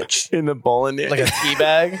girl is a witch. In the bolognese. Like a tea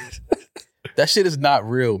bag. That shit is not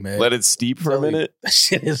real, man. Let it steep for a minute. That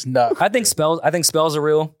shit is not. I think spells are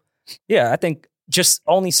real. Yeah, I think just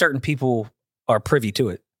only certain people are privy to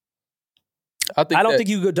it. I don't think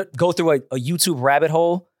you could go through a YouTube rabbit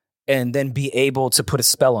hole and then be able to put a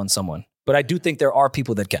spell on someone. But I do think there are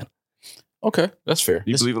people that can. Okay, that's fair. Do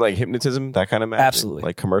you believe in like hypnotism, that kind of magic? Absolutely.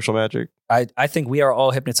 Like commercial magic? I think we are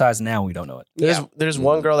all hypnotized now. We don't know it. There's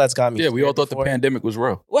one girl that's got me. Yeah, we all scared thought before. the pandemic was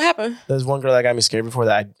real. What happened? There's one girl that got me scared before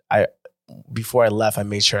that I before I left, I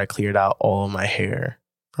made sure I cleared out all of my hair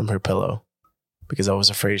from her pillow because I was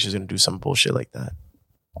afraid she was going to do some bullshit like that.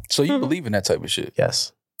 So you believe in that type of shit?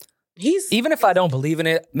 Yes. Even if I don't believe in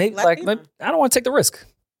it, maybe I don't want to take the risk.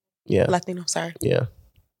 Yeah. Latino, sorry. Yeah.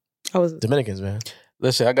 I was Dominicans, man.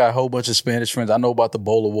 Listen, I got a whole bunch of Spanish friends. I know about the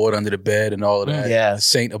bowl of water under the bed and all of that. Yeah. The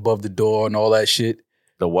saint above the door and all that shit.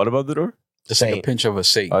 The what above the door? It's like a pinch of a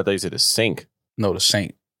saint. Oh, I thought you said a sink. No, the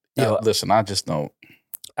saint. Yo, Listen, I just don't.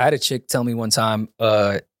 I had a chick tell me one time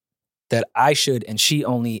that I should, and she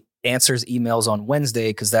only answers emails on Wednesday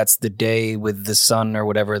because that's the day with the sun or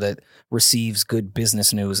whatever that receives good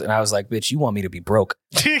business news. And I was like, bitch, you want me to be broke.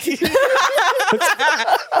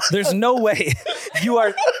 There's no way you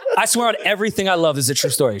are. I swear on everything I love is a true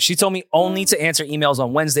story. She told me only to answer emails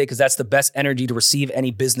on Wednesday because that's the best energy to receive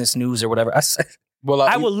any business news or whatever. I said, well,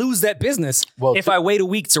 I will lose that business if I wait a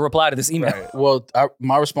week to reply to this email. Right. Well,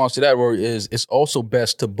 my response to that, Rory, is it's also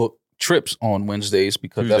best to book trips on Wednesdays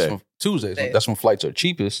because Tuesdays. That's when flights are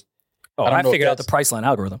cheapest. Oh, I figured out the Priceline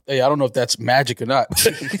algorithm. Hey, I don't know if that's magic or not.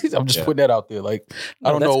 I'm just putting that out there. Like,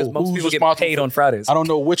 I don't know most who's people get paid on Fridays. I don't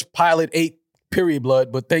know which pilot ate period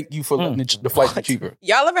blood, but thank you for letting the flights be cheaper.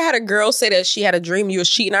 Y'all ever had a girl say that she had a dream you was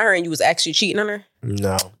cheating on her and you was actually cheating on her?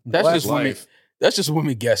 No. That's just women. That's just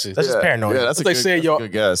women guesses. That's just paranoia. Yeah, that's a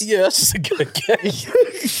good guess. Yeah, that's just a good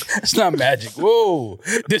guess. It's not magic. Whoa,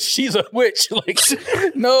 she's a witch. Like,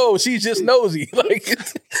 no, she's just nosy. Like,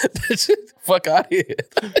 fuck out of here.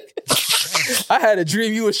 I had a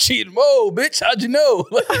dream you was cheating. Whoa, bitch, how'd you know?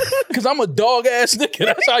 Because I'm a dog ass nigga.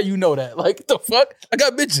 That's how you know that. Like, the fuck? I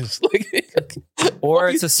got bitches. Like, or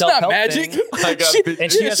it's a self-help magic. thing. I got bitches.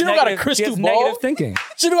 And she don't got a crystal ball. Negative thinking.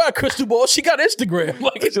 She don't got a crystal ball. She got Instagram.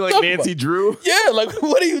 Like, She like Nancy Drew? Yeah, like,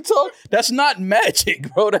 what are you talking? That's not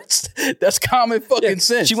magic, bro. That's common fucking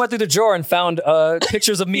sense. She went through the drawer and found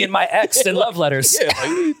pictures of me and my ex and love letters. Yeah, like, what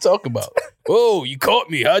are you talking about? Whoa, you caught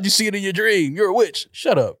me. How'd you see it in your dream? You're a witch.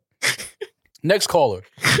 Shut up. Next caller.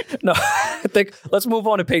 No, I think let's move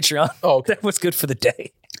on to Patreon. Oh, okay. That was good for the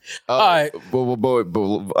day. All right.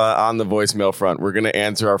 On the voicemail front, we're going to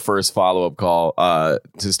answer our first follow-up call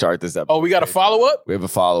to start this episode. Oh, we got a follow-up? We have a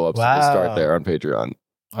follow-up, so we'll start there on Patreon.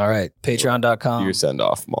 All right. Patreon.com. Your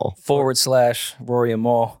send-off, Maul. / Rory and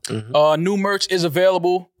Maul. Mm-hmm. New merch is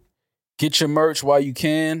available. Get your merch while you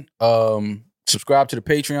can. Subscribe to the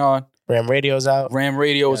Patreon. Ram Radio's out. Ram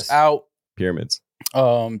Radio's out. Pyramids.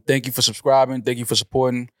 Thank you for subscribing. Thank you for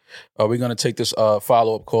supporting. We're going to take this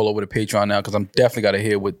follow-up call over to Patreon now because I'm definitely got to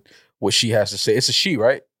hear what she has to say. It's a she,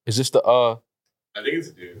 right? Is this the... I think it's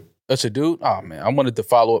a dude. It's a dude? Oh, man. I wanted to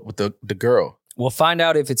follow up with the girl. We'll find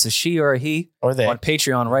out if it's a she or a he or they on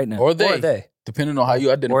Patreon right now. Or they. Depending on how you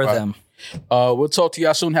identify. Or them. We'll talk to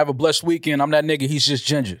y'all soon. Have a blessed weekend. I'm that nigga. He's just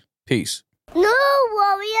Ginger. Peace. No,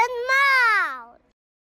 Rory and